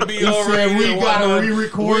wanted to be He over said, here. we gotta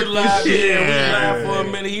re-record We laughed, this shit. we laughed for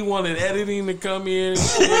a minute. He wanted editing to come in and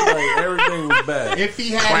shit. Like, everything was bad. If he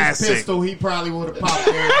had his pistol, he probably would have popped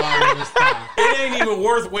everybody in his thigh. It ain't even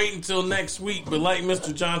worth waiting until next week. But like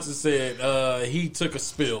Mr. Johnson said, he took a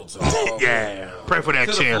spill. So. Pray for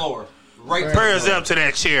that chair. Prayers up to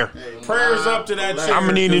that chair. Prayers up to that chair. I'm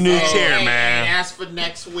gonna need a new chair, man. And as for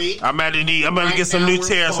next week, I'm about to get some new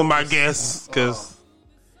chairs for my guests because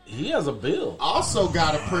he has a bill. Also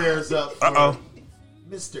got a prayers up for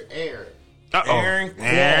Mr. Aaron. Aaron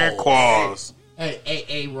Qualls.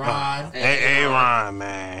 Hey, Ron. Hey, Ron,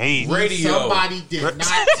 man. Somebody did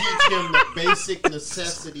not teach him the basic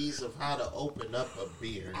necessities of how to open up a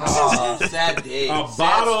beer. Sad day. A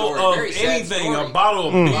bottle of anything. A bottle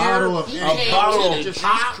of beer. A bottle of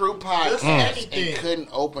pop, crew pie. just anything. And couldn't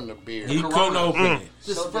open the beer. He couldn't open it.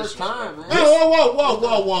 This is the first time, man.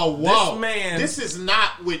 Whoa. This man. This is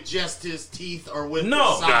not with just his teeth or with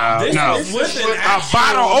No. the side. This is with an actual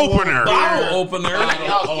bottle opener. Bottle opener.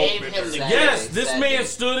 Y'all gave him the gift. Yes, this man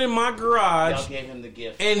stood in my garage. Y'all gave him the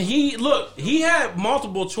gift. And he had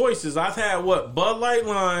multiple choices. I've had Bud Light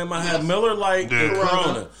Lime, I had Miller Lite, and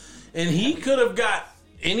Corona. And he could have got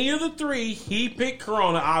any of the three. He picked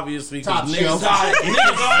Corona, obviously, because niggas all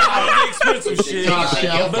the expensive shit. But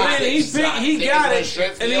then he got it,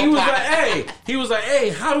 and he was like, hey,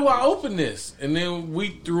 how do I open this? And then we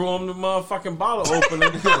threw him the motherfucking bottle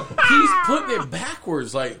opener. He's putting it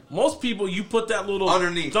backwards. Like most people, you put that little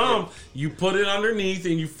thumb, you put it underneath,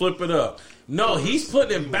 and you flip it up. No, he's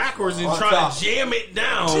putting it backwards and trying to jam it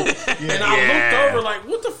down. And I looked over like,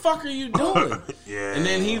 what the fuck are you doing? And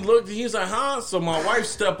then he looked, he's like, huh? So my wife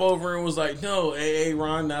stepped over and was like, no, hey,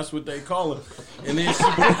 Ron, that's what they call him. And then she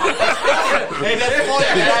Hey,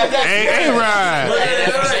 Ron.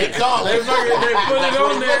 They put it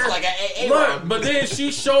on there. Look, but then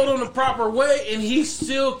she showed him the proper way and he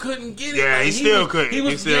still couldn't get it. Yeah, Like, he still couldn't. He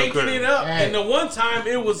was yanking it up. And the one time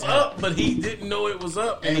it was up, but he didn't know it was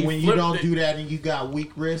up. And he when you don't do that and you got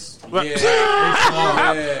weak wrists,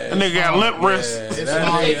 That nigga got limp wrists.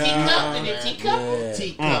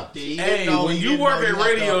 teacup. Hey, when you work at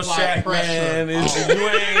Radio Shack, man, you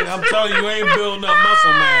ain't. I'm telling you, you ain't building up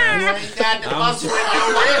muscle mass. You ain't got the muscle in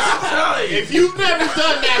your wrist. If you've never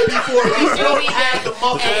done that before, you don't have the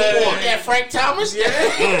muscle for it. Yeah, Frank Thomas. You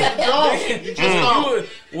just don't.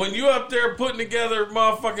 When you up there putting together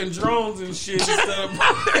motherfucking drones and shit instead of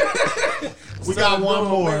we got one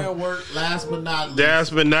more. Last but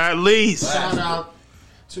not least. Shout out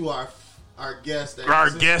to our guest. Our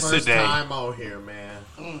guest today. Time on here, man.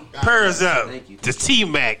 Prayers up to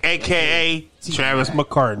T-Mac, a.k.a. Travis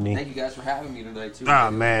McCartney. Thank you guys for having me tonight, too.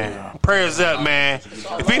 Oh, man. Prayers up, man.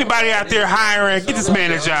 If anybody out there hiring, get this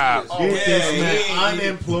man a job. Get this man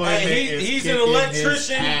unemployment. He's an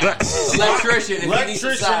electrician.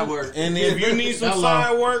 Side work. And if you need some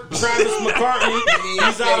side work, Travis McCartney.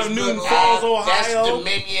 He's out of Newton Falls, Ohio. That's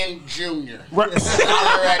Dominion Jr.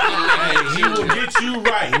 He will get you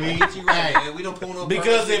right. We don't pull no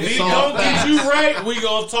because if he don't get you right, we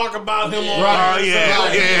gonna talk about him on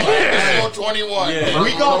yeah. 21. Yeah.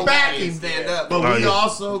 We gonna back him, stand up, but we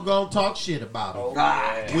also gonna talk shit about him.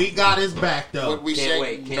 We got his back though. What we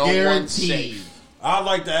say, no guaranteed. one's safe. I'd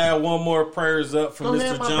like to add one more prayers up for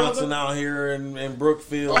Mr. Johnson out here in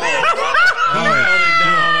Brookfield. He held it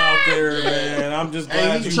down out there, man. I'm just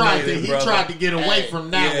glad you made it, brother. He tried to get away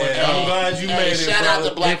from that one. I'm glad you made it, Shout out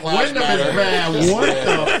to Black Lives Wyndham is Matter. bad. What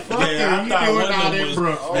the fuck are you doing out in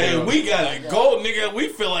Brookfield? Hey, we got a gold, nigga. We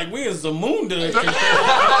feel like we in Zamunda. Oh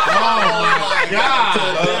my God.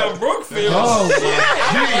 Damn Brookfield. Oh my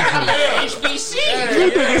God. HBC. You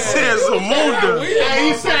nigga said Zamunda.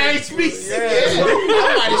 He said HBC. I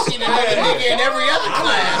might have seen another nigga in every other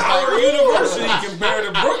class. Our university compared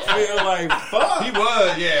to Brookfield, like fuck. He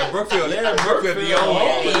was, Brookfield. Brookfield, the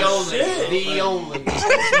only.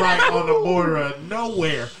 Right on the border of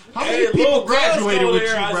nowhere. How many Hey, people little graduated with you,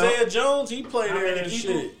 there, bro? Isaiah Jones, he played there and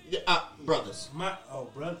shit. brothers?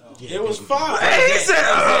 Brother. Oh. It was 5. He said,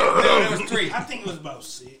 No, it was 3. I think it was about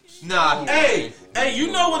 6. Nah. Hey,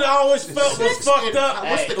 you know what I always felt was fucked up?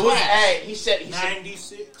 What's the class? Hey, he said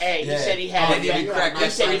 96. He said he had He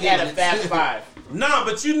said he had a Fast 5. Nah,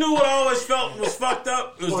 but you knew what I always felt was fucked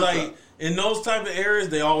up? It was like, in those type of areas,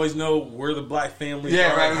 they always know where the black families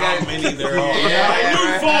are, right, how many there are. Yeah,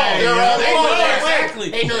 Newton Falls. They know Exactly.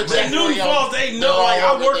 They know exactly. Newton Falls, they know. Like,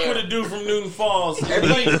 I work with a dude from Newton Falls.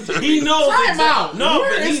 He knows. Time out. No,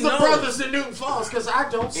 Where but he is the knows. brothers in Newton Falls? Because I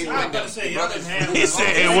don't see I was about to say, y'all didn't have he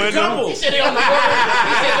said, it went Couple. He said they on the border.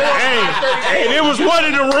 Hey, there was one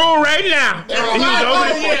in the room right now. He was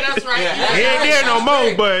over there. Yeah, that's right. He ain't there no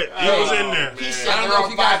more, but he was in there. He I said don't they're know if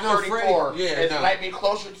on you guys know 534. Freddie. Yeah, It no. might be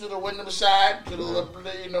closer to the Wyndham side, to the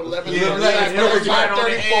 11th Yeah, side. it was right on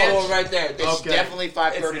the 534. edge. Right there. It's definitely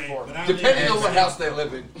 534. But I Depending lived- on what house they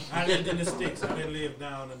live in. I lived in the sticks. I didn't live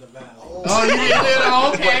down in the valley. Oh, you didn't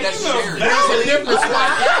live okay. That's serious. There's a difference.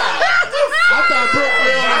 I thought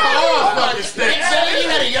Brookfield had all fucking sticks. You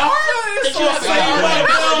had a yard? Did you have a Say you yard? like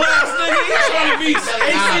dumb ass nigga. He's trying to be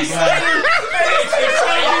AC Slater.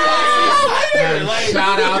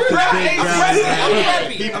 Shout out to Big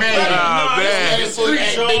Belly. He made it. Oh, man.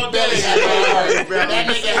 Big Belly had a yard. That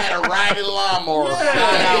nigga had a riding lawnmower. Shout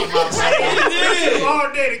out, my brother. It was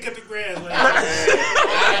all day to cut the grass. I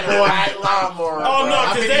had a riding lawnmower. Oh no,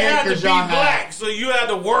 How because many they had to acres be y'all black, so you had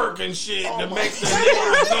to work and shit to make the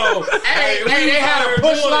niggas know. Hey, we they had a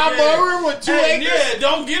push lawnmower with 2 Hey, acres. yeah,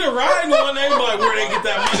 don't get a ride on. They be like, where they get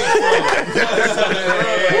that money from?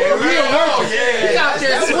 He out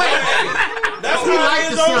there sweating. That's He how like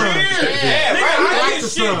it is the over sun. here. Yeah, Nigga, right. I He like get the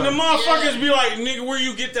shit, and the sun. motherfuckers be like, nigga, where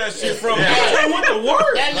you get that shit from? I want to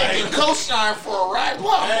work. That nigga co-signed for a ride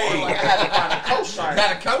lawnmower. Like, I had to find a co-sign.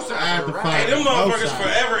 Got a coaster. I had to Hey, find them motherfuckers outside.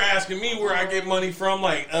 forever asking me where I get money from.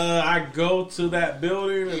 Like, I go to that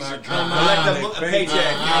building and I come out Collect and a they pay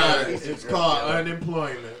paycheck. It's called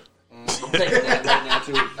unemployment. I'm taking that right now,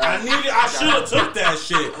 too. I should have took that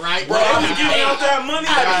shit. Right? Bro, I was giving out that money.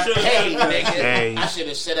 I should Hey, have. nigga. Hey. I should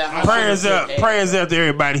have said that. Prayers up. Prayers up to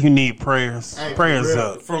everybody who need prayers. Hey, Prayers for real.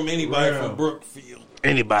 up. From anybody Real. from Brookfield.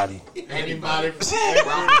 Anybody. Anybody? Hey,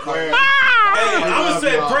 I'm gonna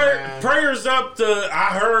say y'all, man. prayers up to.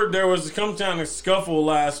 I heard there was some kind of scuffle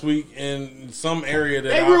last week in some area that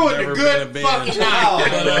They I've ruined never the good been fucking in.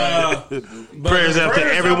 night. But Prayers up to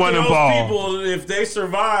everyone those involved. People, if they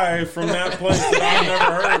survive from that place that I've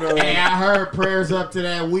never heard of. Hey, I heard prayers up to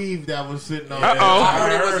that weave that was sitting on. Uh-oh. I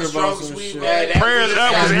heard it heard was the about strongest some weed, shit. man. Prayers up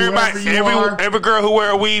because Whoever you are. every girl who wear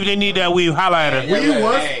a weave, they need that weave. Holla at her. We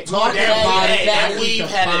was talking about it. That I weave need to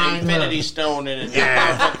had an find infinity her. stone in it.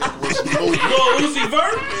 Yeah. That motherfucker was moving. Lil Uzi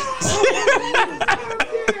Vert?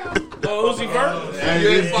 Lil Uzi Vert? Hey,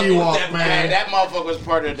 this G-Walk, Hey, man. that motherfucker was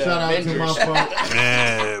part of the Shout out to my Avengers. folks.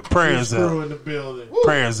 Yeah, prayers Screw up. in the building.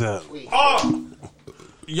 Prayers up. Oh,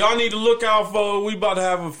 y'all need to look out for. We about to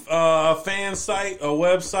have a fan site, a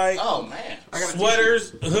website, Oh, man.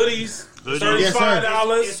 sweaters, hoodies, Yes, $35.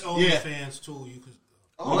 sir. It's OnlyFans too. You could.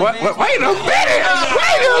 What? Wait a minute.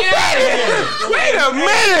 Wait a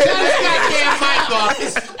minute. Goddamn mic off.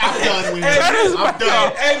 I'm done with That it. is- I'm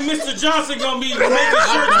done. Hey, Mr. Johnson gonna be making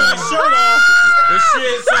shirts with his shirt off and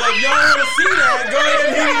shit. So if y'all want to see that, go ahead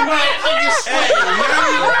and hit him up.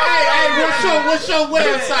 Hey, what's your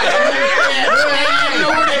website? You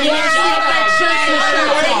know where they get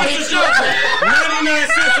your 99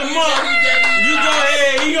 cents a month. You go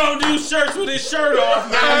ahead. He gonna do shirts with his shirt off,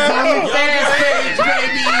 man. Y'all go ahead.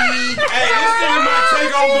 Hey, this nigga might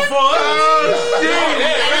take over before us.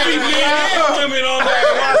 There be men and women on there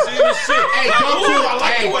watching this shit. Hey, go Ooh, to- I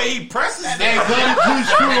like hey. the way he presses Hey, that. go to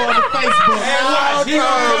Juice Crew on the Facebook. Hey, watch. He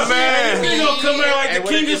gonna, man. he gonna come out like the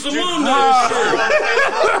king of Zamunda and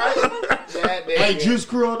shit. Hey, Juice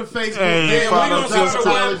Crew on the Facebook. Hey, Yeah, we follow gonna start Juice a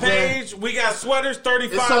Crew. web page. We got sweaters,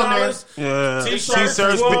 $35. Yeah. T-shirts,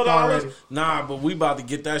 T-shirts, $12. already. Nah, but we about to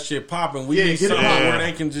get that shit popping. We Yeah, need get it something poppin'. where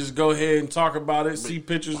they can just go ahead and talk about it, see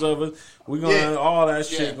pictures of it. We gonna have all that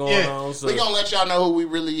shit going on. So We're going to let y'all know who we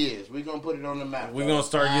really is. We're going to put it on the map. we're gonna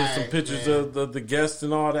start getting some Alright, pictures man. of the guests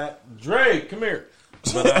and all that. Dre, come here.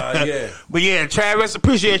 But yeah. But yeah, Travis,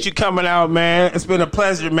 appreciate you coming out, man. It's been a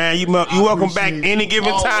pleasure, man. You welcome back appreciate any given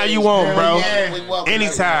Always, time you want, hell bro. yeah. We welcome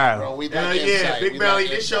Anytime. everybody, bro. We Hell like yeah, insight. Big We Belly,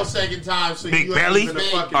 like this your second time, so Big you Belly? ain't even a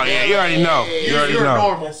fucking Oh yeah, you already know. You already You're know.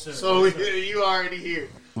 normal, Yes, sir. so you already here.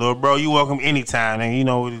 Little bro, you welcome anytime, nigga. You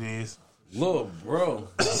know what it is. Little bro.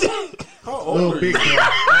 How old Little are big you?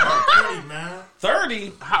 guy. 30, man.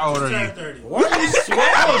 30? How old are Turn you? 30. Why are you sweating?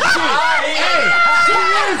 Hey, he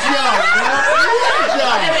is young, man. He is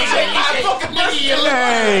young. I fucking nigga, you look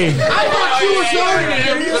Hey, Hey. I thought you was on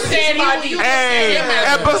there. You said you Hey,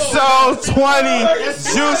 episode 20,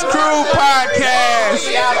 Juice Crew Podcast.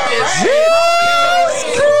 Juice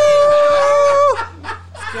Crew.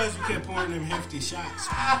 Because you kept pouring them hefty shots.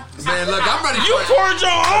 Man, look, I'm ready. You poured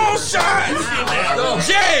your own shot.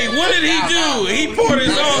 Jay, what did he do? He poured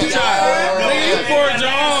his own shot. Nigga, you poured your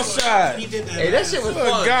own shot. Hey, that shit was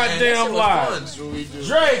fun. Goddamn lie.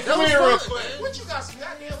 Drake, come here real quick. What you got? Some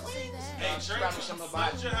goddamn wings? Hey, Drake, just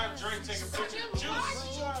have Drake take a picture of Juice.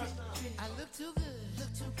 I look too good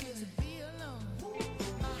to be alone.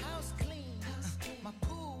 My house clean, my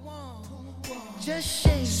pool warm. Just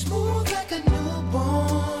shake smooth like a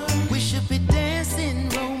newborn. We should be dancing,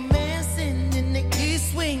 romancing in the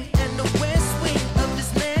east wing and the west wing of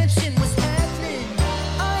this mansion. What's happening?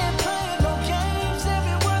 I ain't playing no games.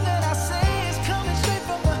 Every word that I say is coming straight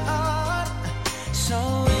from the heart. So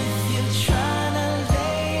if you're trying to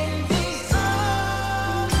lay in these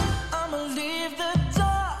arms, I'ma leave the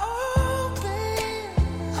door open.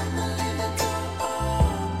 I'ma leave the door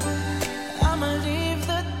open. I'ma leave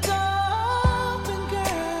the door open,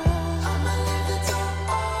 girl. I'ma leave the door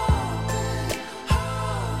open.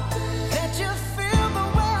 That you feel the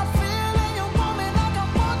way I feel and you want me like I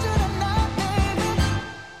want you tonight, baby.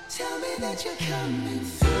 Tell me that you're coming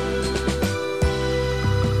through.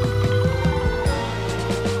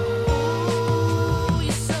 Ooh,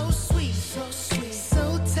 you're so sweet, so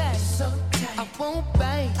tight, I won't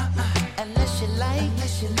bite unless you like.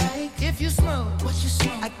 If you smoke, what you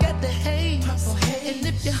smoke? I got the haze. And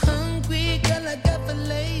if you're hungry, girl, I got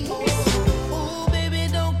filet. Ooh, baby,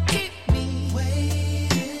 don't keep me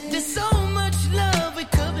waiting. There's so much love we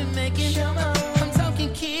could be making. I'm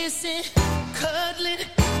talking kissing, cuddling,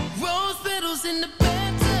 rose petals in the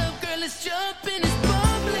bathtub. Girl, let's jump in.